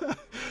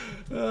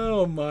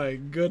 Oh my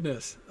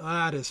goodness.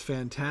 That is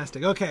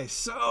fantastic. Okay,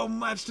 so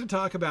much to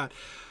talk about.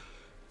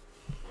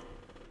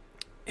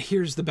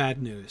 Here's the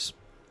bad news.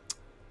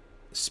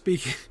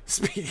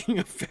 Speaking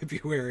of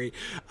February,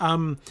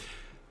 I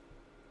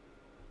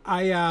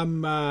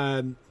am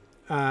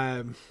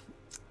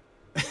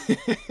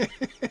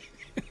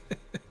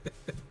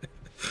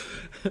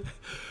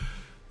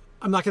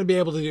I'm not going to be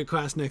able to do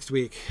class next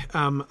week.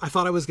 I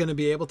thought I was going to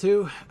be able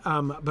to,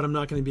 but I'm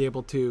not going to be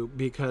able to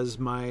because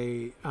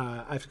I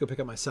have to go pick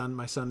up my son.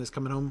 My son is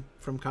coming home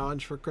from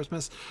college for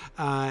Christmas,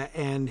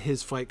 and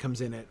his flight comes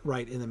in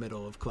right in the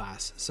middle of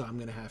class. So I'm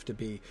going to have to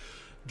be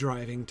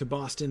driving to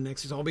Boston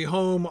next week. I'll be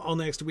home all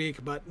next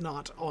week, but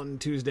not on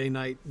Tuesday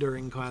night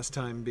during class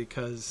time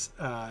because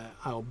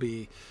I'll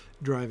be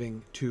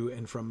driving to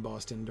and from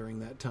Boston during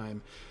that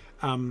time.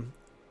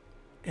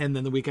 And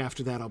then the week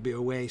after that, I'll be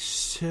away.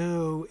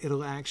 So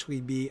it'll actually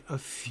be a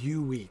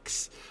few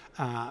weeks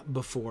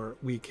before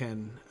we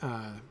can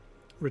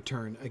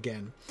return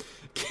again.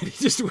 Kitty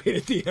just wait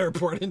at the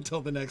airport until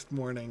the next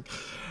morning.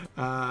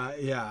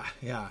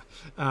 Yeah.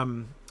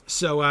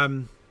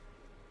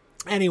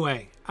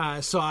 Anyway,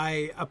 so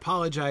I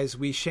apologize.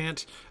 We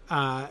shan't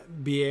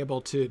be able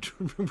to.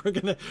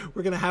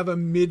 We're gonna have a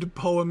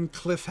mid-poem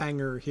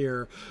cliffhanger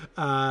here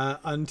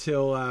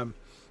until.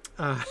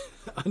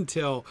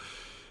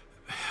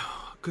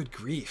 Good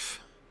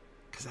grief.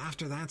 Because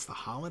after that's the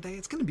holiday.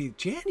 It's going to be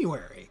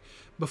January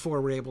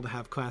before we're able to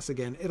have class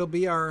again. It'll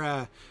be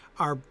our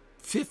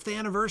 5th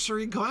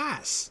anniversary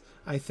class,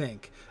 I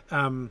think.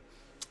 It'll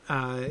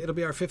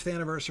be our 5th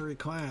anniversary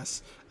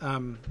class.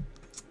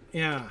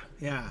 Yeah.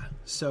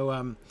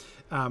 So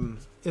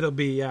it'll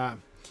be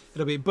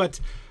but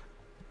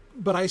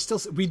I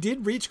still, we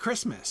did reach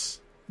Christmas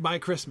by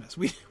Christmas.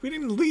 We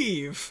didn't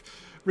leave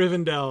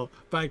Rivendell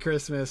by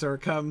Christmas or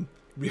come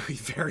really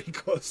very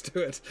close to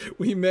it.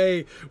 We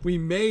may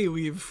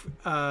leave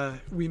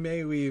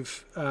Rivendell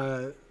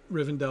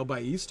by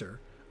Easter,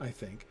 I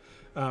think.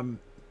 Yeah,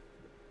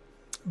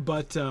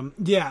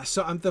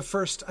 so I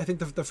think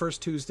the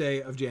first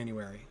Tuesday of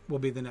January will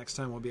be the next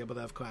time we'll be able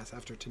to have class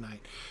after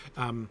tonight.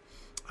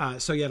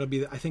 So yeah, it'll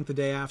be, I think, the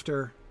day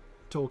after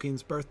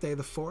Tolkien's birthday,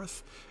 the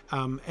 4th,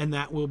 and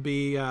that will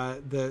be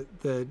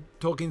the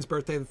Tolkien's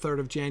birthday, the 3rd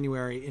of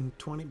January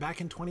back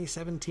in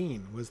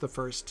 2017 was the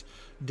first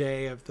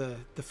day of the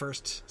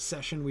first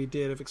session we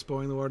did of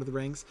Exploring the Lord of the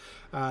Rings.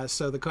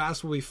 So the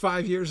class will be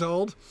 5 years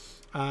old,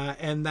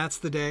 and that's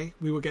the day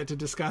we will get to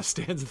discuss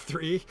stanza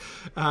 3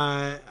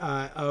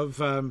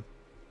 of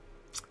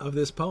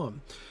this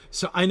poem.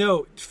 So I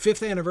know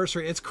 5th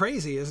anniversary, it's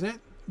crazy, isn't it?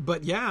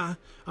 But yeah,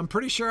 I'm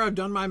pretty sure I've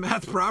done my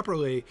math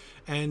properly,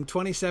 and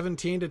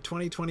 2017 to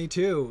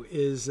 2022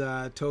 is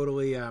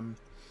totally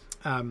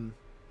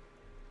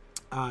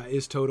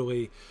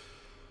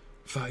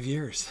 5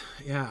 years.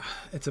 Yeah,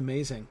 it's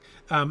amazing.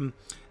 We're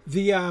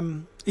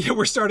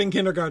starting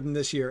kindergarten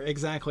this year.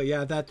 Exactly.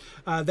 Yeah, that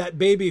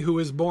baby who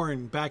was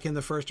born back in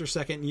the 1st or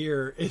 2nd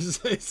year is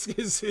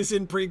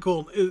in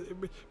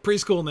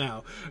preschool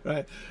now,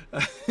 right?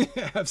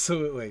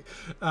 Absolutely.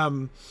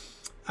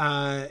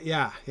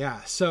 Yeah.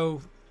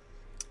 So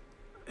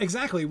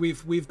exactly,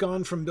 we've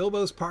gone from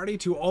Bilbo's party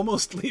to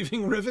almost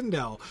leaving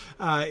Rivendell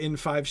in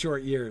 5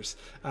 short years.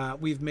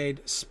 We've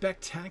made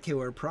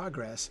spectacular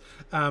progress.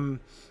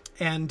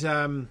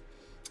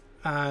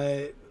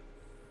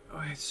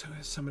 So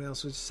somebody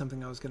else was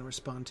something I was going to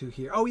respond to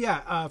here. Oh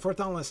yeah, Fourth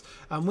Dauntless.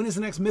 When is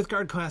the next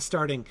Mythgard class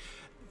starting?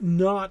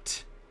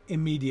 Not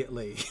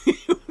immediately.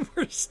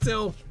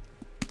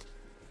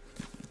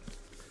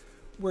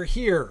 We're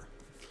here.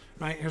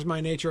 Right, here's my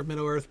Nature of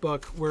Middle Earth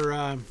book. We're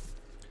on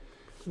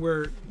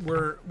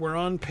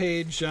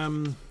page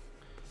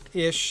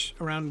ish,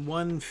 around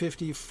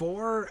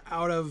 154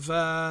 out of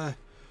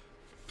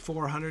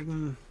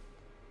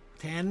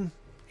 410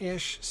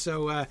 ish.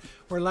 So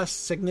we're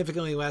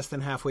significantly less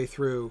than halfway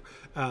through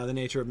The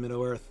Nature of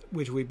Middle Earth,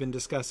 which we've been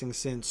discussing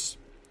since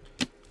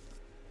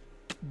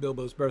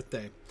Bilbo's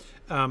birthday.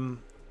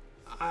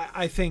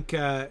 I think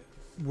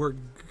we're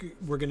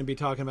going to be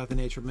talking about The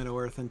Nature of Middle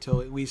Earth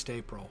until at least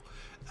April,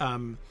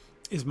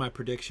 is my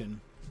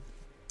prediction.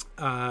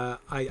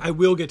 I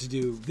will get to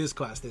do this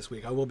class this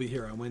week. I will be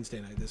here on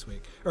Wednesday night this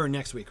week, or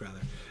next week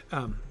rather.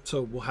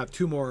 So we'll have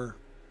 2 more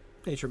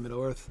Nature of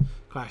Middle Earth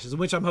classes, in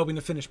which I'm hoping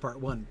to finish part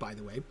 1, by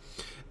the way.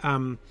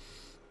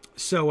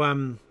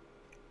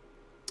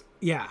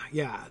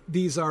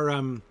 These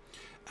are,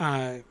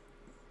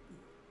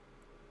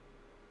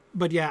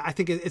 but yeah, I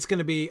think it's going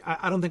to be,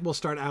 I don't think we'll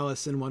start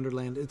Alice in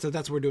Wonderland. So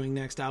that's what we're doing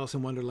next, Alice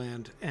in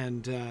Wonderland,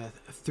 and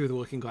Through the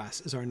Looking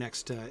Glass is our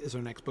next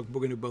book. We're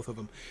going to do both of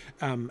them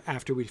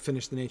after we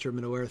finish The Nature of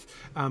Middle Earth.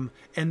 And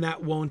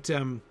that won't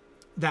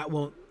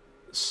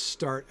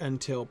start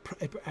until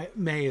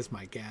May is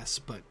my guess,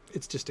 but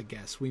it's just a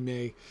guess. We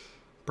may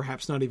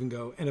perhaps not even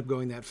end up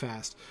going that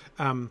fast.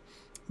 So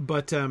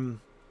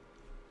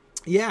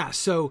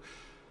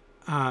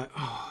there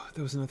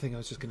was another thing I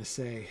was just going to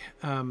say.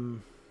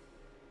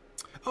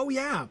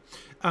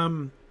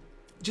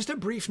 Just a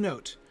brief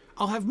note.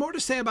 I'll have more to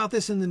say about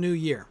this in the new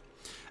year.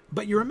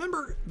 But you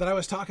remember that I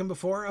was talking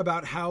before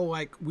about how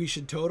we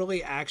should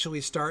totally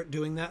actually start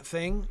doing that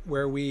thing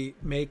where we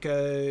make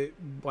a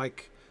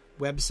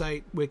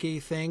website wiki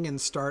thing and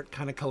start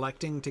kind of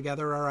collecting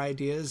together our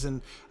ideas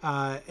and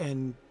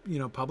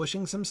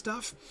publishing some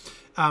stuff.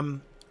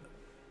 I've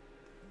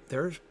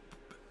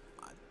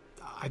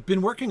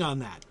been working on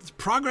that.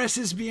 Progress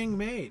is being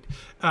made.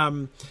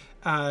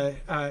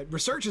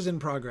 Research is in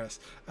progress.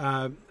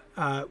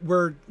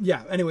 We're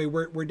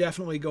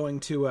definitely going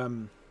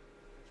to,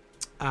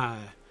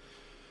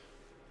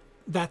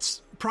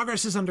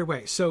 progress is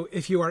underway. So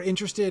if you are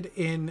interested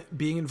in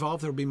being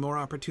involved, there'll be more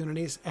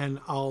opportunities, and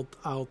I'll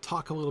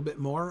talk a little bit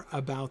more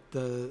about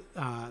the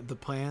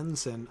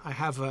plans. And I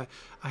have a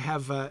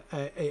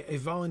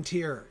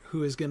volunteer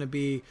who is going to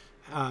be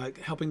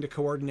helping to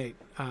coordinate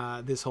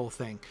this whole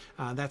thing.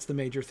 That's the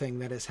major thing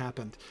that has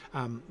happened,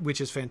 which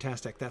is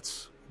fantastic.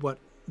 That's what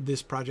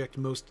this project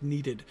most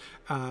needed.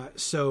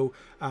 So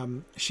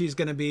she's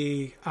going to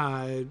be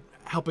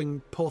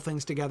helping pull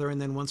things together,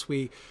 and then once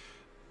we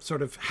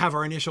sort of have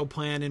our initial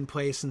plan in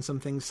place and some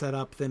things set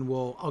up, then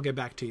I'll get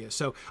back to you.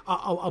 So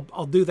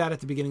I'll do that at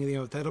the beginning of the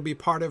year. That'll be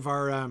part of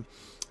our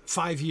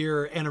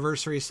 5-year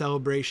anniversary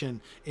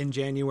celebration in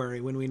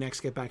January when we next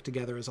get back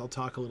together, as I'll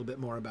talk a little bit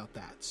more about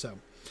that. So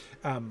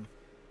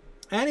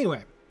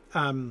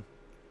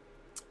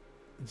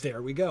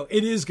there we go.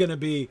 It is going to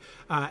be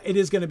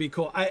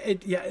cool.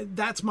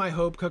 That's my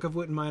hope, Cook of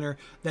Witten Minor,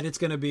 that it's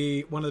going to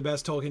be one of the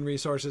best Tolkien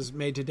resources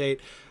made to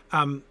date.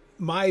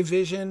 My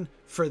vision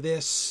for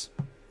this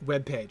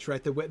webpage,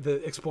 right?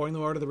 The Exploring the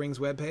Lord of the Rings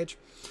webpage,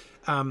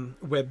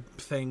 web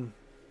thing,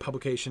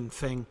 publication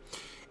thing.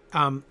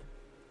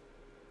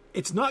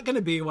 It's not going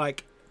to be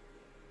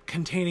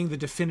containing the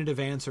definitive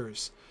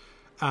answers.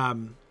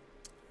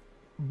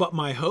 But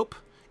my hope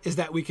is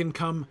that we can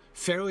come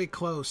fairly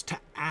close to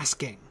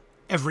asking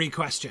every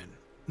question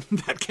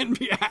that can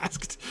be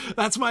asked.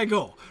 That's my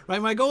goal,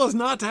 right? My goal is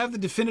not to have the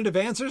definitive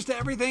answers to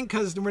everything,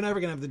 because we're never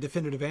going to have the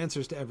definitive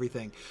answers to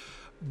everything.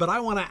 But I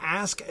want to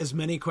ask as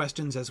many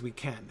questions as we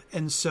can.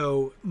 And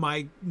so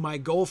my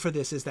goal for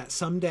this is that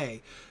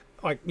someday,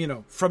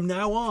 from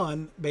now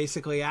on,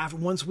 basically,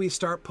 once we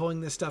start pulling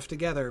this stuff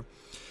together,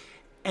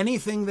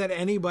 anything that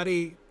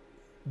anybody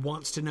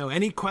wants to know,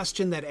 any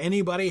question that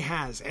anybody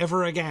has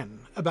ever again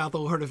about the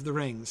Lord of the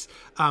Rings,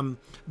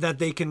 that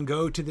they can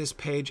go to this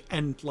page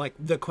and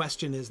the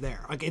question is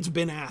there. It's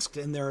been asked,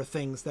 and there are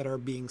things that are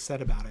being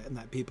said about it and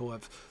that people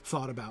have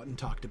thought about and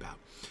talked about.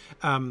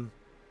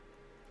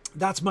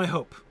 That's my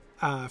hope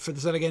for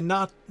this. And again,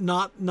 not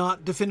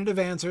definitive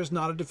answers,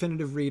 not a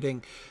definitive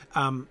reading,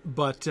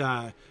 but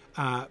a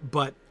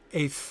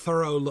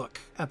thorough look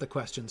at the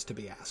questions to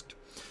be asked.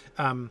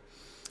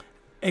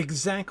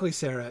 Exactly,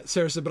 Sarah.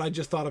 Sarah said, but I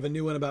just thought of a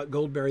new one about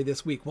Goldberry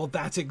this week. Well,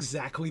 that's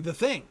exactly the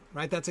thing,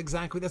 right? That's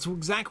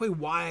exactly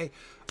why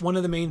one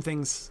of the main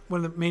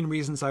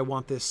reasons I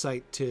want this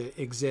site to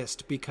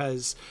exist,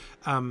 because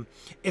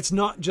it's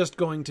not just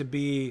going to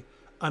be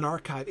an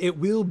archive. It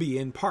will be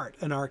in part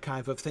an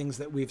archive of things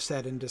that we've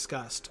said and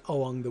discussed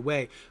along the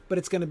way, but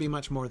it's going to be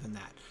much more than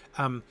that.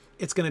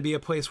 It's going to be a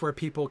place where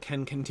people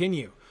can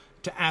continue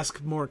to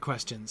ask more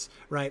questions,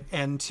 right?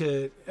 And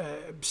to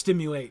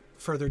stimulate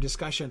further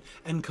discussion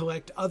and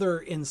collect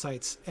other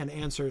insights and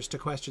answers to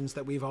questions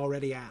that we've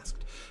already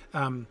asked.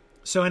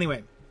 So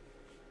anyway,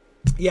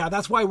 yeah,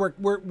 that's why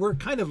we're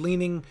kind of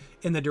leaning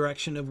in the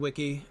direction of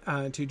Wiki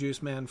to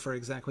Juice Man for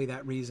exactly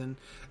that reason.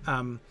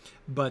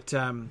 But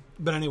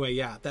anyway,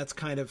 yeah, that's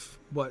kind of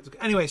what.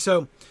 Anyway,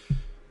 so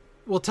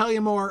we'll tell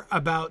you more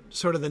about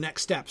sort of the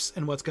next steps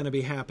and what's going to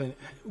be happening.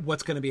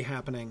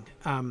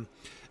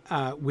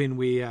 when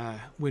we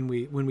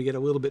get a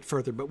little bit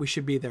further. But we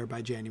should be there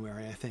by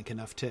January, I think,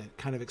 enough to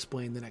kind of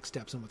explain the next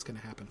steps and what's going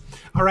to happen.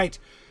 All right.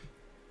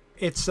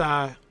 It's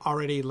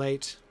already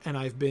late, and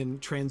I've been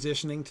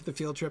transitioning to the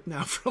field trip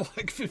now for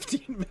like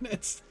 15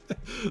 minutes.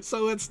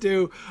 So let's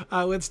do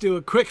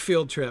a quick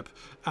field trip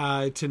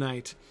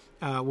tonight.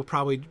 We'll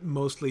probably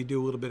mostly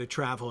do a little bit of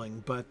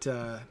traveling, but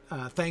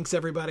thanks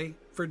everybody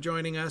for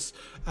joining us.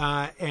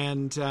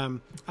 And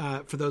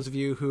for those of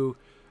you who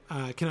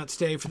cannot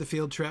stay for the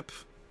field trip,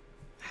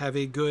 have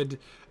a good,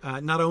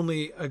 not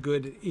only a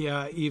good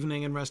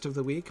evening and rest of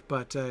the week,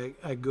 but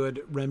a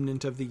good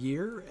remnant of the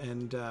year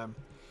and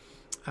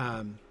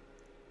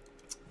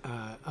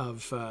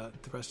of the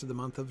rest of the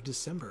month of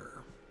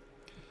December.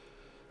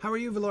 How are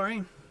you,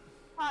 Valori?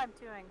 I'm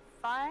doing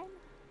fine.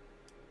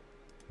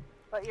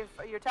 But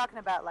you're talking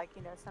about, like,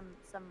 you know, some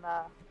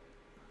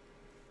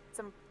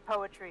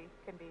poetry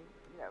can be,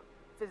 you know,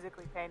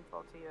 physically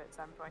painful to you at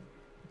some point.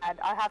 And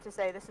I have to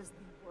say, this is the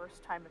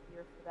worst time of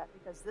year for that,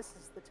 because this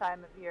is the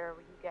time of year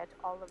where you get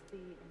all of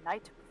the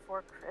Night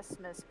Before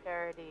Christmas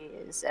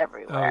parodies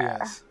everywhere. Oh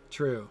yes,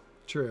 true.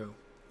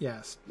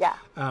 Yes. Yeah,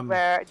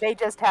 where they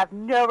just have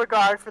no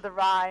regard for the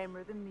rhyme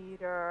or the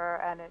meter,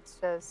 and it's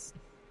just...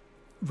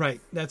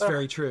 Right, that's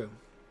very true.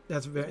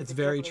 It's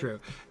very true.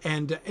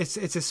 And it's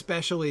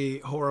especially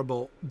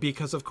horrible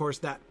because, of course,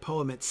 that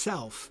poem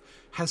itself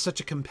has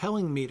such a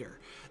compelling meter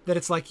that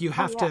it's like you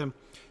have to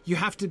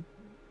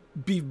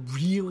be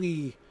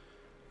really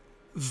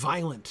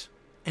violent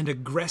and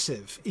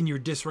aggressive in your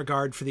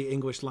disregard for the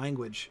English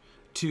language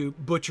to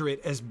butcher it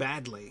as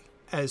badly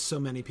as so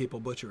many people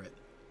butcher it.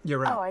 You're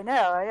right. Oh, I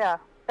know. Yeah,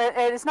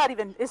 and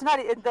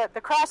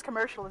the cross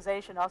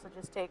commercialization also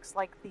just takes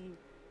like the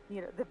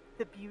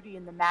beauty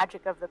and the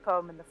magic of the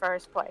poem in the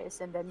first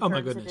place, and then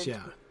turns it into,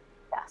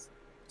 yes.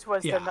 It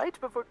was the night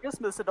before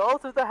Christmas, and all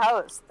through the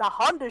house, the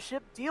Honda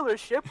ship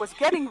dealership was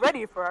getting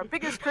ready for our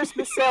biggest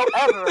Christmas sale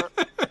ever,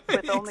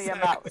 with only a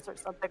mouse or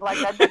something like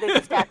that. Then they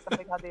just tack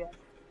something on the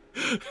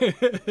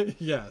end.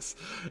 Yes,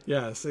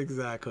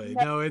 exactly.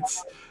 No,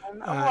 it's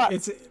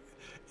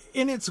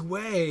in its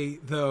way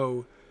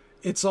though.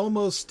 It's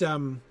almost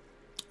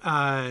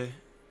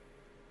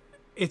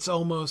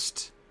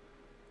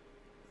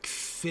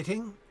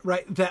fitting,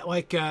 right? That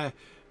like at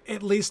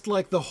least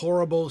like the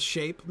horrible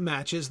shape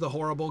matches the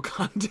horrible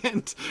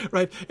content,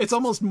 right? It's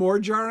almost more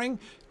jarring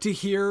to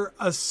hear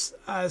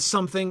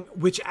something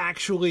which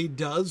actually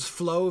does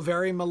flow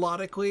very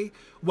melodically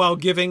while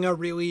giving a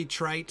really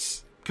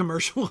trite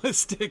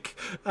commercialistic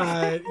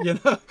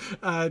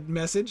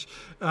message.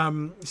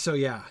 So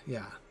yeah,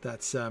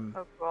 that's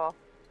oh, cool.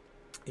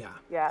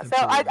 Yeah. So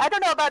I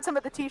don't know about some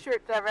of the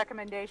T-shirt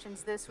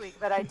recommendations this week,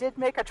 but I did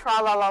make a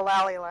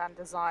Tra-la-la-lally-land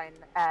design,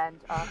 and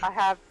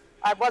I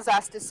was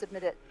asked to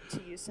submit it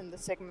to use in the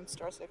Sigmund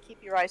store, so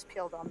keep your eyes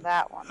peeled on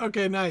that one.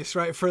 Okay, nice.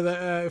 Right for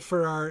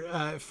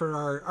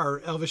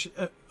our Elvish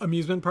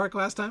amusement park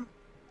last time.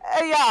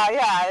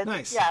 Yeah.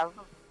 Nice. Yeah.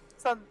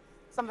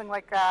 Something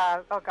like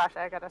oh gosh,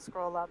 I gotta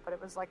scroll up, but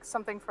it was like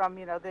something from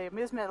the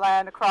amusement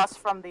land across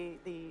from the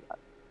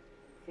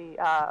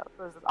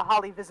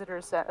Holly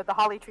Visitors Center, the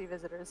Holly Tree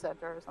Visitors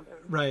Center, or something.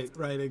 Right,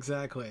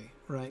 exactly.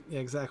 Right, yeah,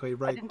 exactly.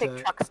 Right. I didn't think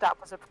truck stop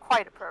was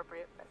quite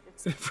appropriate, but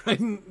it's right,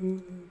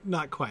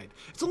 not quite.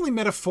 It's only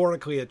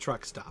metaphorically a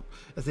truck stop,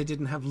 as they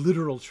didn't have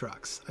literal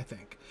trucks, I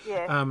think.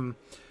 Yeah.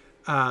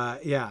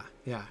 Yeah.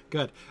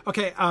 Good.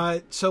 Okay.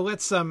 So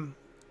let's head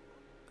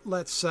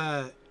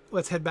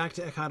back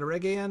to Echad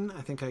Regian.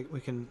 I think we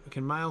can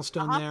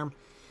milestone there.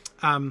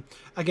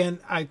 Again,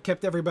 I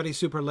kept everybody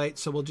super late,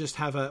 so we'll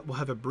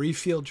have a brief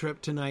field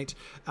trip tonight.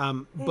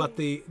 But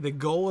the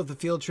goal of the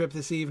field trip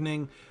this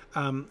evening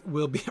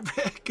will be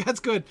that's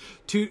good.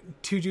 Two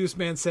Juice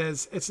Man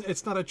says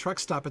it's not a truck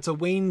stop, it's a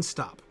Wayne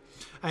stop.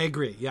 I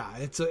agree. Yeah,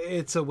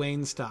 it's a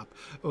Wayne stop,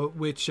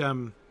 which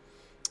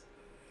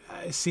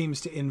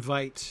seems to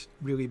invite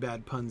really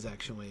bad puns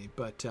actually,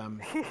 but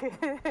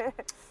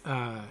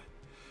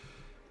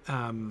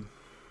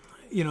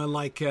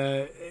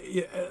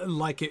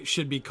like it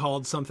should be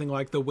called something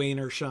like the Wayne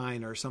or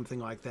Shine or something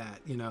like that,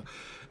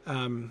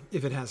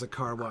 if it has a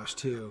car wash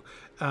too.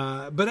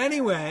 But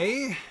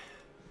anyway,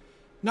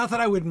 not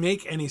that I would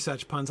make any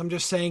such puns. I'm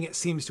just saying it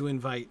seems to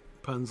invite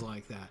puns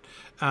like that.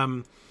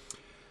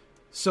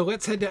 So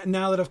let's head down,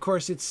 now that of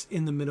course it's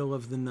in the middle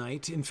of the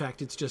night. In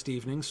fact, it's just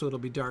evening, so it'll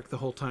be dark the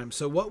whole time.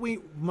 So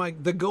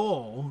the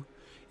goal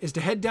is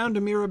to head down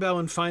to Mirabel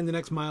and find the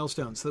next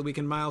milestone so that we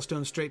can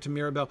milestone straight to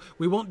Mirabel.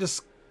 We won't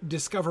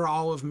discover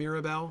all of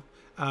Mirabel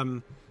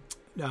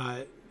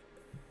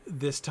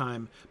this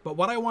time, but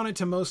what I wanted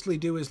to mostly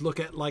do is look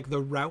at like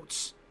the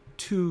routes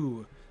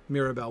to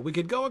Mirabel. We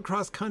could go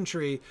across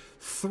country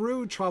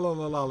through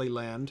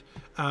Tra-la-la-lally-land,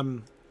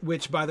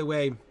 which by the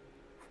way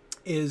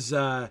is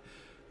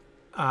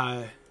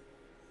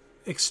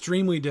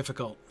extremely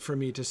difficult for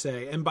me to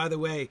say. And by the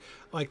way,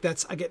 like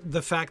I get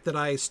the fact that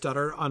I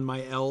stutter on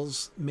my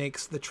L's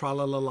makes the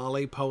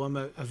Tra-la-la-lally poem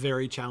a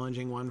very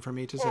challenging one for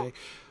me to say.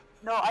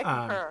 No, I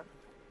concur.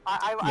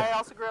 I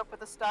also grew up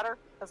with a stutter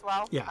as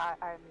well. Yeah.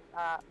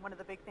 One of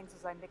the big things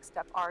is I mixed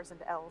up R's and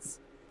L's.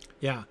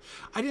 Yeah.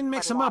 I didn't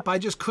mix them up. I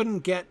just couldn't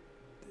get,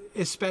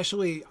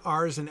 especially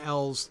R's and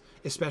L's,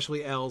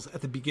 especially L's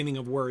at the beginning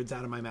of words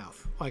out of my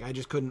mouth. Like I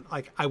just couldn't,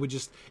 like I would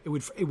just, it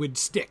would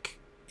stick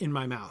in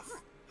my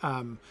mouth.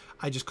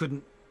 I just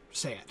couldn't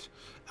say it.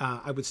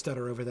 I would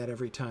stutter over that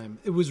every time.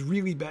 It was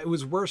really bad. It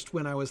was worst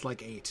when I was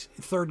like 8.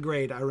 Third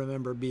grade, I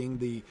remember being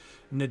the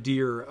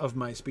nadir of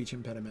my speech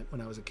impediment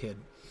when I was a kid.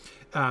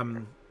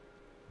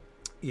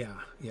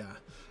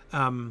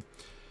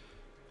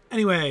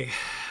 Anyway,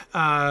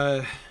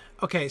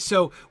 okay,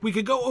 so we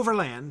could go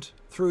overland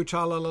through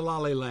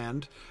Tralalalali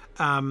Land,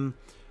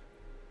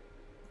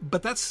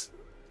 but that's,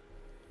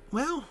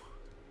 well,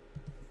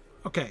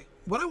 okay.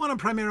 What I want to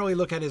primarily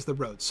look at is the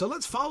road. So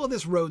let's follow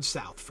this road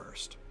south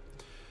first.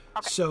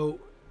 Okay. So,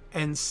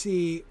 and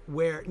see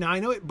where, now I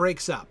know it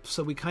breaks up,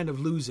 so we kind of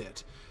lose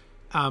it.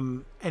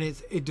 And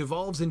it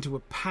devolves into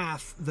a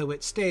path, though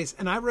it stays.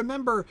 And I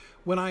remember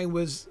when I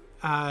was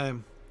a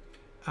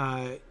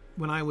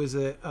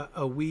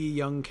wee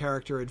young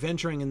character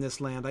adventuring in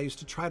this land, I used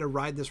to try to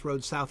ride this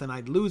road south, and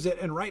I'd lose it.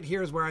 And right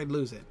here is where I'd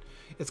lose it.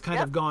 It's kind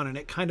of gone, and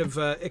it kind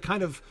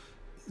of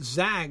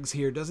zags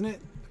here, doesn't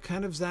it?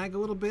 Kind of zag a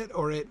little bit,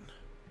 or it.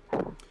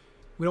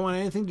 We don't want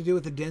anything to do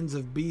with the dens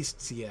of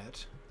beasts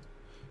yet,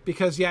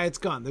 because it's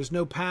gone. There's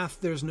no path.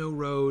 There's no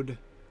road.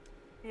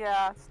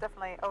 Yeah, it's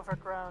definitely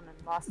overgrown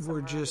and lost.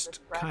 We're just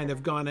kind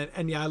of gone.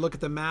 And I look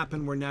at the map,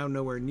 and we're now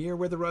nowhere near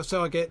where the road.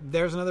 So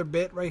there's another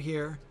bit right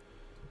here.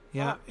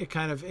 Yeah, it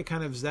kind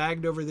of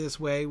zagged over this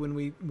way when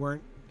we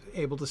weren't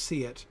able to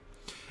see it.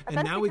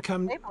 And now we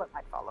come. Maybe it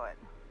might follow it.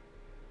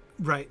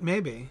 Right,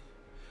 maybe.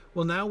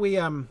 Well, now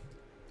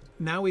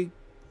we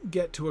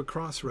get to a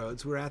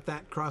crossroads. We're at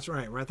that crossroad.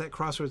 Right, we're at that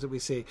crossroads that we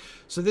see.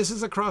 So this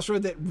is a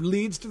crossroad that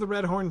leads to the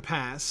Redhorn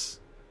Pass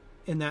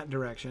in that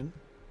direction.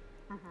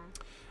 Mm-hmm.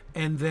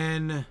 And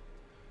then,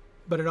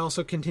 but it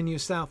also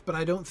continues south. But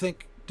I don't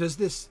think, does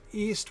this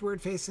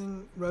eastward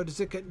facing road, does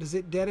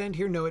it dead end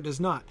here? No, it does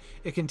not.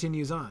 It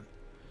continues on,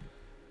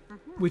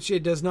 which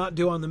it does not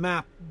do on the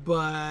map,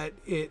 but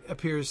it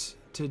appears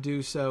to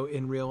do so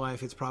in real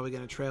life. It's probably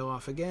going to trail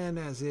off again,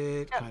 as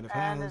it kind of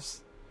has.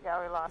 Yeah,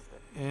 we lost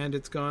it. And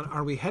it's gone.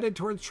 Are we headed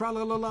towards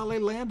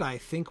Tralalalali Land? I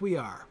think we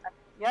are.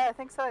 Yeah, I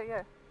think so,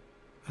 yeah.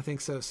 I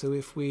think so. So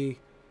if we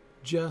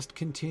just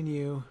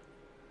continue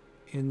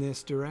in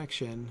this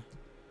direction,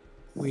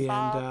 we end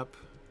up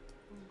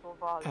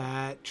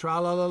at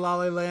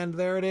Tralalalali Land.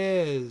 There it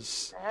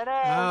is. There it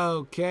is.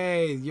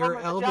 Okay, your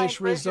Elvish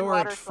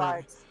resort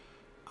for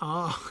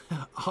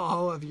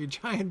all of your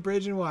giant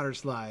bridge and water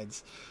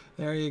slides.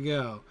 There you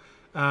go.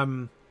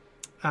 There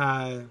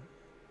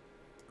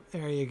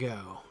you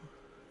go.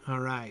 All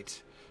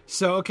right.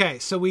 So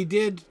we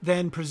did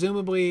then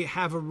presumably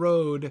have a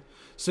road.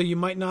 So you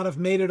might not have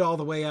made it all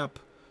the way up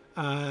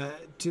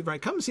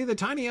come see the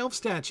tiny elf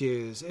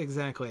statues.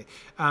 Exactly.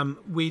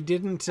 We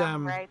didn't.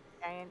 Right,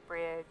 giant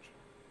bridge.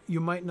 You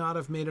might not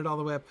have made it all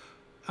the way up.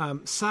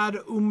 Sad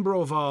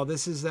Umbroval.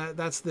 This is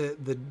that's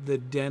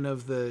the den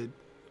of the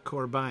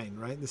Corbine,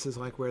 right? This is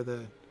like where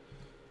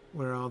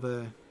all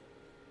the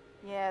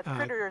the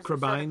critters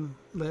Corbine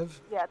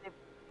live. Yeah,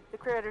 the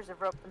critters have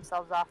roped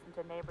themselves off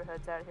into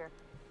neighborhoods out here.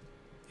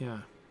 Yeah,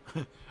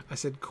 I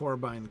said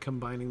Corbine,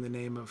 combining the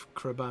name of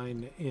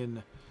Corbine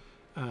in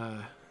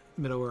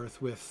Middle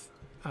Earth with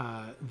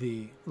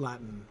the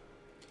Latin.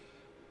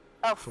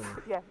 Oh,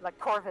 yeah, like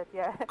Corvid,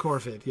 yeah.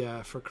 Corvid,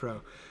 yeah, for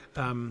crow.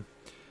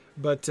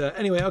 But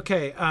anyway,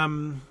 okay.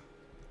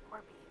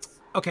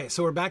 Okay,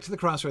 so we're back to the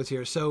crossroads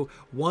here. So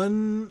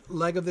one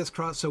leg of this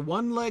so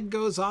one leg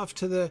goes off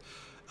to the.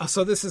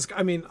 So this is,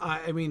 I mean,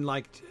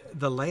 like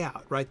the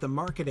layout, right? The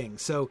marketing.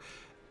 So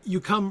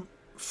you come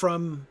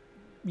from,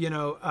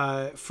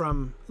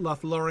 from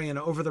Lothlorien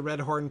over the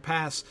Redhorn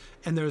Pass,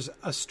 and there's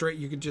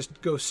you could just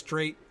go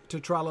straight to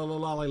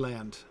Tralalalali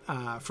Land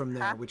from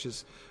there, which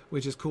is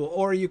cool.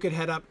 Or you could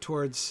head up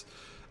towards,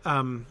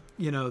 the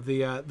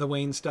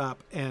Wayne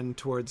Stop and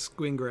towards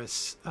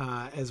Gwingris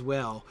as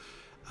well.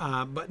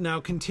 But now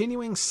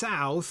continuing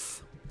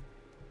south,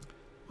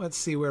 let's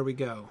see where we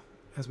go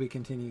as we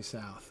continue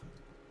south.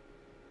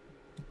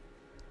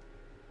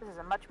 This is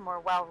a much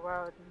more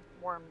well-worn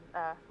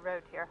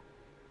road here.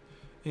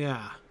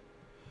 Yeah,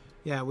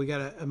 we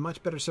got a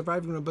much better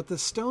surviving road, but the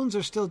stones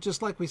are still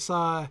just like we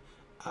saw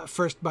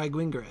first by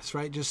Gwingris,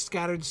 right? Just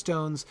scattered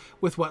stones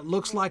with what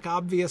looks like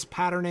obvious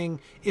patterning.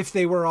 If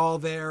they were all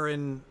there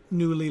and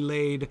newly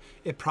laid,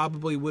 it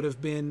probably would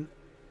have been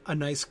a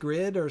nice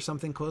grid or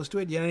something close to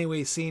it. Yet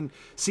anyway, see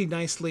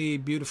nicely,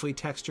 beautifully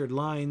textured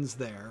lines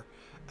there.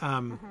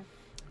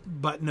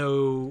 But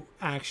no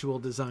actual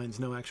designs,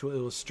 no actual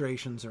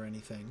illustrations or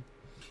anything.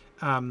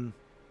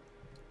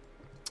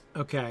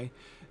 Okay.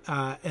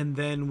 And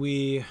then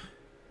we're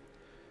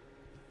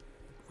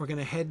going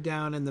to head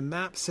down, and the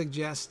map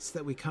suggests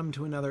that we come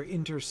to another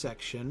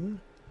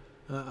intersection.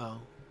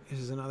 This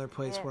is another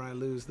place where I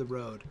lose the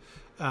road.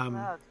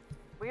 Well,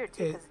 it's weird,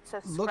 too, because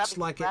it's so looks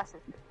like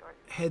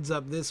heads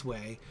up this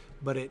way,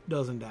 but it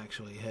doesn't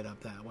actually head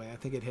up that way. I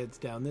think it heads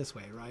down this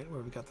way, right?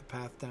 Where we got the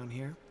path down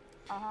here.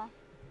 Uh-huh.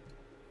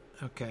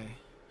 Okay.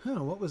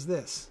 What was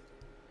this?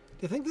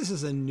 Do you think this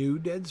is a new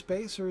dead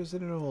space, or is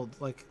it an old,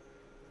 like,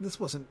 this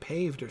wasn't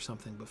paved or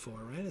something before,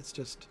 right? It's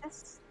just...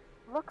 This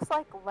looks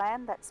like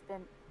land that's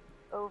been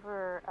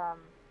over,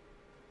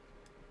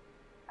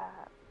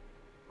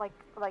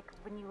 like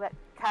when you let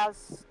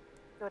cows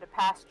go to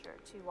pasture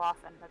too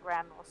often, the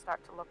ground will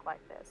start to look like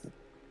this.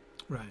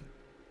 Right.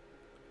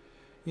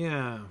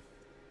 Yeah.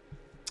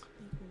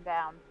 Eaten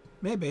down.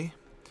 Maybe.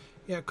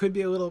 Yeah, it could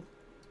be a little...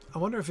 I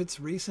wonder if it's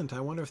recent.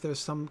 I wonder if there's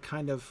some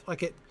kind of...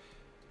 Like, it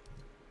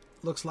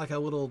looks like a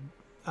little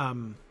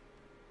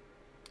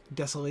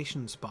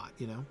desolation spot,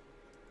 you know?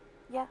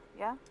 Yeah,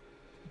 yeah.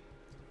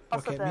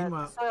 Also, Okay, the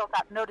meanwhile... soil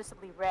got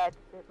noticeably red.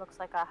 It looks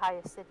like a high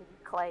acidity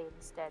clay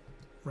instead.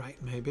 Right,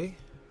 maybe.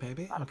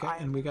 Okay,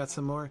 iron. and we got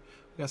some more...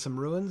 We got some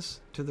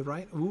ruins to the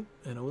right. Ooh,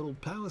 and a little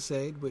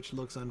palisade, which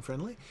looks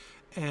unfriendly.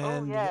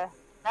 And oh, yeah.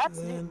 That's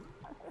then, new.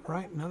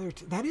 right, another...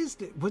 that is...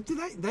 What did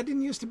that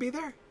didn't used to be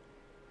there?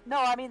 No,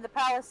 I mean, the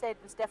palisade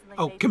was definitely...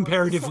 Oh, made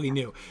comparatively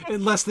new.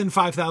 Less than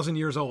 5,000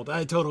 years old.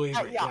 I totally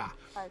agree. yeah.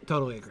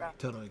 Totally agree. So.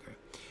 Totally agree.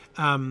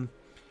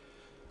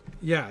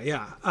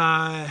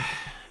 Yeah.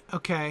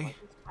 Okay.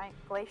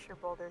 Glacier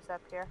boulders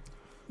up here.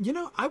 You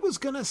know, I was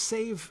going to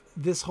save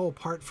this whole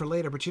part for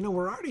later, but you know,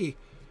 we're already...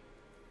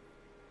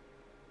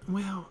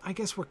 Well, I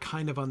guess we're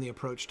kind of on the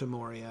approach to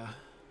Moria.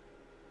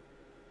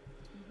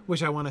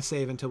 Which I want to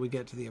save until we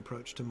get to the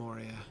approach to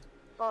Moria.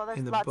 Well, there's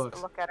in the lots books.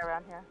 to look at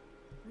around here.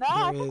 No,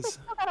 I think we is.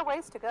 still got a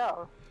ways to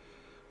go.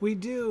 We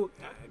do,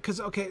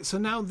 because, okay, so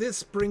now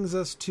this brings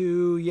us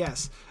to,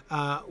 yes,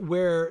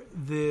 where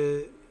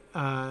the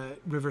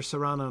River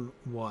Saranon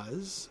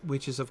was,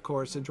 which is, of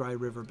course, a dry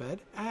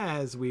riverbed,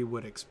 as we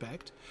would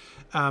expect.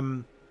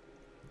 And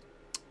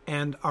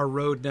our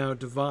road now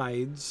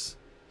divides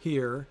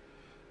here,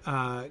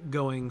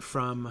 going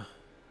from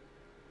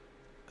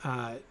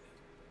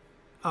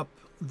up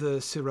the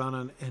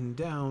Saranon and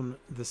down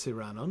the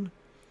Saranon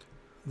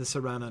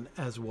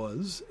as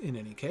was, in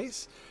any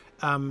case.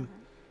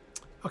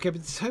 Okay,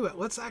 but tell you what,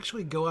 let's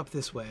actually go up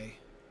this way.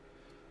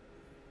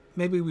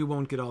 Maybe we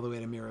won't get all the way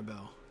to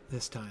Mirabel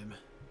this time.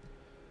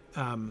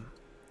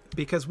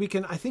 Because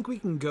I think we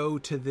can go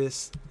to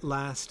this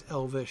last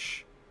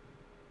elvish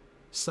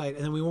site,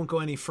 and then we won't go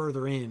any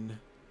further in.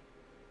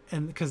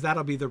 And because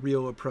that'll be the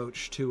real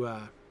approach to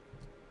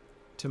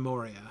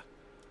Moria.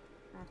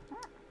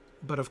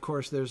 But of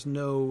course, there's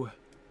no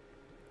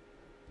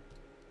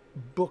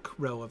book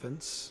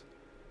relevance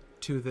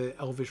to the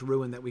elvish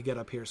ruin that we get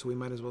up here, so we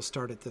might as well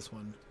start at this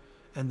one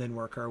and then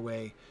work our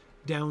way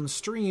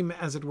downstream,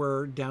 as it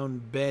were. Down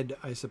bed,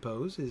 I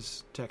suppose,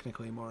 is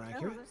technically more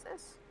accurate. Who's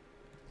this?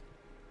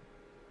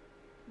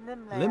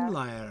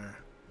 Limlayer.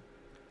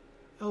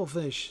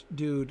 Elfish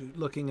dude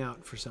looking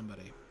out for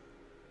somebody.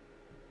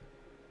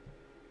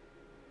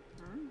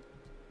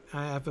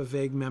 I have a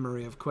vague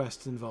memory of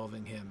quests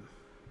involving him.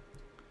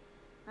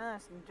 Oh,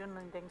 some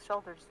Junlinding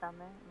shoulders down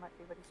there. It might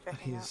be what he's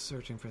checking out. He's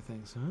searching for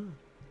things,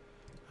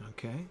 huh?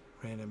 Okay.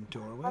 Random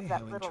doorway. Love How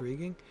that little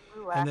intriguing.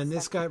 blue And then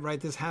this accent. guy, right,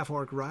 this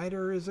half-orc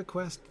rider is a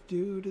quest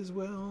dude as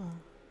well.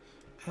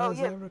 Oh, As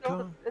yeah, I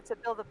recall. it's a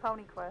build a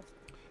pony quest.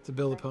 It's a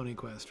build a pony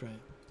quest, right?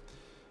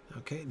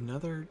 Okay,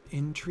 another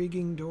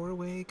intriguing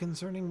doorway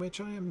concerning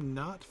which I am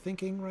not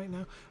thinking right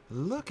now.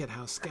 Look at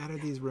how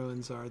scattered these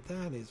ruins are.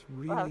 That is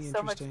really We'll have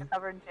so much to interesting.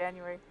 cover in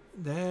January.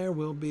 There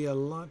will be a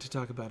lot to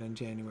talk about in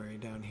January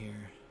down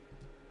here.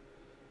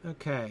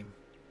 Okay.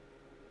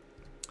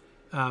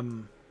 Okay.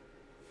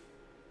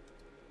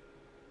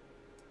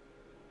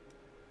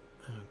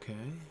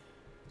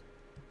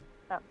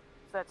 Oh,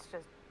 that's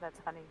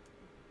honey.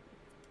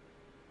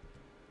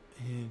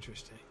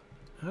 Interesting.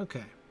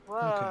 Okay. Whoa.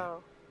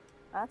 Okay.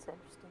 That's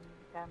interesting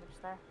damage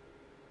there.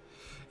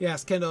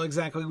 Yes, Kendall,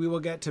 exactly. We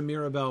will get to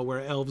Mirabel,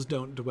 where elves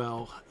don't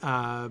dwell,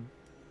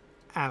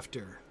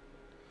 after.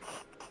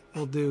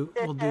 We'll do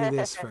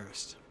this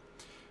first.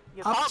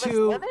 You Up call this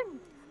to- living?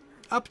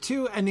 Up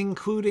to and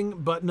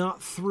including, but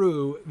not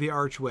through, the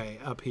archway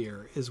up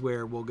here is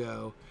where we'll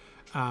go.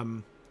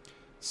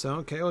 So,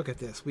 okay, look at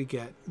this. We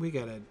get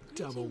a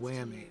double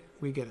whammy.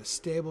 We get a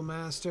stable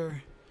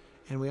master,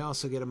 and we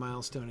also get a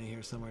milestone in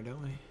here somewhere,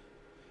 don't we?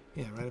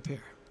 Yeah, right up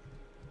here.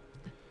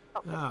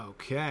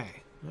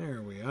 Okay,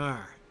 there we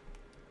are.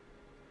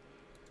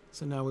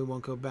 So now we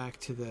won't go back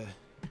to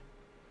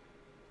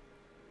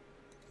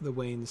the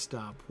Wayne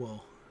stop.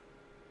 We'll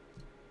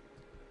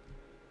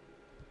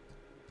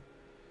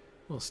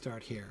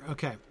start here.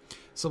 Okay,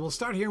 so we'll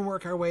start here and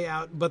work our way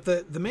out. But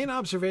the main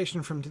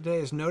observation from today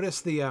is notice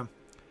the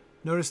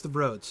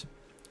roads,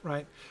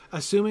 right?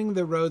 Assuming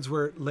the roads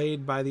were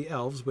laid by the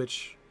elves,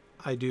 which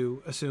I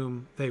do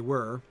assume they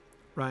were,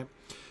 right?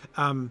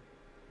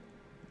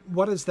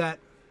 What does that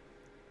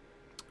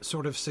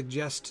sort of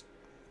suggest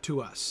to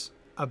us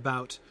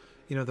about,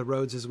 the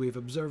roads as we've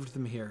observed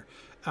them here?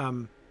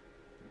 And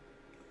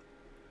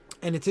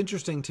it's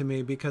interesting to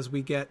me because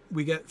we get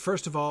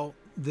first of all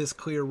this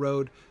clear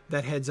road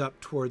that heads up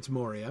towards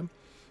Moria,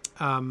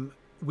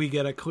 we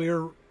get a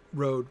clear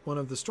road, one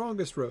of the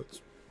strongest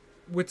roads,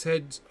 which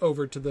heads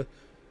over to the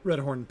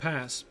Redhorn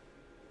Pass.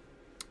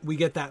 We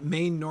get that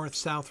main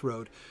north-south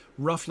road,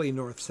 roughly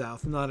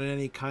north-south, not in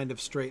any kind of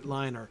straight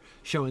line or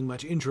showing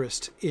much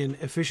interest in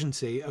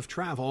efficiency of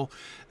travel,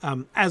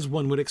 as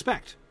one would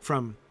expect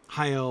from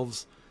high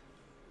elves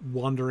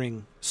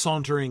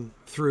sauntering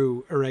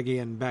through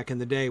Eregion back in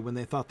the day when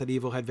they thought that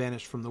evil had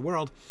vanished from the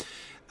world.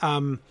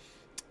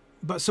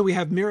 But so we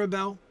have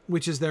Mirabel,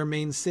 which is their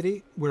main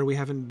city, where we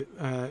have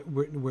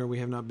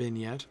not been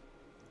yet.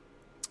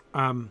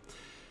 So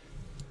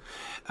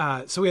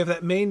we have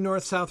that main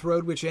north-south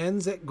road, which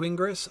ends at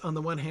Gwingris on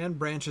the one hand,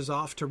 branches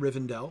off to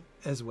Rivendell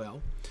as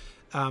well,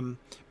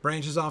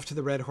 branches off to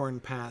the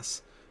Redhorn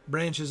Pass,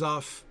 branches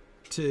off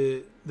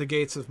to the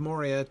gates of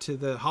Moria, to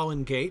the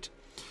Holland Gate,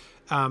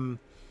 and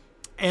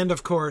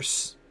of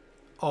course,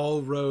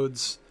 all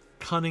roads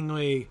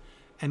cunningly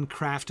and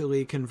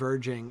craftily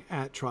converging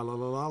at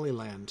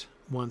Tralalaliland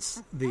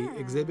once the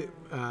exhibit,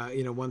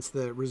 once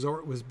the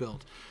resort was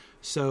built.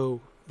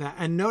 So that,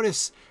 and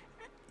notice,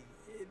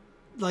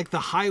 like the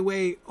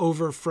highway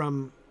over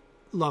from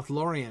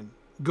Lothlorien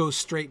goes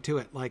straight to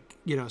it. Like,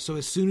 so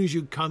as soon as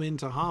you come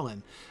into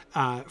Holland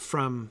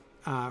from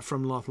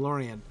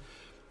Lothlorien,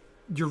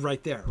 you're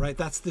right there, right?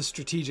 That's the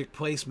strategic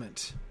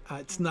placement.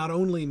 It's not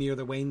only near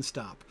the Wain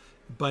Stop,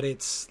 but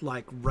it's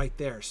like right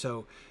there.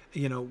 So,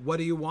 what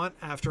do you want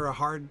after a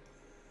hard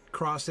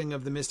crossing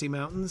of the Misty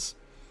Mountains?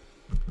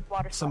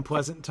 Some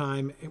pleasant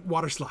time.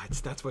 Water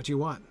slides. That's what you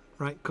want,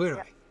 right?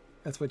 Clearly. Yeah.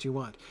 That's what you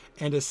want.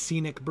 And a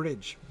scenic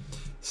bridge.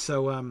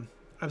 So,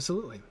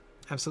 absolutely.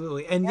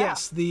 And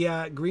yes,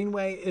 the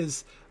Greenway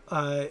is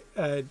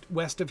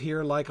west of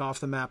here, like off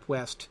the map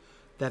west.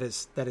 That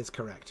is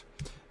correct.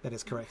 That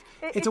is correct.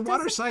 It's a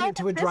water side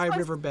to a dry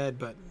riverbed,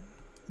 but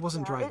it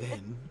wasn't dry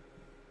then.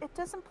 It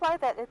does imply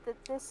that at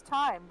this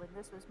time, when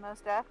this was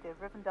most active,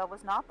 Rivendell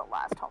was not the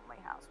last homely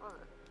house, was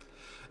it?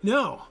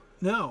 No,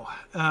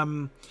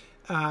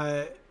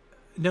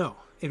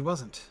 it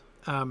wasn't.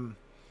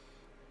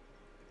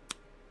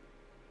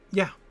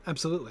 Yeah,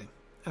 absolutely,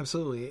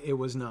 it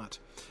was not.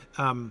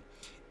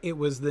 It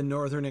was the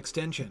northern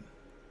extension,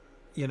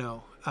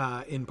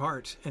 in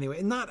part.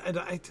 Anyway,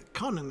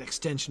 calling an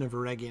extension of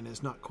Eregion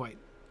is not quite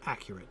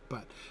accurate,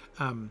 but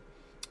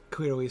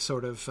clearly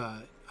sort of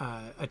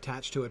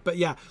attached to it. But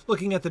yeah,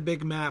 looking at the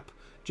big map,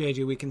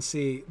 JJ, we can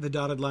see the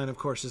dotted line, of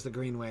course, is the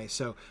Greenway,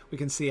 so we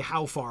can see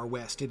how far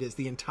west it is.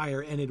 The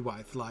entire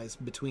Enidwaith lies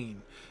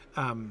between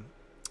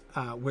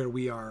where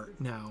we are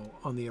now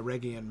on the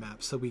Eregion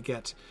map. So we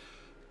get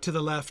to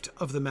the left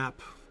of the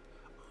map,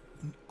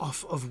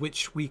 off of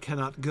which we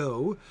cannot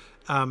go,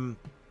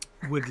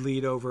 would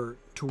lead over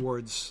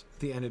towards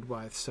the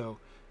Enidwaith. So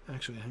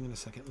actually, hang on a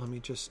second. Let me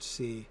just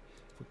see.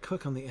 If we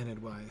click on the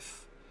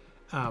Enidwaith,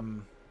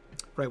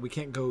 right, we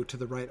can't go to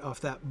the right off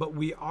that, but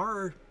we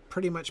are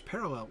pretty much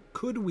parallel.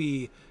 Could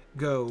we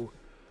go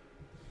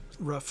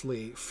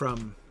roughly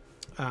from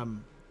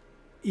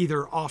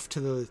either off to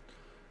the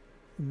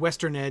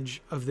western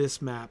edge of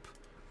this map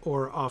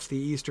or off the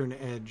eastern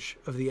edge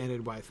of the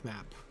Enidwaith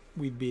map?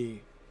 We'd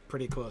be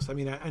pretty close. I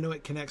mean, I know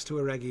it connects to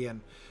Eregion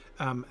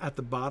at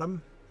the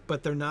bottom,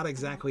 but they're not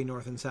exactly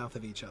north and south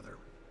of each other.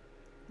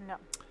 No.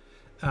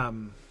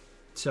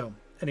 So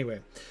anyway,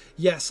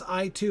 yes,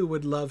 I too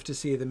would love to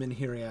see the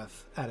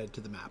Minhiriath added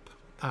to the map.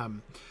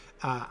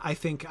 I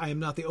think I am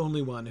not the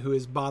only one who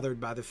is bothered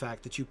by the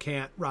fact that you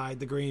can't ride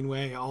the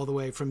Greenway all the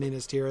way from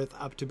Minas Tirith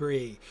up to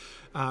Bree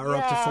or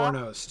up to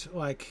Fornost.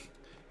 Like,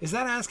 is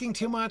that asking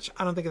too much?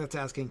 I don't think that's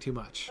asking too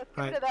much. Let's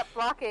get rid of that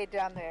blockade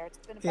down there. It's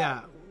been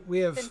we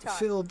have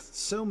filled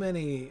so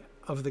many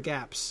of the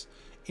gaps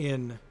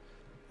in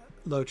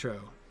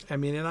Lotro. I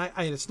mean, and I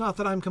it's not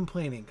that I'm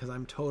complaining, because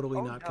I'm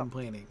totally not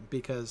complaining,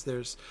 because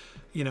there's,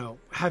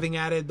 having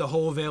added the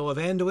whole Vale of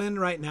Anduin,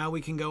 right now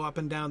we can go up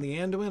and down the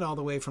Anduin all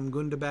the way from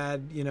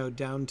Gundabad,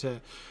 down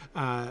to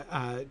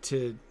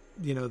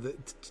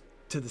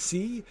the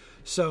sea.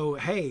 So,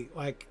 hey,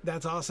 like,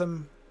 that's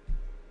awesome.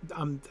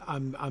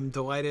 I'm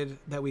delighted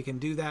that we can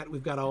do that.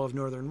 We've got all of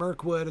northern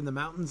Mirkwood and the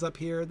mountains up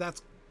here.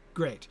 That's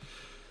great.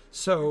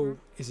 So,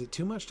 is it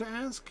too much to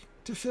ask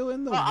to fill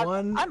in the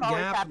one I'm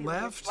gap happy left?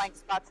 When there's blank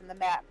spots in the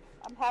map.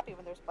 I'm happy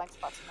when there's blank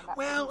spots in the map.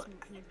 Well,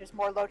 there's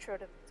more Lotro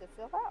to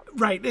fill out.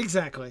 Right,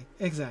 exactly.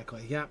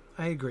 Yeah,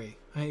 I agree.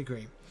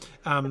 They're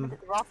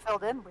all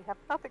filled in. We have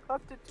nothing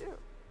left to do.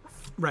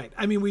 Right.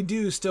 I mean, we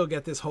do still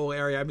get this whole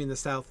area. I mean, the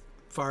South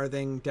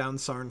Farthing down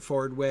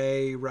Sarnford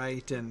Way,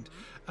 right, and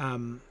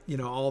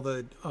all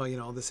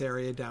this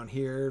area down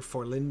here,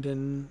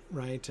 Forlinden,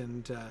 right,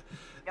 and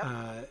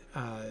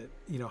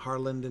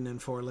Harlinden and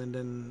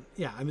Forlinden.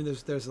 Yeah, I mean,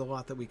 there's a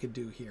lot that we could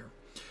do here,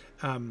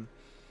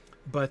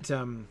 but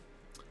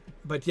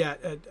yeah,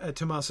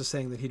 Tomas is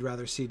saying that he'd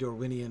rather see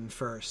Dorwinion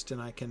first,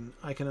 and I can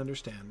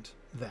understand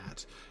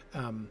that.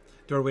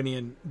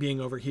 Dorwinion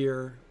being over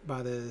here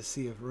by the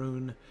Sea of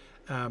Rune.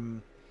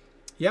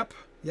 Yep.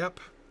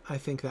 I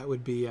think that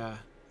would be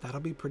that'll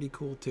be pretty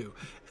cool too.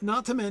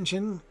 Not to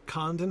mention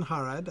Kand and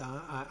Harad.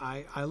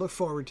 I look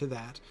forward to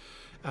that.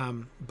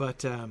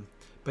 But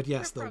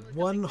yes, the probably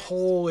one coming next.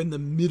 hole in the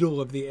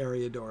middle of the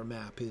Eriador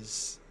map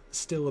is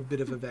still a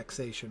bit of a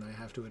vexation, I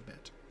have to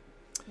admit.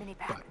 Mini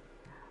pack. But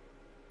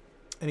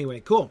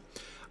anyway, cool.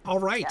 All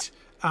right.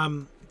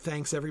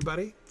 Thanks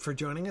everybody for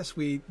joining us.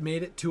 We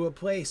made it to a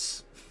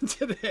place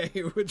today,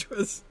 which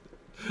was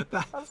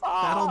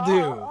that'll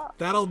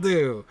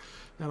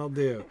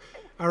do.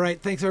 All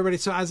right, thanks everybody.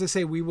 So as I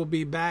say, we will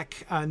be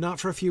back not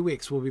for a few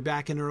weeks. We'll be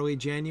back in early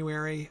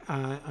January.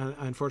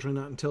 Unfortunately,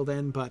 not until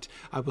then. But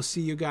I will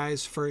see you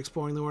guys for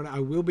Exploring the World. I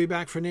will be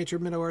back for Nature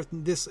of Middle-earth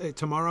this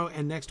tomorrow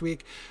and next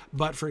week.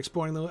 But for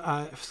Exploring the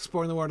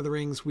Lord of the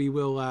Rings, we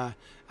will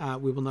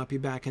not be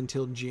back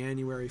until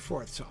January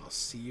 4th. So I'll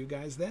see you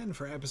guys then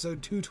for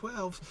episode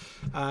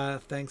 212.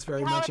 Thanks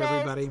very much,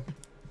 everybody.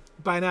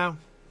 Bye now.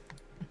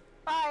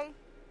 Bye.